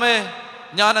ഉറവിടമേ,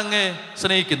 ഞാൻ അങ്ങയെ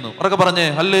സ്നേഹിക്കുന്നു. ഉറക്കെ പറഞ്ഞേ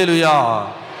ഹല്ലേലൂയാ,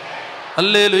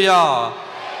 ഹല്ലേലൂയാ.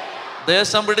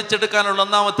 ദേശം പിടിച്ചെടുക്കാനുള്ള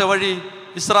ഒന്നാമത്തെ വഴി,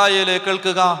 ഇസ്രായേലേ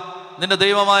കേൾക്കുക, നിന്റെ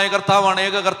ദൈവമായ കർത്താവാണ്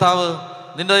ഏക കർത്താവ്.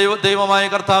 നിന്റെ ദൈവമായ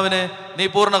കർത്താവിനെ നീ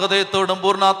പൂർണ്ണ ഹൃദയത്തോടും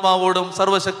പൂർണ്ണാത്മാവോടും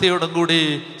സർവശക്തിയോടും കൂടി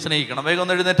സ്നേഹിക്കണം. വേഗം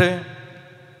ഒന്ന് എഴുന്നേറ്റ്.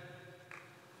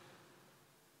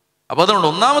 അപ്പൊ അതുകൊണ്ട്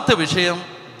ഒന്നാമത്തെ വിഷയം,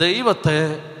 ദൈവത്തെ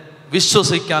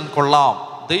വിശ്വസിക്കാൻ കൊള്ളാം.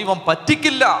 ദൈവം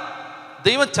പറ്റിക്കില്ല,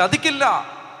 ദൈവം ചതിക്കില്ല.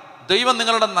 ദൈവം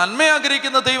നിങ്ങളുടെ നന്മ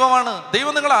ആഗ്രഹിക്കുന്ന ദൈവമാണ്.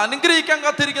 ദൈവം നിങ്ങളെ അനുഗ്രഹിക്കാൻ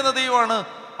കാത്തിരിക്കുന്ന ദൈവമാണ്.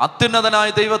 അത്യുന്നതനായ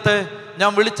ദൈവത്തെ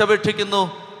ഞാൻ വിളിച്ചപേക്ഷിക്കുന്നു.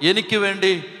 എനിക്ക്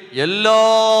വേണ്ടി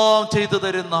എല്ലാം ചെയ്തു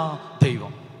തരുന്ന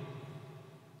ദൈവം.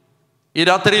 ഈ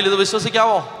രാത്രിയിൽ ഇത്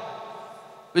വിശ്വസിക്കാവോ?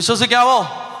 വിശ്വസിക്കാവോ?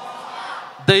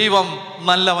 ദൈവം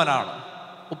നല്ലവനാണ്.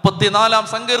 34-ാം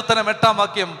സങ്കീർത്തനം 8-ാം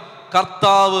വാക്യം,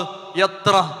 കർത്താവ്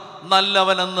എത്ര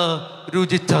നല്ലവനെന്ന്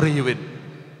രുചിച്ചറിയുവിൻ.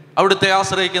 അവിടുത്തെ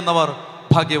ആശ്രയിക്കുന്നവർ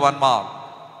ഭാഗ്യവാന്മാർ.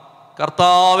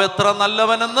 കർത്താവ് എത്ര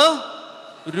നല്ലവനെന്ന്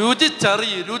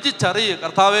രുചിച്ചറിയ്.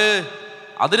 കർത്താവേ,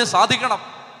 അതിന് സാധിക്കണം.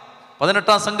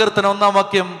 18-ാം സങ്കീർത്തനം 1-ാം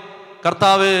വാക്യം,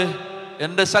 കർത്താവേ,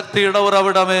 എൻ്റെ ശക്തിയുടെ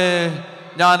ഉറവിടമേ,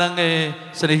 ഞാൻ അങ്ങയെ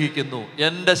സ്നേഹിക്കുന്നു.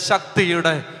 എൻ്റെ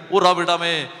ശക്തിയുടെ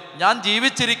ഉറവിടമേ. ഞാൻ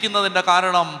ജീവിച്ചിരിക്കുന്നതിൻ്റെ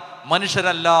കാരണം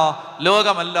മനുഷ്യരല്ല,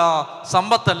 ലോകമല്ല,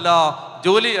 സമ്പത്തല്ല,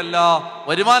 ജോലിയല്ല,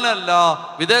 വരുമാനമല്ല,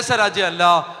 വിദേശ രാജ്യമല്ല.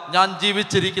 ഞാൻ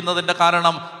ജീവിച്ചിരിക്കുന്നതിൻ്റെ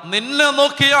കാരണം നിന്നെ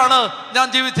നോക്കിയാണ് ഞാൻ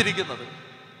ജീവിച്ചിരിക്കുന്നത്.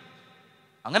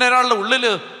 അങ്ങനെ ഒരാളുടെ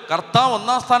ഉള്ളില് കർത്താവ്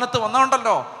 1-ാം സ്ഥാനത്ത്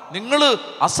വന്നോണ്ടല്ലോ, നിങ്ങൾ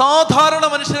അസാധാരണ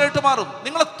മനുഷ്യരായിട്ട് മാറും.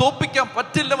 നിങ്ങളെ തോപ്പിക്കാൻ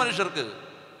പറ്റില്ല മനുഷ്യർക്ക്.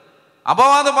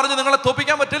 അപവാദം പറഞ്ഞ് നിങ്ങളെ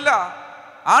തോപ്പിക്കാൻ പറ്റില്ല.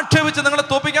 ആക്ഷേപിച്ച് നിങ്ങളെ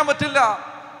തോപ്പിക്കാൻ പറ്റില്ല.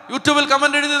 യൂട്യൂബിൽ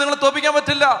കമന്റ് എഴുതി നിങ്ങളെ തോപ്പിക്കാൻ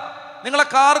പറ്റില്ല. നിങ്ങളെ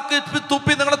കാർക്ക്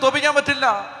തുപ്പി നിങ്ങളെ തോപ്പിക്കാൻ പറ്റില്ല.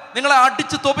 നിങ്ങളെ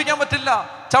അടിച്ച് തോപ്പിക്കാൻ പറ്റില്ല.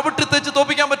 ചവിട്ടി തെച്ച്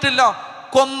തോപ്പിക്കാൻ പറ്റില്ല.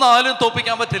 കൊന്നാലും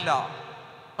തോപ്പിക്കാൻ പറ്റില്ല.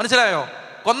 മനസ്സിലായോ?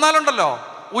 കൊന്നാലുണ്ടല്ലോ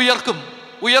ഉയർക്കും.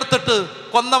 ഉയർത്തിട്ട്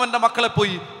കൊന്നവന്റെ മക്കളെ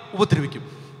പോയി ഉപദ്രവിക്കും.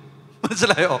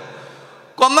 മനസ്സിലായോ?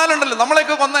 കൊന്നാലുണ്ടല്ലോ,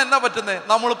 നമ്മളെയൊക്കെ കൊന്ന എന്നാ പറ്റുന്നേ?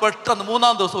 നമ്മൾ പെട്ടെന്ന്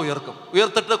 3-ാം ദിവസം ഉയർക്കും.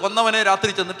 ഉയർത്തിട്ട് കൊന്നവനെ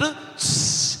രാത്രി ചെന്നിട്ട്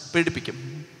പേടിപ്പിക്കും.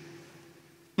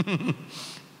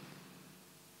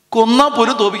 കൊന്നാ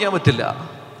പോലും തോപ്പിക്കാൻ പറ്റില്ല.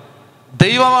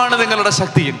 ദൈവമാണ് നിങ്ങളുടെ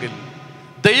ശക്തിയെങ്കിൽ,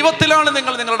 ദൈവത്തിലാണ്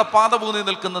നിങ്ങൾ നിങ്ങളുടെ പാദഭൂമി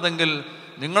നിൽക്കുന്നതെങ്കിൽ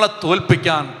നിങ്ങളെ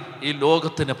തോൽപ്പിക്കാൻ ഈ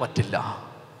ലോകത്തിന് പറ്റില്ല.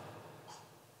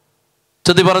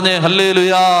 ചതി പറഞ്ഞേ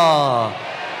ഹല്ലേലൂയാ,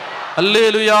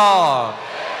 ഹല്ലേലൂയാ.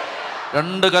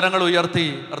 2 കരങ്ങൾ ഉയർത്തി,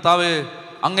 കർത്താവേ,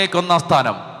 അങ്ങേക്ക് 1-ാം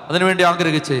സ്ഥാനം. അതിനുവേണ്ടി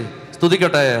ആഗ്രഹിച്ച്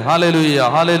സ്തുതിക്കട്ടെ. Hallelujah,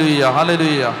 hallelujah,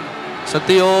 hallelujah.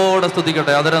 ശക്തിയോടെ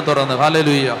സ്തുതിക്കട്ടെ, അതരം തുറന്ന്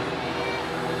ഹല്ലേലൂയ.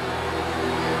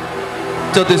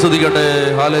 ഉച്ചത്തിൽ സ്തുതിക്കട്ടെ.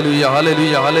 Hallelujah,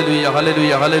 hallelujah, hallelujah,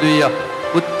 hallelujah, hallelujah.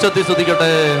 ഉച്ചത്തിൽ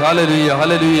സ്തുതിക്കട്ടെ. Hallelujah,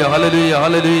 hallelujah, hallelujah,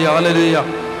 hallelujah, hallelujah.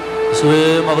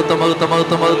 മഹത്വം, മഹത്വം,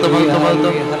 മഹത്വം, മഹത്വം, മഹത്വം,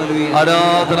 മഹത്വം.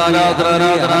 ആരാധന, ആരാധന,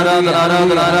 ആരാധന, ആരാധന,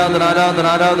 ആരാധന, ആരാധന, ആരാധന,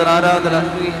 ആരാധന, ആരാധന.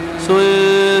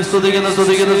 സ്തുതിക്കുന്നു,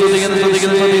 സ്തുതിക്കുന്നു, സ്തുതിക്കുന്നു,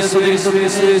 സ്തുതിക്കുന്നു,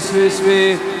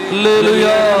 ഹല്ലേലൂയ.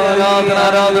 ആരാധന,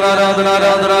 ആരാധന, ആരാധന,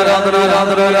 ആരാധന, ആരാധന,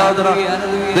 ആരാധന, ആരാധന.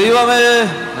 ദൈവമേ,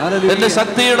 എന്റെ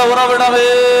ശക്തിയുടെ ഉറവിടമേ,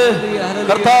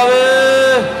 കർത്താവേ,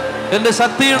 എന്റെ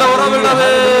ശക്തിയുടെ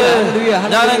ഉറവിടമേ,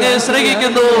 ഞാൻ അങ്ങയെ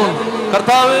സ്നേഹിക്കുന്നു.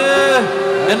 കർത്താവേ,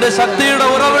 എന്റെ ശക്തിയുടെ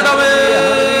ഉറവിടമേ,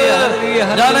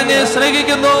 ഞാൻ അങ്ങയെ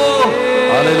സ്നേഹിക്കുന്നു.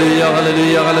 Hallelujah,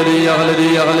 hallelujah, hallelujah,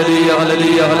 hallelujah, hallelujah,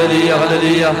 hallelujah, hallelujah,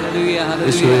 hallelujah.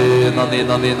 യേശുവേ, നന്ദി,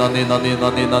 നന്ദി, നന്ദി, നന്ദി,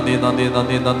 നന്ദി, നന്ദി, നന്ദി,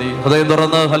 നന്ദി, നന്ദി. ഹൃദയം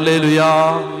തുറന്ന് ഹല്ലേലൂയ.